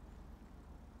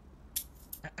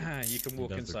 You can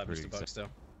walk inside, Mr. Barksdale.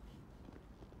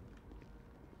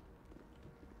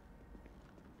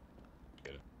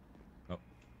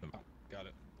 Got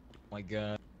it. My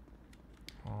God.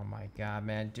 Oh my god,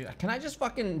 man. Dude, can I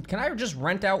just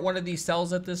rent out one of these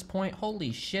cells at this point?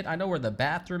 Holy shit, I know where the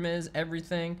bathroom is,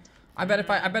 everything. I bet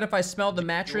if I smell the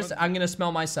mattress, I'm gonna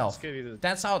smell myself.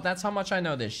 That's how much I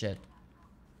know this shit.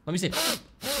 Let me see.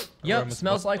 Yep,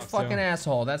 smells like fucking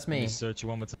asshole. That's me. Let me search you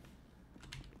one more time.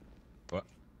 What?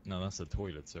 No, that's the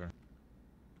toilet, sir.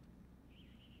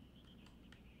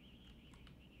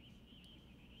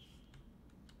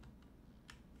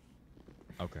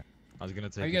 Okay. I was gonna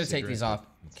take. Are you gonna take these off?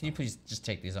 Can you please just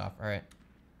take these off? All right.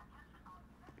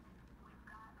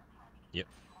 Yep.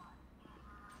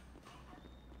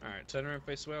 All right, turn around,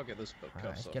 face away. I'll get those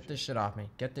cuffs off. Get this shit off me.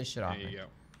 Get this shit off me. There you go.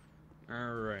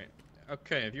 All right.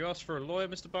 Okay. Have you asked for a lawyer,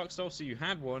 Mr. Barksdale? So you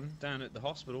had one down at the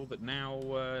hospital, but now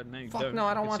now you don't. Fuck no,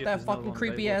 I don't can want see if that there's another fucking one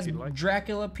creepy available ass if you'd like.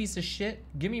 Dracula piece of shit.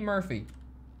 Give me Murphy.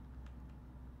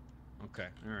 Okay.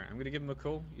 All right. I'm gonna give him a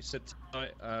call. You said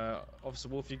tonight, Officer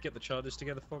Wolf, you get the charges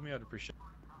together for me. I'd appreciate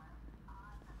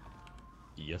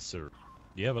it. Yes, sir.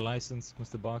 Do you have a license,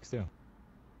 Mr. Barksdale?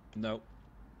 No.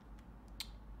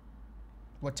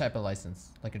 What type of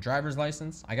license? Like a driver's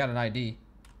license? I got an ID.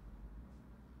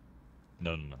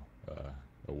 No.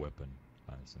 A weapon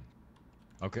license.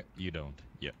 Okay, you don't.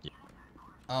 Yeah.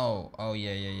 Oh,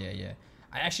 yeah.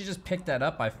 I actually just picked that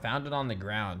up. I found it on the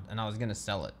ground, and I was gonna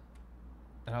sell it.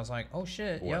 And I was like, oh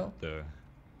shit, yo. What,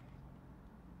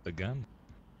 the gun?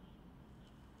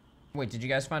 Wait, did you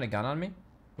guys find a gun on me?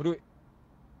 What do we...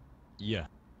 Yeah.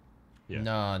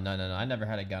 No. I never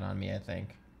had a gun on me, I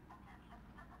think.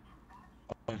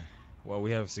 Well,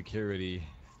 we have security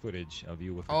footage of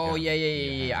you with a Oh, gun.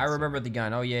 yeah. I remember the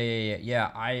gun. Oh,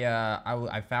 yeah.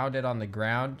 I found it on the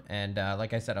ground, and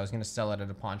like I said, I was gonna sell it at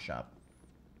a pawn shop.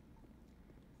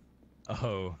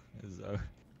 Oh,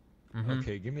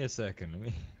 okay. Give me a second. Let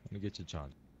me get your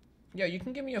charge. Yo, you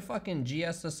can give me a fucking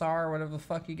GSSR or whatever the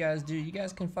fuck you guys do. You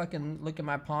guys can fucking look at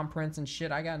my palm prints and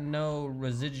shit. I got no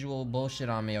residual bullshit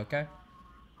on me, okay?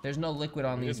 There's no liquid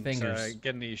on these fingers.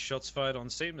 Get any shots fired on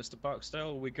scene, Mr. Barksdale.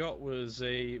 All we got was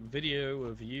a video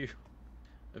of you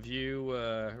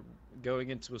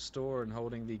going into a store and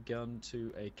holding the gun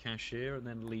to a cashier and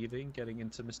then leaving, getting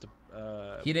into Mr.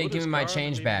 He didn't give me my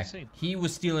change back. He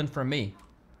was stealing from me.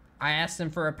 I asked him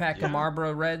for a pack of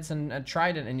Marlboro Reds and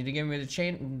tried it, and he didn't give me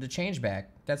the change back.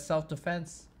 That's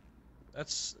self-defense.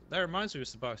 That reminds me,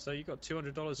 Mr. Barksdale. You got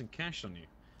 $200 in cash on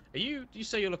you. You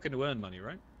say you're looking to earn money,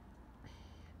 right?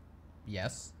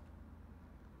 Yes.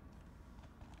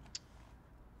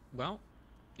 Well,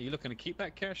 are you looking to keep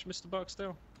that cash, Mr.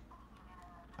 Barksdale?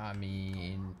 I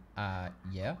mean,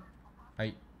 yeah. Are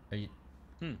you?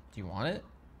 Do you want it?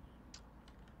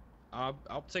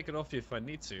 I'll take it off you if I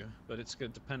need to, but it's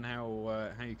going to depend how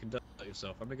you conduct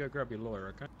yourself. I'm gonna go grab your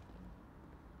lawyer, okay?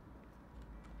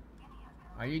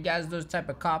 Are you guys those type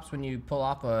of cops when you pull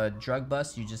off a drug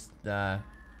bust, you just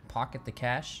pocket the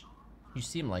cash? You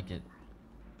seem like it.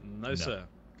 No, sir.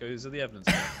 Goes to the evidence.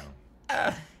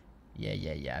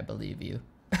 Yeah, I believe you.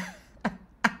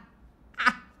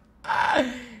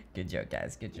 Good joke,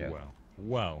 guys. Good joke. Wow.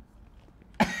 Wow.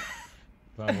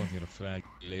 If I wasn't gonna flag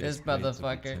This latest plates of the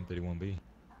motherfucker. 1031B.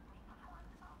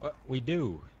 What we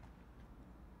do?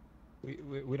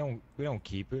 We don't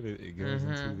keep it. It goes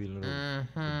into the little the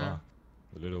box,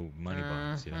 the little money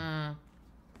box. You know.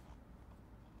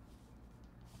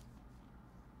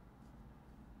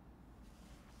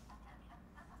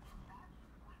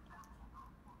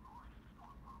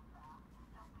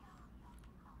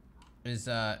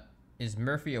 Is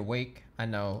Murphy awake? I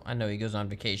know he goes on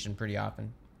vacation pretty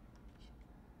often.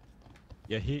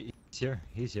 Yeah, he's here.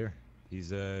 He's here.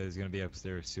 He's gonna be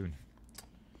upstairs soon.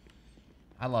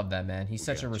 I love that man. He's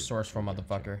such a resourceful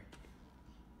motherfucker.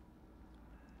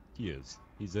 He is.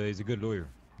 He's a good lawyer.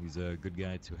 He's a good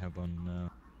guy to have on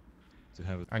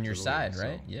On your as a lawyer, side, so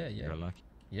right? Yeah, yeah. You're lucky.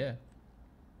 Yeah.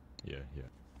 Yeah, yeah.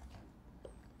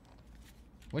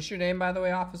 What's your name, by the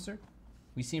way, officer?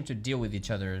 We seem to deal with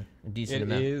each other a decent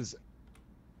amount. It is.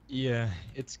 Yeah,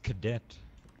 it's Cadet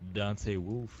Dante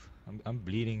Wolf. I'm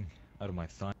bleeding out of my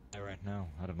thigh right now.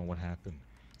 I don't know what happened.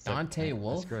 Dante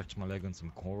Wolf? I scratched my leg on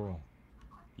some coral.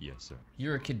 Yes, sir.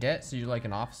 You're a cadet, so you're like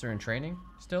an officer in training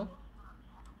still?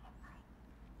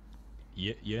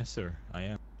 Yes, sir. I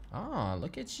am. Oh,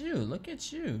 look at you. Look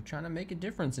at you. Trying to make a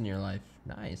difference in your life.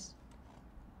 Nice.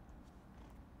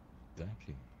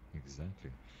 Exactly.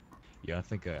 Exactly. Yeah, I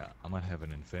think I might have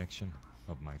an infection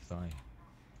of my thigh.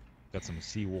 Got some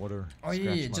seawater. Oh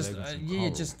yeah, just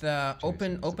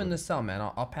open the cell, man.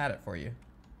 I'll pat it for you.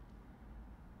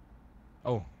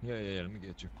 Oh yeah. Let me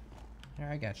get you.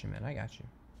 Yeah, I got you, man. I got you.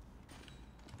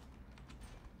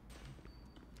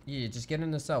 Yeah, just get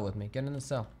in the cell with me. Get in the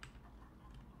cell.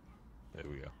 There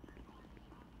we go.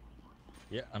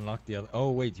 Yeah, unlock the other.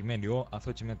 Oh wait, you meant I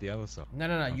thought you meant the other cell.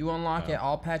 No. You unlock it.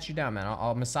 I'll pat you down, man.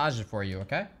 I'll massage it for you.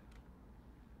 Okay?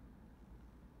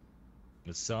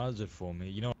 Massage it for me.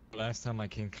 You know, last time I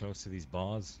came close to these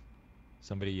bars,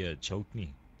 somebody choked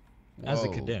me. As a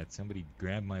Whoa. cadet, somebody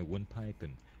grabbed my windpipe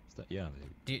and yeah.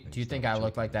 Do you think I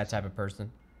look like that type of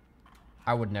person?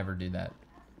 I would never do that.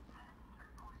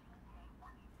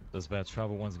 Those bad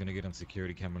travel one's gonna get on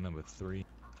security camera number 3.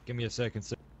 Give me a second,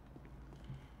 sir.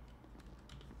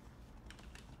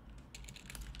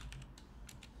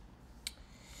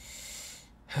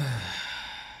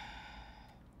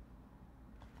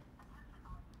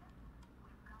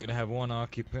 Gonna have one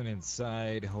occupant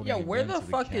inside holding. Yo, where the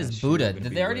fuck is Buddha?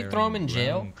 Did they already throw him in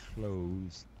jail?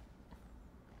 Clothes.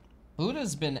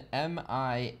 Buddha's been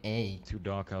MIA. Too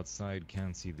dark outside,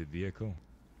 can't see the vehicle.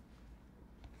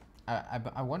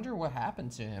 I wonder what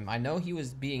happened to him. I know he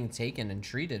was being taken and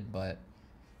treated, but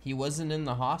he wasn't in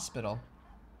the hospital.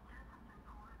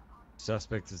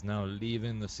 Suspect is now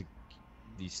leaving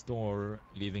the store,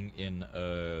 leaving in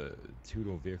a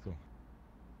two-door vehicle.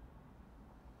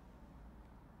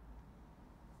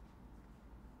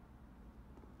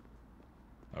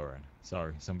 Alright,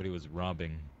 sorry. Somebody was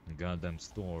robbing the goddamn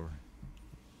store.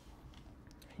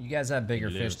 You guys have bigger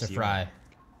fish to fry.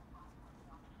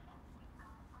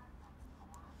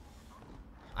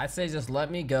 I say just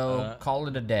let me go, call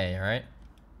it a day, alright?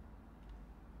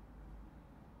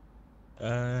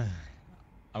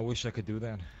 I wish I could do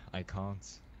that. I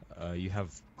can't. You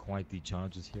have quite the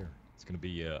charges here. It's gonna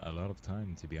be a lot of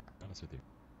time, to be honest with you.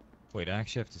 Wait, I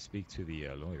actually have to speak to the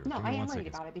lawyer. No, Give me I am 1 worried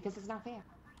second. about it because it's not fair.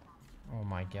 Oh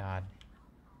my god.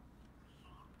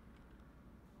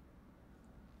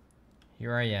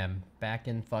 Here I am, back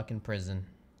in fucking prison.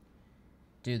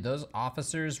 Dude, those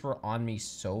officers were on me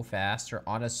so fast, or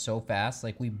on us so fast,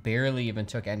 like we barely even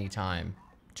took any time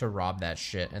to rob that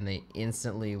shit, and they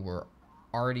instantly were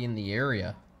already in the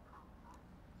area.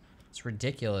 It's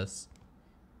ridiculous.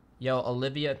 Yo,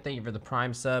 Olivia, thank you for the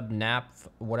prime sub. Nap,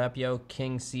 what up, yo?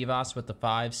 King Sivas with the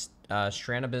 5.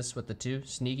 Stranibus with the 2.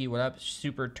 Sneaky, what up?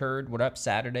 Super Turd, what up?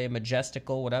 Saturday,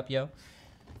 Majestical, what up, yo?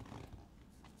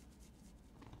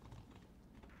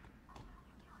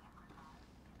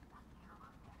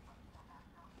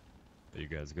 There you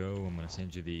guys go. I'm gonna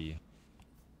send you the.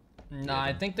 Nah,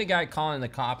 I think the guy calling the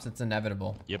cops, it's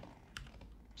inevitable. Yep.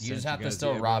 You just Sent have to guys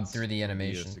still the rob evidence, through the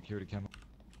animation. security camera.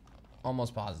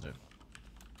 Almost positive.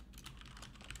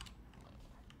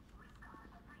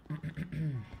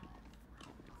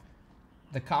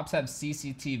 The cops have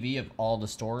CCTV of all the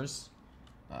stores.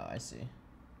 Oh, I see.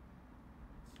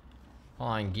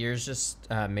 Hold on, Gears just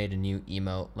made a new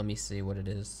emote. Let me see what it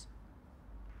is.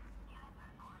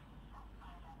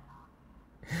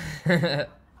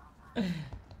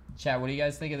 Chat, what do you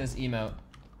guys think of this emote?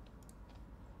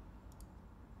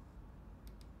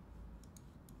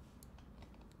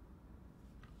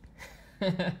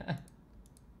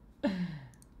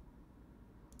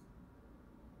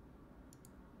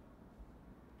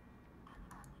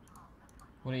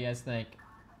 What do you guys think?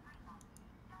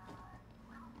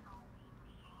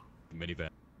 Minivan.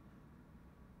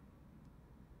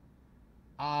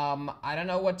 I don't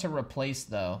know what to replace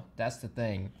though. That's the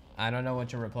thing. I don't know what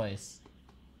to replace.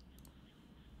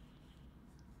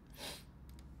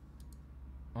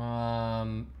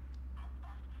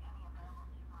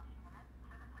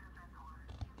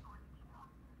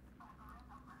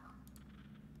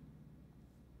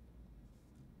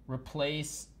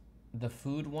 Replace the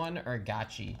food one or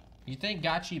Gachi? You think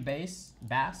Gachi bass?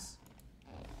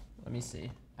 Let me see.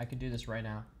 I could do this right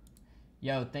now.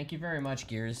 Yo, thank you very much,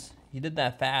 Gears. You did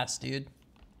that fast, dude.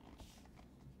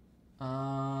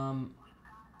 Not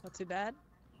too bad.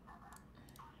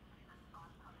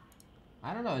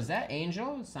 I don't know. Is that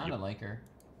Angel? It sounded like her.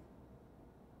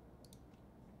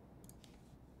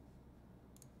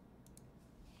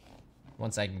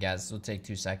 One second, guys. This will take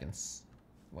 2 seconds.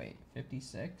 Wait,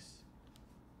 56?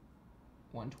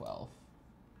 112.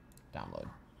 Download.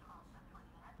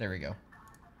 There we go.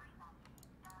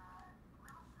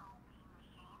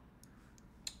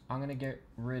 I'm gonna get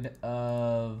rid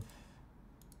of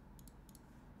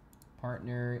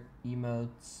partner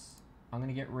emotes. I'm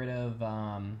gonna get rid of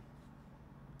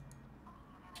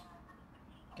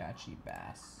Gachi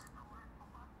Bass.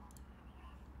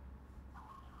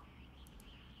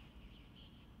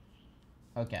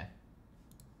 Okay.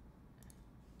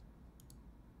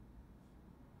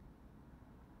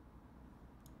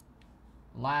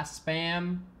 Last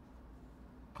spam.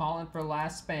 Calling for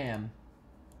last spam.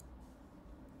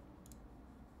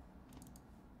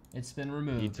 It's been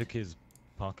removed. He took his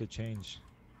pocket change.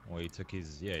 Or he took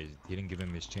his, yeah, he didn't give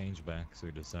him his change back, so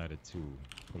he decided to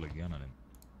pull a gun on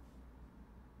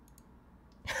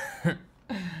him.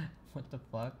 What the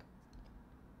fuck?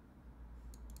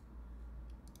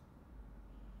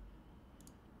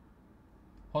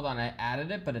 Hold on, I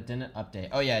added it, but it didn't update.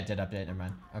 Oh yeah, it did update, never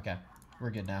mind. Okay, we're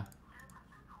good now.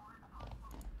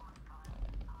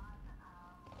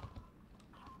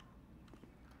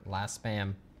 Last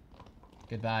spam.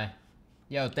 Goodbye.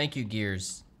 Yo, thank you,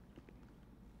 Gears.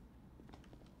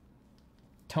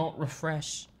 Don't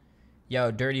refresh.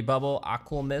 Yo, Dirty Bubble,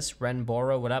 Aqual Miss, Ren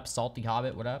Boro, what up? Salty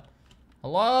Hobbit, what up?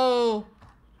 Hello?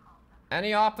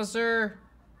 Any officer?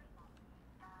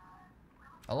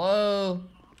 Hello?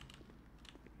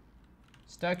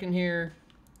 Stuck in here.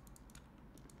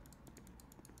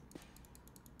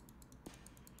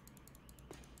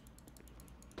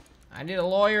 I need a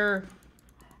lawyer.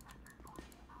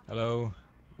 Hello,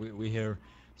 we here.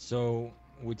 So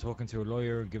we're talking to a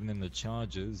lawyer, giving him the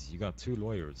charges. You got two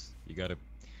lawyers. You got a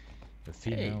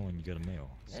female and you got a male.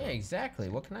 So. Hey, exactly.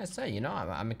 What can I say? You know,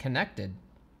 I'm connected.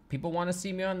 People want to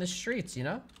see me on the streets, you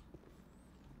know?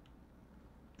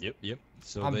 Yep.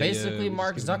 So I'm basically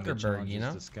Mark Zuckerberg, you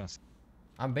know? Discussed.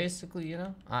 I'm basically, you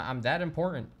know, I'm that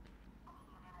important.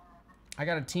 I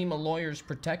got a team of lawyers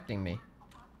protecting me.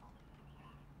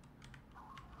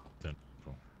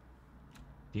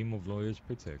 Team of lawyers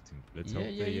protecting. Let's hope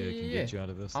they can get you out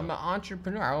of this. I'm an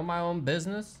entrepreneur. I own my own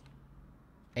business.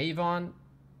 Avon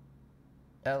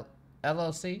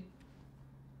LLC.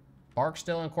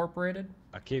 Barksdale Incorporated.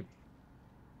 I keep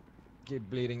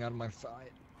bleeding out of my thigh.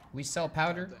 We sell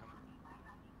powder.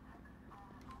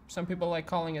 Some people like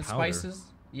calling it Powder? spices.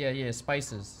 Yeah,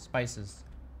 spices.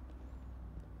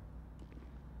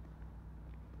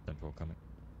 Central coming.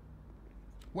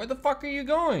 Where the fuck are you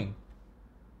going?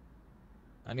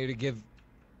 I need to give.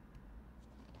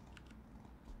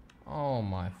 Oh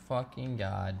my fucking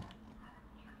god.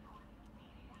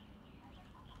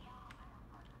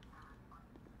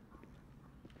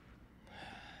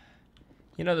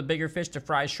 You know, the bigger fish to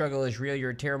fry struggle is real. You're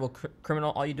a terrible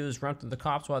criminal. All you do is run from the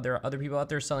cops while there are other people out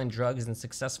there selling drugs and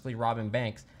successfully robbing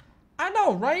banks. I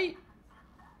know, right?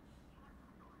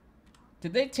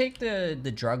 Did they take the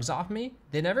drugs off me?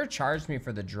 They never charged me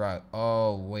for the drug.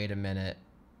 Oh, wait a minute.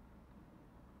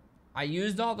 I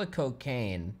used all the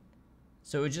cocaine,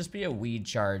 so it would just be a weed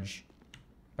charge.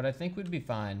 But I think we'd be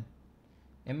fine.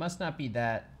 It must not be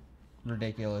that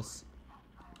ridiculous.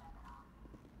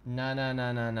 No. No,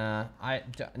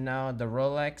 the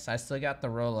Rolex. I still got the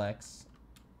Rolex.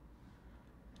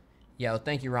 Yo,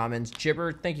 thank you, Ramens.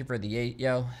 Jibber, thank you for the 8.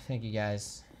 Yo, thank you,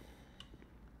 guys.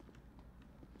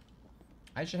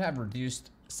 I should have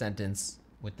reduced sentence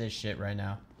with this shit right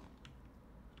now.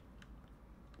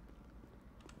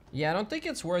 Yeah, I don't think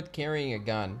it's worth carrying a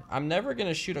gun. I'm never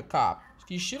gonna shoot a cop.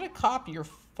 If you shoot a cop, you're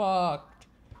fucked.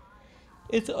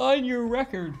 It's on your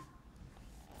record.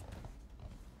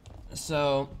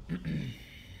 So, it's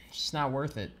just not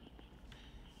worth it.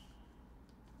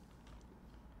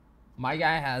 My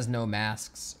guy has no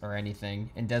masks or anything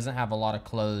and doesn't have a lot of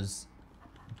clothes.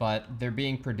 but they're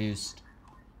being produced.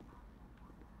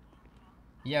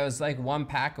 Yeah, it was like 1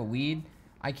 pack of weed.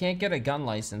 I can't get a gun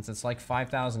license. It's like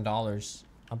 $5,000.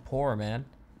 I'm poor, man.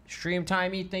 Stream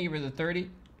Timey, thank you for the 30.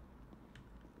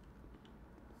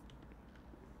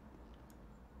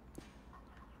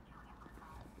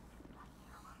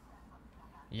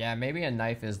 Yeah, maybe a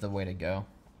knife is the way to go.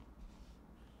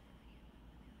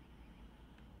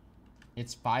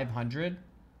 It's 500?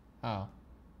 Oh.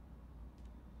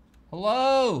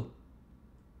 Hello?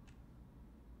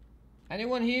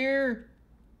 Anyone here?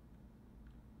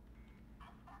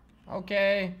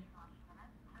 Okay.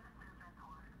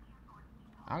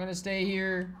 I'm gonna stay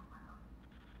here.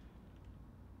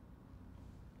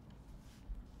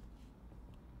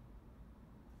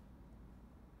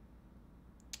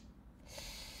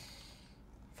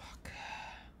 Fuck.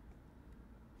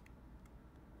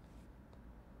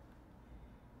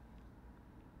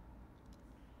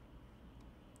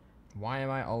 Why am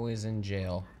I always in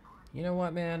jail? You know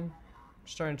what, man? I'm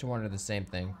starting to wonder the same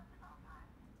thing.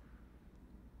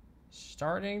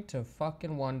 Starting to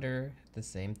fucking wonder the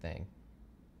same thing.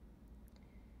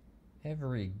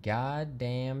 Every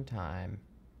goddamn time.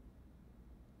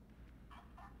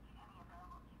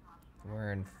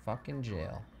 We're in fucking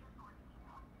jail.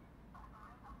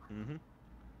 Mm-hmm.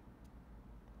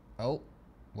 Oh,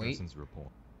 wait. Person's report.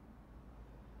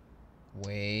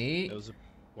 Wait. There was a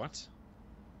what?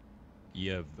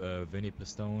 Yeah, Vinnie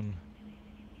Pistone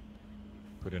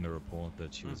put in a report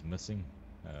that she was missing.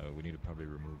 We need to probably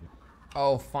remove it.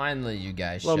 Oh, finally, you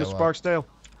guys Hello, show Mr. up. Barksdale.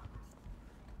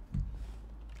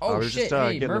 Oh, we're shit. just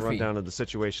Hey, getting Murphy. a rundown of the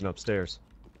situation upstairs.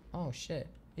 Oh, shit.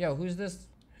 Yo, who's this?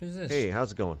 Who's this? Hey,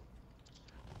 how's it going?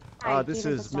 Hi, This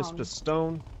Peter is Miss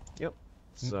Pistone. Pistone. Yep.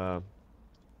 It's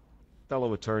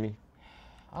fellow attorney.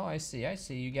 Oh, I see. I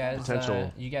see. You guys.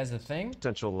 Potential. You guys a thing?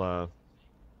 Potential.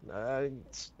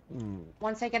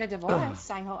 Once I get a divorce,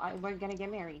 we're gonna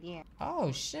get married. Yeah.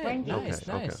 Oh shit! Thank you. Nice,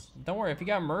 Okay, nice. Don't worry. If you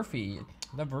got Murphy,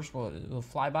 the verse will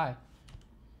fly by.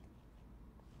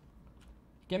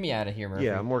 Get me out of here, Murphy.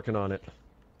 Yeah, I'm working on it.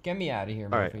 Get me out of here,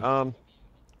 All Murphy. right.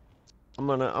 I'm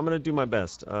gonna do my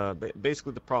best.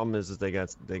 Basically, the problem is they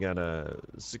got a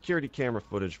security camera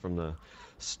footage from the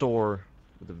store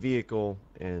with the vehicle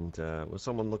and with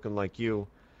someone looking like you,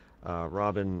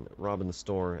 robbing the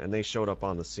store, and they showed up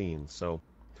on the scene. So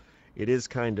it is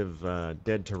kind of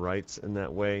dead to rights in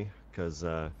that way because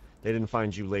they didn't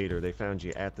find you later. They found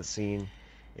you at the scene,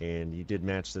 and you did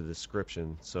match the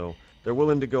description. So they're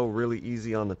willing to go really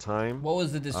easy on the time. What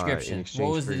was the description? In exchange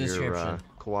What was for the description? Your,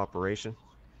 cooperation.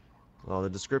 Well, the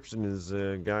description is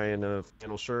a guy in a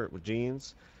flannel shirt with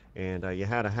jeans, and you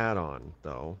had a hat on,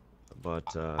 though.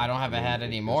 But I don't have a hat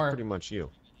anymore. It's pretty much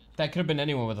you. That could have been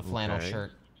anyone with a flannel Okay.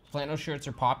 shirt. Flannel shirts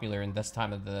are popular in this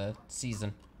time of the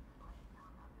season.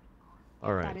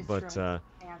 All right, is but true.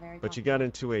 Yeah, very but you got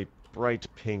into a bright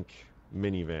pink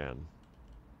minivan.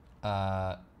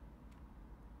 A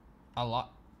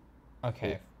lot.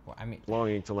 Okay. Well, I mean,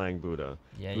 belonging to Lang Buddha,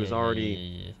 Yeah, who's yeah, already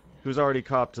yeah. who's already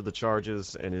copped to the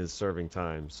charges and is serving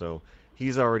time. So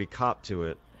he's already copped to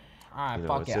it. all right, You know,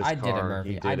 fuck it's it. his I did it, car,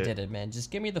 Murphy. he I did did it. it, man. Just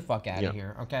get me the fuck out Yeah. of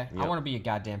here, okay? I Yeah. want to be a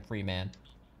goddamn free man.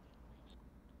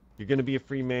 You're gonna be a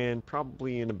free man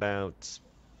probably in about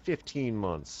 15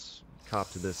 months. Cop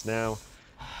to this now.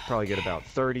 Probably get about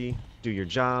 30. Do your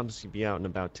jobs. You'll be out in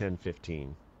about 10,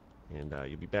 15. And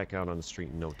you'll be back out on the street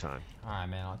in no time. All right,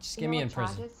 man. Just You get know me what in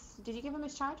prison. charges? Did you give him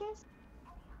his charges?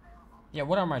 Yeah,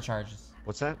 what are my charges?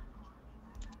 What's that?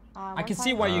 I can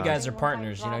see why you guys are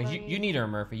partners. You know, you need her,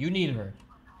 Murphy. You need her.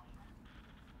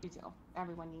 You do.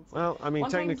 Everyone needs. Well, I mean,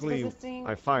 One time's technically, resisting-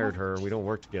 I fired her. We don't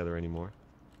work together anymore.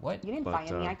 What? You didn't But,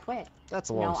 fire me. I quit. That's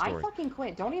a long no, story. I fucking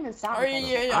quit. Don't even stop. All right,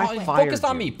 me. yeah, I yeah. fired Focus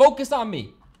on you. me. Focus on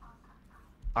me.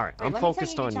 All right, Wait, I'm let me tell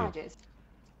focused your on you. charges.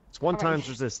 It's one All right. times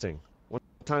resisting, one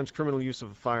times criminal use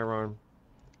of a firearm,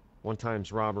 one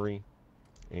times robbery,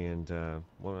 and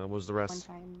what was the One rest?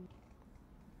 time.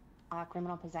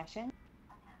 Criminal possession.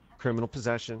 Criminal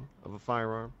possession of a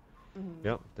firearm. Mhm.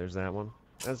 Yep, there's that one.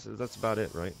 That's about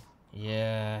it, right?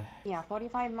 Yeah. Yeah,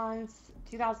 45 months,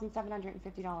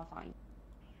 $2,750 fine.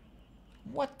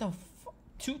 What the fuck?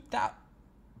 2,000?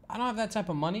 I don't have that type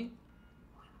of money.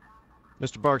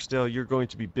 Mr. Barksdale, you're going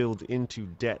to be billed into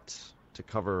debt to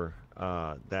cover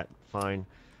that fine.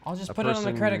 I'll just A put it on the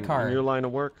person credit card. In your line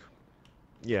of work.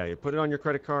 Yeah, you put it on your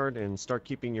credit card and start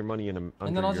keeping your money in under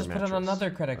And then I'll your just put it mattress. on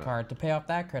another credit card to pay off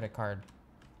that credit card.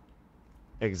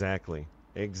 Exactly.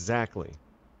 Exactly.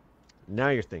 Now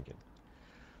you're thinking.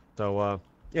 So,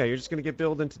 yeah, you're just going to get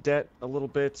billed into debt a little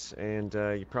bit, and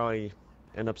you probably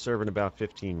end up serving about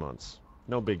 15 months.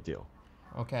 No big deal.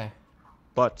 Okay.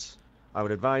 But I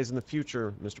would advise in the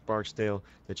future, Mr. Barksdale,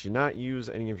 that you not use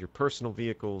any of your personal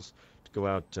vehicles to go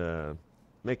out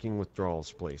making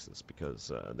withdrawals places,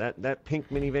 because that pink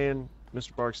minivan,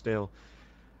 Mr. Barksdale,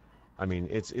 I mean,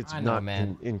 it's I know, not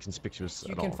man. inconspicuous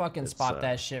You at can all. fucking It's, spot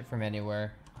that shit from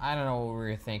anywhere. I don't know what we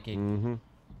were thinking. Mm-hmm.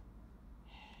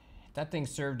 That thing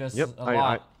served us Yep, a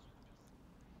lot.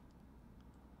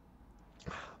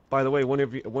 By the way, one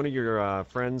of your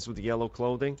friends with the yellow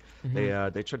clothing,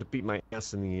 Mhm. they tried to beat my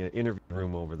ass in the interview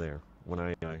room over there when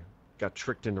I got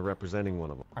tricked into representing one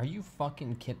of them. Are you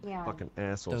fucking kidding? Yeah. Fucking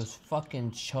assholes. Those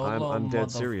fucking cholo I'm dead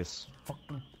serious.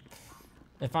 Fucking...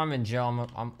 If I'm in jail,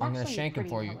 I'm gonna Actually shank him pretty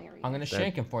for you. hilarious. I'm gonna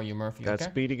shank him for you, Murphy. That Okay?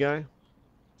 Speedy guy?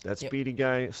 That Yep. Speedy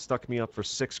guy stuck me up for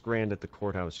 $6 grand at the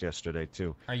courthouse yesterday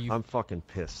too. Are you? I'm fucking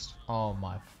pissed. Oh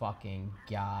my fucking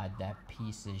god, that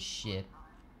piece of shit.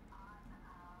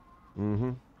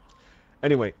 Mm-hmm.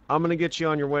 Anyway, I'm gonna get you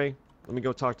on your way. Let me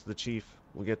go talk to the chief.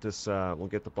 We'll get this. We'll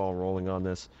get the ball rolling on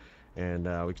this, and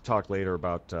we can talk later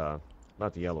about the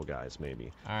yellow guys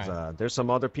maybe. All right. 'Cause, there's some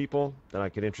other people that I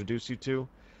could introduce you to.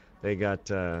 They got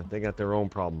their own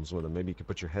problems with them. Maybe you could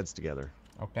put your heads together.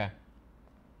 Okay.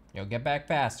 Yo, get back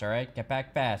fast, all right? Get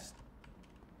back fast.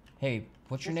 Hey,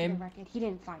 what's your Just for the name? record, he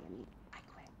didn't fire me. I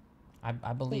quit.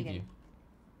 I believe Hayden. you.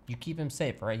 You keep him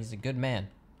safe, all right? He's a good man.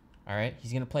 All right?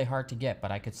 He's gonna play hard to get,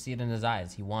 but I could see it in his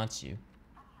eyes. He wants you.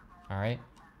 All right?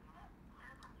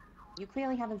 You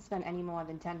clearly haven't spent any more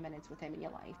than 10 minutes with him in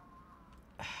your life.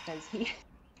 Because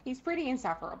he's pretty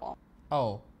insufferable.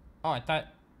 Oh, I thought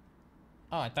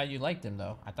you liked him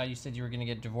though. I thought you said you were gonna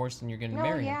get divorced and you're gonna No,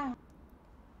 marry him. yeah.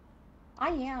 I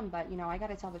am, but, you know, I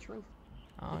gotta tell the truth.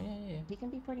 Oh yeah. He can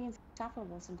be pretty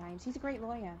insufferable sometimes. He's a great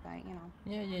lawyer, but, you know.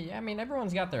 Yeah. I mean,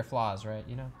 everyone's got their flaws, right?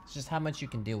 You know, it's just how much you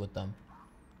can deal with them.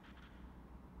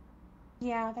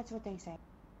 Yeah, that's what they say.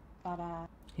 But,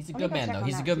 He's a let me good go man check though. on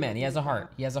He's a that, good see man. what He has a he's heart.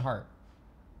 got. He has a heart.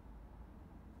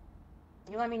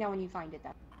 You let me know when you find it,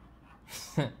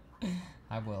 then.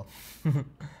 I will.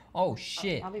 Oh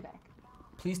shit. I'll be back.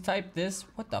 Please type this.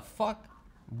 What the fuck?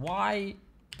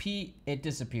 YP. It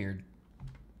disappeared.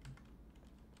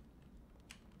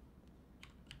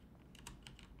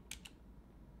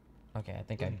 Okay, I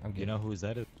think I'm good. You know who's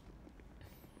that? All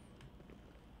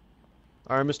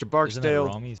right, Mr. Isn't that Barksdale.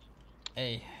 Rami's?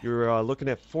 Hey. You're looking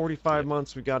at 45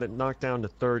 months. We got it knocked down to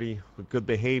 30 with good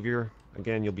behavior.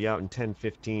 Again, you'll be out in 10,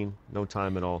 15, no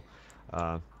time at all.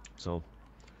 So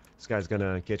this guy's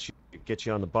gonna get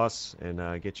you on the bus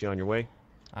and get you on your way.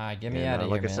 Get me out of here,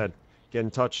 like man. I said, get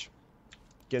in touch.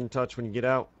 Get in touch when you get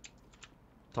out.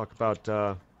 Talk about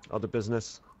other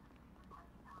business.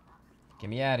 Get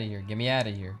me out of here. Get me out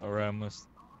of here. All right, I must.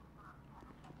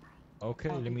 Okay,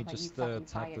 Oh, let me but you just fucking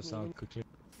tap fired this me. out quickly.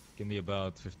 Give me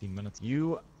about 15 minutes.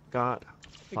 You got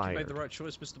I think you made the right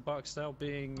choice, Mr. Barksdale,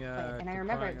 being and I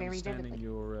remember it very understanding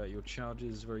vividly. your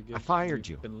charges. Very good. I fired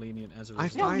you. You've been lenient as a I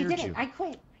result. No, he fired didn't. you. I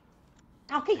quit.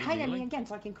 Okay, Did hire you me really? again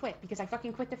so I can quit, because I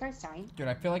fucking quit the first time. Dude,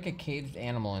 I feel like a caged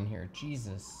animal in here.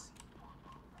 Jesus.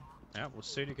 Yeah, well,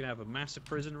 soon you can have a massive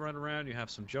prison run around. You have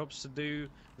some jobs to do.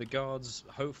 The guards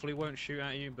hopefully won't shoot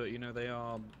at you, but you know they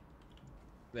are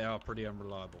pretty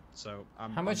unreliable. So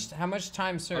I'm How much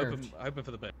time served? hoping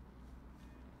for the best.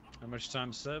 How much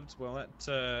time served? Well,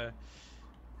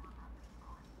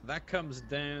 that comes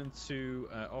down to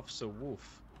Officer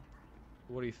Wolf.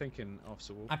 What are you thinking,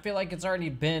 Officer Wolf? I feel like it's already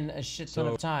been a shit ton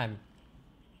of time.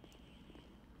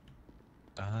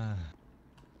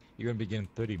 You're gonna be getting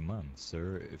 30 months,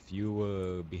 sir. If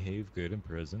you behave good in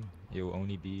prison, you'll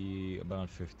only be about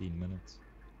 15 minutes.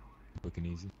 Looking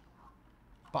easy.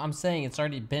 But I'm saying it's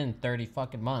already been 30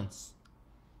 fucking months.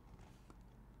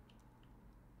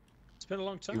 It's been a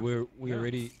long time. We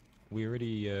already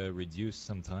reduced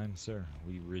some time, sir.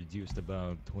 We reduced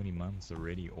about 20 months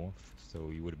already off, so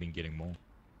you would have been getting more.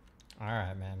 All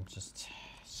right, man. Just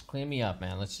clean me up,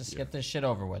 man. Let's just get this shit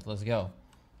over with. Let's go.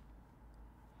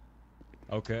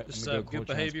 Okay. Just let me go good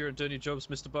call behavior and doing your jobs,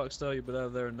 Mr. Barksdale. You'll be out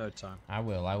of there in no time. I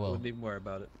will. Wouldn't even worry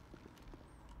about it.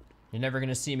 You're never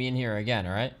gonna see me in here again,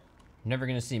 all right? You're never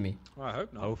gonna see me. Well, I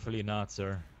hope not. Hopefully not,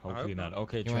 sir. Hopefully not.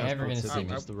 Okay, You ain't ever transport gonna system see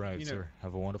me. just arrived, sir.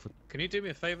 Have a wonderful. Can you do me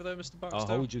a favor though, Mr. Barksdale? I'll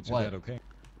hold you to that, okay?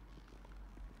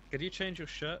 Could you change your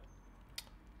shirt?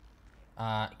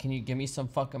 Can you give me some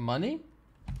fucking money?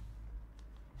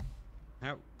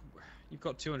 How? You've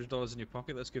got $200 in your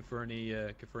pocket. That's good for any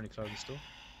clothing store.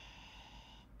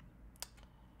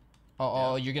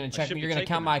 Oh, you're gonna check should me. be You're gonna taking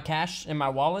count it. my cash in my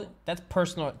wallet. That's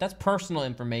personal. That's personal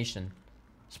information.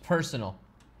 It's personal.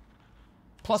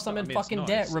 Plus, I'm in it's fucking not.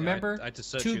 debt. It's- Remember? I had to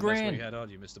search $2 you. That's what grand. you had on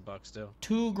you, Mr. Barksdale.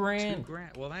 $2 grand. 2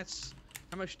 grand. Well, that's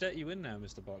how much debt you in now,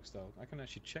 Mr. Barksdale. I can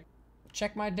actually check.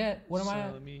 Check my debt. What am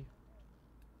I? Let me.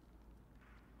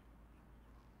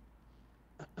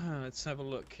 Let's have a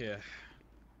look here.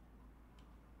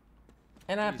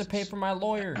 And I have to pay for my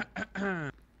lawyer.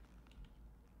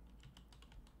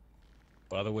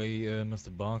 By the way,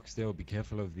 Mr. Barksdale, be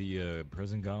careful of the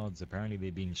prison guards. Apparently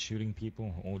they've been shooting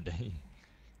people all day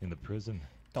in the prison.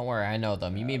 Don't worry, I know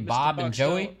them. You mean Mr. Bob and Barksdale?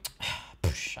 Joey?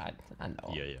 Psh, I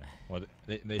know. Yeah, yeah. Well,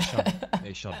 they shot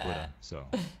they shot Buddha, so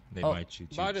they might shoot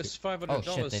you. Minus too. $500, Oh,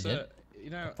 shit, they sir. did? You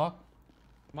know, The fuck?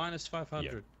 minus 500.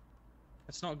 Yeah.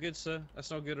 That's not good, sir. That's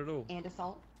not good at all. And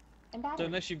assault and So battery.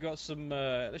 unless you've got some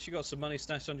money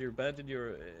stashed under your bed in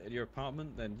your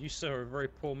apartment, then you, sir, are a very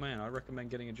poor man. I recommend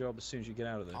getting a job as soon as you get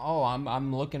out of there. Oh,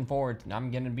 I'm looking forward.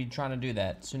 I'm gonna be trying to do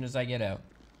that as soon as I get out.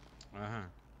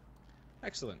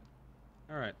 Excellent.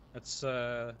 All right, let's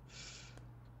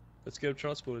get him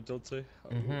transported, Dante.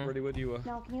 I'm ready when you are.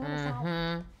 No, can you let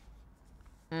us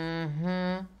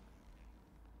out?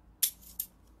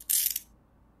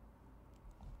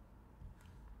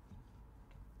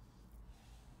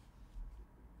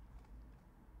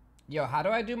 Yo, how do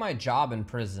I do my job in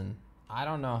prison? I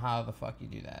don't know how the fuck you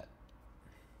do that.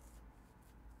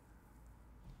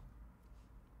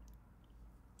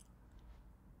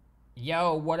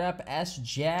 Yo, what up, S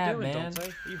Jab, What are you doing, man?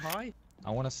 Dante? Are you high?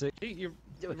 I want to say You're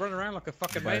running around like a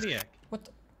fucking Guys. maniac.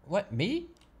 What, me?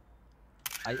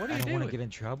 I What are you don't want doing? to get in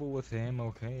trouble with him,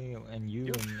 okay? And you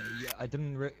and yeah, I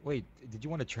didn't. Wait, did you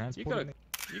want to You transport me?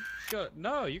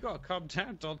 you gotta calm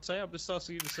down, Dante. I'm just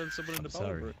asking you to send someone in the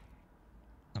sorry. boat.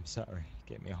 I'm sorry.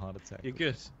 Gave me a heart attack. You're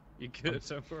good. You're good.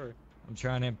 Don't worry. I'm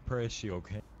trying to impress you,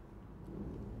 okay?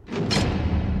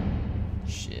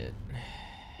 Shit.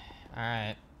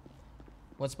 Alright.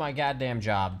 What's my goddamn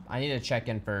job? I need to check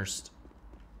in first.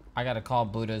 I gotta call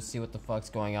Buddha, see what the fuck's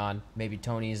going on. Maybe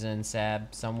Tony's in,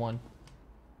 Sab, someone.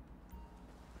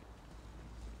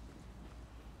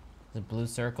 The blue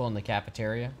circle in the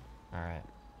cafeteria? Alright.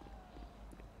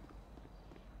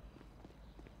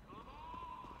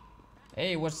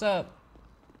 Hey, what's up?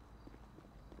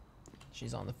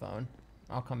 She's on the phone.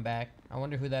 I'll come back. I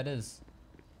wonder who that is.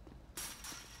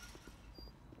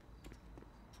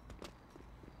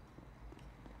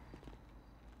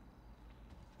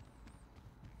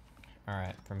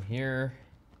 Alright, from here.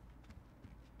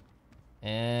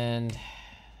 And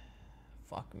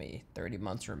fuck me, 30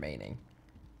 months remaining.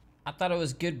 I thought it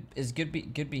was good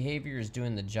good behavior is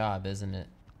doing the job, isn't it?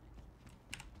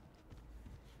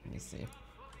 Let me see.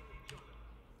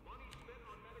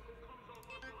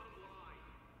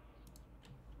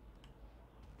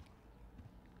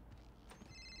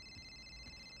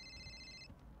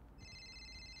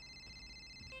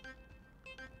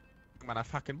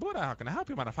 Motherfucking Buddha, how can I help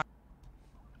you, motherfucker?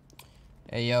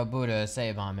 Hey, yo, Buddha, it's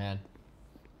Avon, man.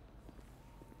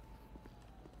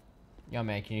 Yo,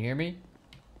 man, can you hear me?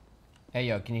 Hey,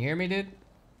 yo, can you hear me, dude?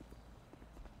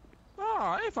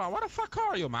 Oh, Avon, what the fuck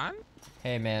are you, man?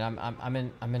 Hey, man,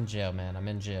 I'm in jail, man. I'm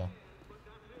in jail.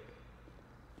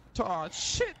 Oh,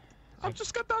 shit. I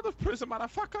just got out of prison,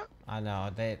 motherfucker. I know,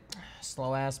 they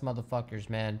slow ass motherfuckers,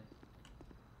 man.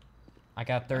 I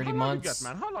got 30 How long months. you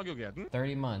get, man? How long you get?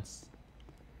 30 months.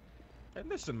 Hey,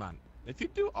 listen, man. If you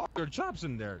do all your jobs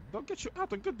in there, they'll get you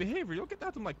out on good behavior. You'll get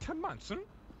out in like 10 months, huh?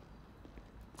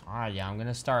 Alright, yeah, I'm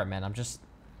gonna start, man. I'm just...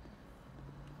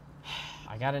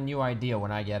 I got a new idea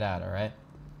when I get out, alright?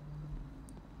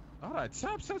 Alright,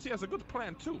 Sam says he has a good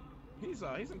plan, too. He's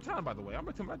in town, by the way. I'm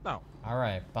with him right now.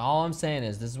 Alright, but all I'm saying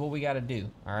is, this is what we gotta do,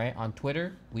 alright? On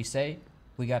Twitter, we say,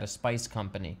 we got a spice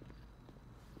company.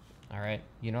 Alright?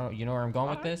 You know where I'm going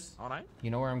with this? Alright.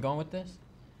 You know where I'm going with this?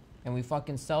 And we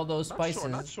fucking sell those spices.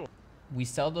 Not sure. We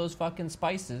sell those fucking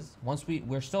spices. Once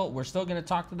we're still gonna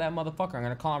talk to that motherfucker. I'm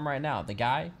gonna call him right now. The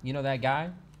guy, you know that guy?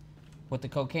 With the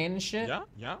cocaine and shit?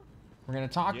 Yeah. We're gonna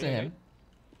talk to him.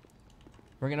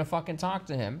 We're gonna fucking talk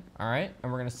to him, alright?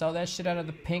 And we're gonna sell that shit out of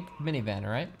the pink minivan,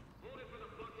 alright?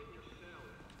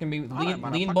 It's gonna be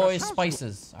Leanbois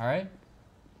spices, alright?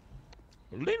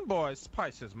 Leanbois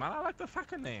spices, man. I like the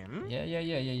fucking name.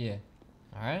 Yeah.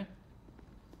 Alright?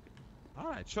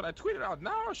 Alright, should I tweet it out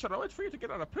now or should I wait for you to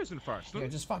get out of prison first? Yeah,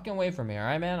 just fucking wait for me,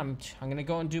 alright, man? I'm gonna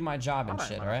go and do my job and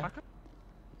shit, alright?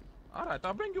 Alright,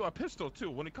 I'll bring you a pistol too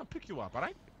when we come pick you up,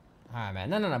 alright? Alright, man.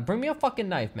 No. Bring me a fucking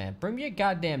knife, man. Bring me a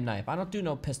goddamn knife. I don't do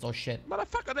no pistol shit.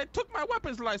 Motherfucker, they took my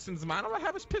weapons license, man. All I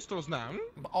have is pistols now.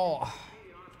 Oh.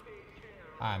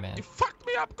 Alright, man. You fucked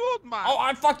me up good, man. Oh,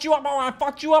 I fucked you up. Oh, I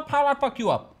fucked you up. How'd I fuck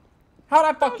you up? How'd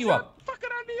I fuck you up? Fucking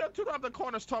idea to rob the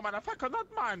corner store, motherfucker. Not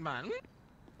mine, man.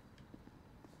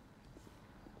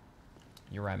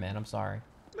 You're right, man. I'm sorry.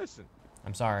 Listen.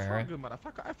 I'm sorry, It's all alright? good,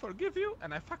 motherfucker. I forgive you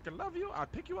and I fucking love you. I'll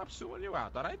pick you up soon when you're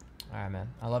out, alright? Alright, man.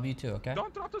 I love you too, okay?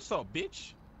 Don't drop the soap,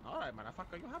 bitch. Alright,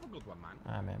 motherfucker. You have a good one, man.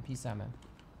 Alright, man. Peace out, man.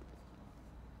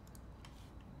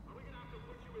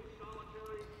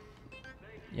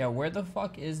 Yo, where the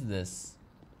fuck is this?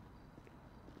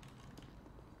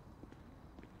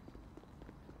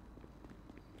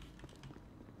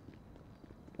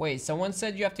 Wait, someone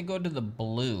said you have to go to the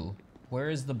blue. Where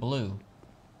is the blue?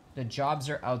 The jobs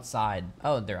are outside.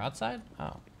 Oh, they're outside?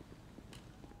 Oh.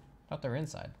 Thought they were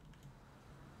inside.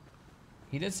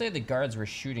 He did say the guards were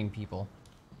shooting people.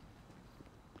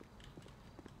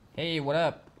 Hey, what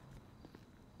up?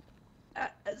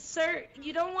 Sir,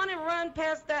 you don't want to run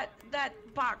past that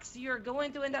box. You're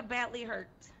going to end up badly hurt.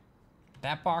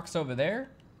 That box over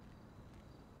there?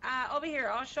 Over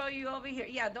here. I'll show you over here.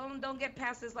 Yeah, don't get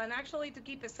past this line. Actually, to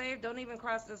keep it safe, don't even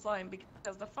cross this line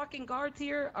because the fucking guards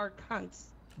here are cunts.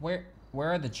 Where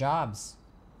are the jobs?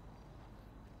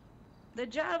 The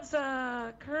jobs,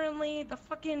 currently the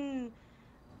fucking,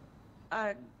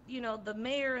 you know, the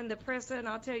mayor and the president,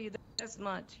 I'll tell you this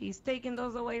much. He's taking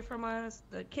those away from us.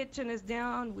 The kitchen is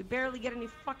down. We barely get any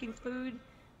fucking food.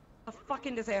 A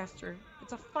fucking disaster.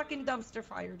 It's a fucking dumpster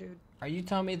fire, dude. Are you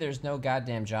telling me there's no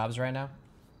goddamn jobs right now?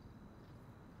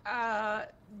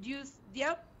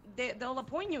 Yep, they'll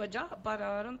appoint you a job, but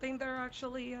I don't think they're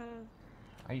actually,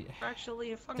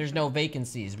 actually a function. There's no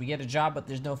vacancies. We get a job, but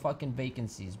there's no fucking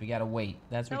vacancies. We gotta wait.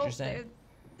 That's what you're saying?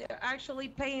 They're actually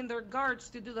paying their guards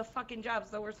to do the fucking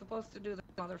jobs that we're supposed to do, the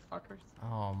motherfuckers.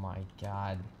 Oh my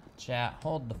god. Chat,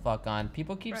 hold the fuck on.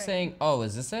 People keep Right. saying, oh,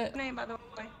 is this it? Name, by the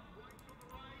way.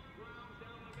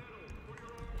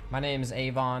 My name is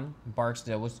Avon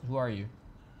Barksdale. Who are you?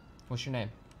 What's your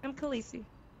name? I'm Khaleesi.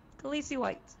 Khaleesi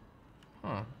White.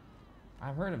 Huh.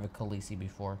 I've heard of a Khaleesi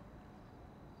before.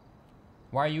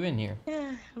 Why are you in here?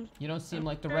 Yeah. You don't seem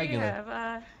like the Sure you regular.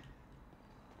 have,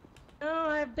 no,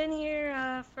 I've been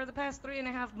here, for the past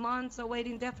 3.5 months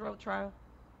awaiting death row trial.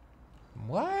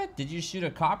 What? Did you shoot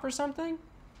a cop or something?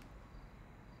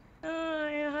 I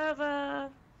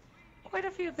have, quite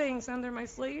a few things under my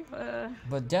sleeve,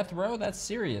 But death row? That's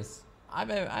serious. I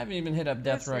haven't even hit up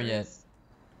death row yet.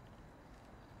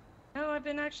 No, I've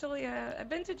been actually, I've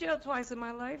been to jail twice in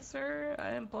my life, sir.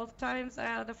 And both times,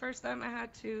 the first time I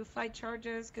had to fight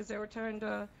charges because they were trying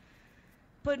to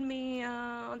put me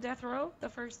on death row the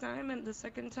first time. And the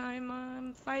second time,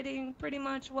 I'm fighting pretty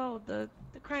much, well, the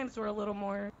crimes were a little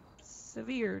more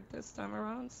severe this time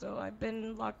around. So I've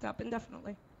been locked up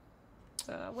indefinitely.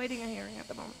 So, waiting a hearing at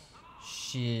the moment.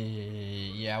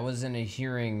 Shit. Yeah, I was in a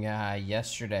hearing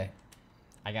yesterday.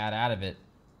 I got out of it.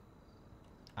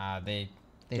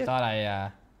 They thought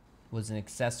I was an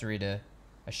accessory to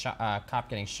a cop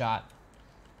getting shot,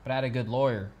 but I had a good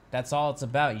lawyer. That's all it's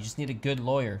about. You just need a good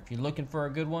lawyer. If you're looking for a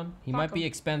good one, he might be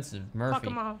expensive. Murphy. Fuck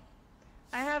 'em all.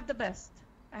 I have the best.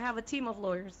 I have a team of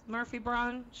lawyers. Murphy,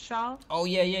 Brown, Shaw. Oh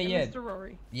yeah, and yeah. Mr.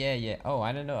 Rory. Yeah. Oh,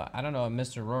 I don't know a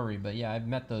Mr. Rory, but yeah, I've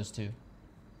met those two.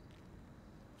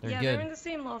 They're Yeah, good. they're in the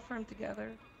same law firm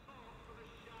together.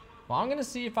 Well, I'm gonna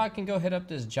see if I can go hit up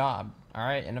this job. All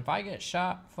right, and if I get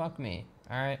shot, fuck me.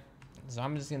 All right. So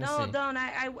I'm just gonna No, see. don't.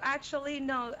 I actually,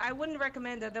 no, I wouldn't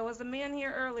recommend it. There was a man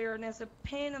here earlier, and it's a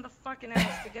pain in the fucking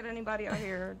ass to get anybody out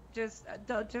here. Just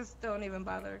don't even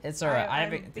bother. It's all right.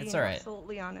 I'm it's being all right.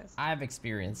 Absolutely honest. I have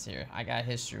experience here. I got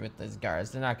history with these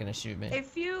guards. They're not gonna shoot me.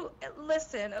 If you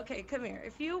listen, okay, come here.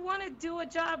 If you want to do a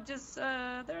job, just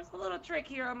there's a little trick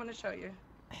here. I'm gonna show you.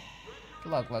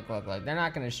 Look. They're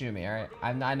not gonna shoot me. All right.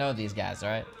 I know these guys. All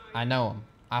right. I know them.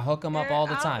 I hook them up all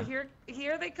the time.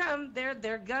 Here they come.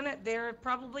 They're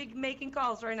probably making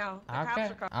calls right now. The Okay.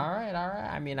 cops are calling. All right.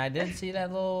 I mean, I did see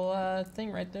that little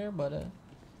thing right there, but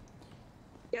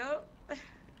Yep.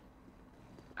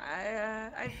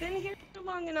 I've been here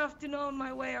long enough to know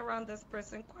my way around this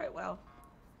prison quite well.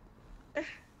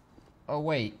 Oh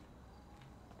wait,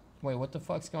 what the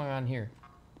fuck's going on here?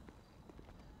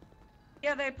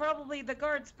 Yeah, the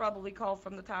guards probably called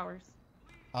from the towers.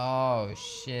 Oh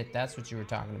shit, that's what you were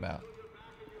talking about.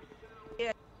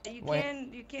 Yeah, you Wait.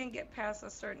 you can't get past a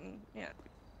certain, yeah.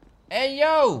 Hey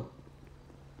yo!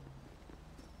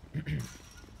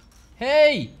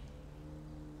 Hey!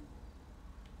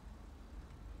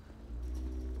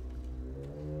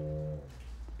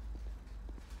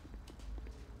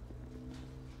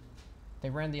 They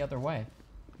ran the other way.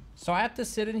 So I have to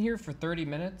sit in here for 30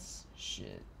 minutes?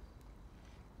 Shit.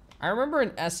 I remember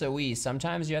in SOE,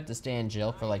 sometimes you have to stay in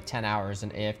jail for like 10 hours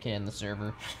and AFK in the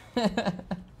server.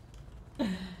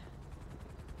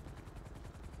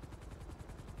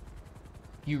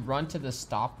 You run to the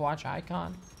stopwatch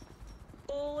icon?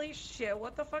 Holy shit,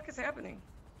 what the fuck is happening?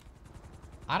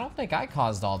 I don't think I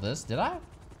caused all this, did I?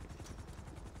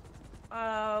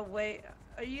 Wait,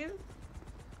 are you?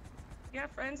 You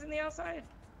have friends in the outside?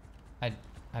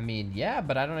 I mean, yeah,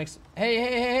 but I don't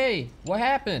hey, what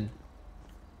happened?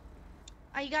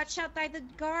 You got shot by the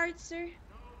guards, sir?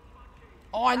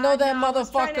 Oh, I know that no, I was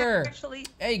trying to motherfucker. actually-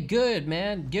 Hey, good,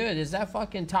 man. Good. Is that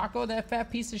fucking Taco, that fat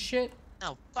piece of shit?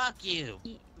 Oh, fuck you.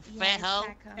 Yeah, Fat it's hoe.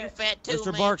 Taco. You fat too, Mr.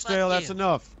 man. Barksdale, Fuck that's you.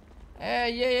 enough.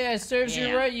 Hey, yeah, serves you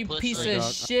Yeah, right, you pussy. piece I of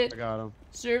got- shit. I got him.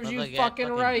 Serves you Look at fucking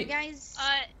fucking- right. You guys,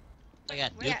 I got yeah,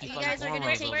 dookie you fucking guys are gonna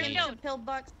cornrows take over him here. to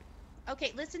Pillbox.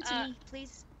 Okay, listen to me,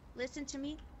 please. Listen to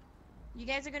me. You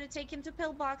guys are gonna take him to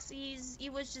Pillbox. He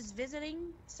was just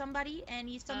visiting somebody, and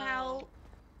he somehow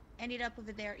ended up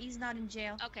over there. He's not in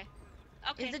jail. Okay.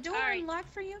 Okay. Is the door alright.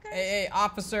 unlocked for you guys? Hey,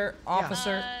 officer.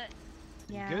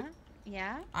 Yeah. good?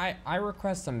 Yeah. I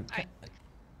request some.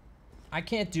 I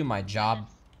can't do my job.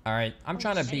 All right, I'm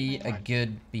trying to be a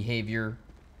good behavior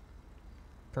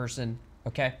person,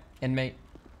 okay, inmate,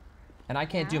 and I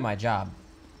can't do my job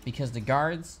because the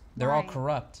guards, they're all Why?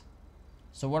 corrupt.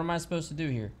 So what am I supposed to do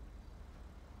here?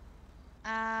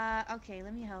 Okay,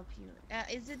 let me help you.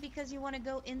 Is it because you want to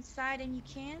go inside and you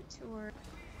can't, or?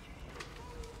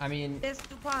 I mean, Miss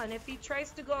Dupont, if he tries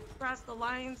to go across the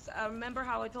lines, remember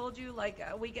how I told you, like,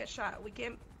 we get shot. We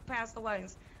can't pass the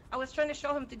lines. I was trying to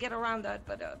show him to get around that,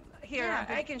 but here, Yeah,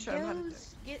 I can show him how to do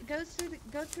it.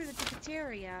 Go through the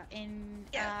cafeteria and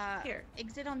here.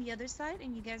 exit on the other side,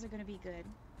 and you guys are gonna be good.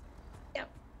 Yep.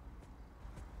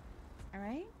 All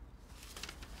right.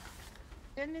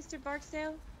 Good, Mr.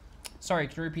 Barksdale. sorry,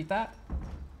 can you repeat that?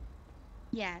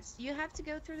 Yes, you have to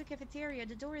go through the cafeteria.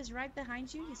 The door is right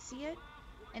behind you. You see it?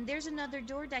 And there's another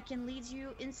door that can lead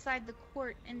you inside the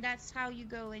court, and that's how you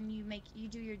go and you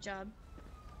do your job.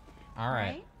 All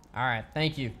right. All right.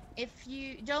 Thank you. If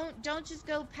you don't just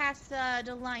go past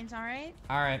the lines, all right?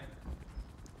 All right.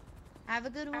 Have a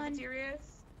good one. Cafeterias.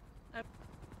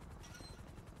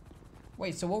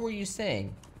 Wait. So what were you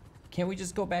saying? Can't we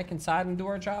just go back inside and do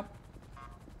our job?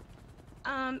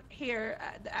 Here,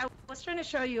 I was trying to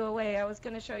show you a way. I was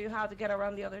gonna show you how to get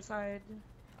around the other side.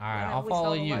 All right. Yeah, I'll we saw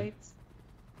follow the you. lights.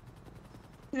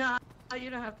 No, you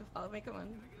don't have to follow me. Come on.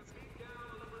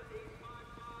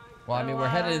 Well, I mean, we're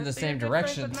headed in the so same you're good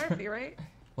friends direction. with Murphy, right?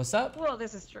 What's up? Well,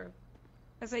 this is true.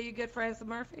 I say you good friends with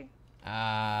Murphy.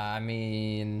 I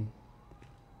mean,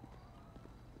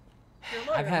 You're a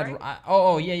lawyer, I've had. right?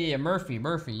 Oh, yeah, Murphy,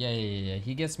 yeah.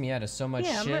 He gets me out of so much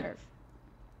Yeah, shit. Murph.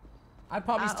 I'd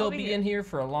probably still over be here. in here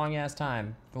for a long ass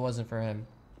time if it wasn't for him.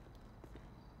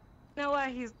 You know what?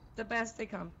 He's the best they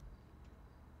come.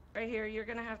 Right here, you're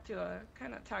gonna have to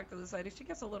kind of talk to this lady. She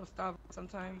gets a little stubborn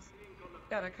sometimes.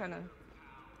 Gotta kind of.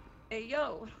 Hey,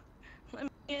 yo, let me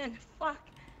in. Fuck.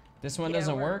 This one Yeah,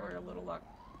 doesn't we're- work. We're a little locked.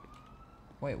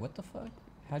 Wait, what the fuck?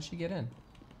 How'd she get in?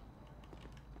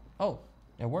 Oh,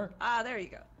 it worked. Ah, there you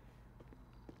go.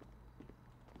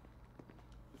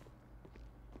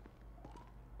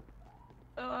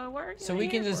 Where are you So we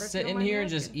can here for, just if sit you don't in mind me here and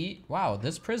just asking? eat. Wow,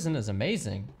 this prison is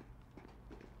amazing.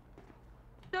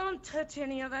 Don't touch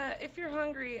any of that. If you're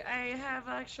hungry, I have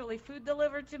actually food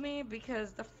delivered to me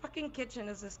because the fucking kitchen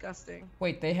is disgusting.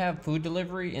 Wait, they have food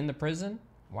delivery in the prison?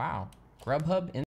 Wow. Grubhub in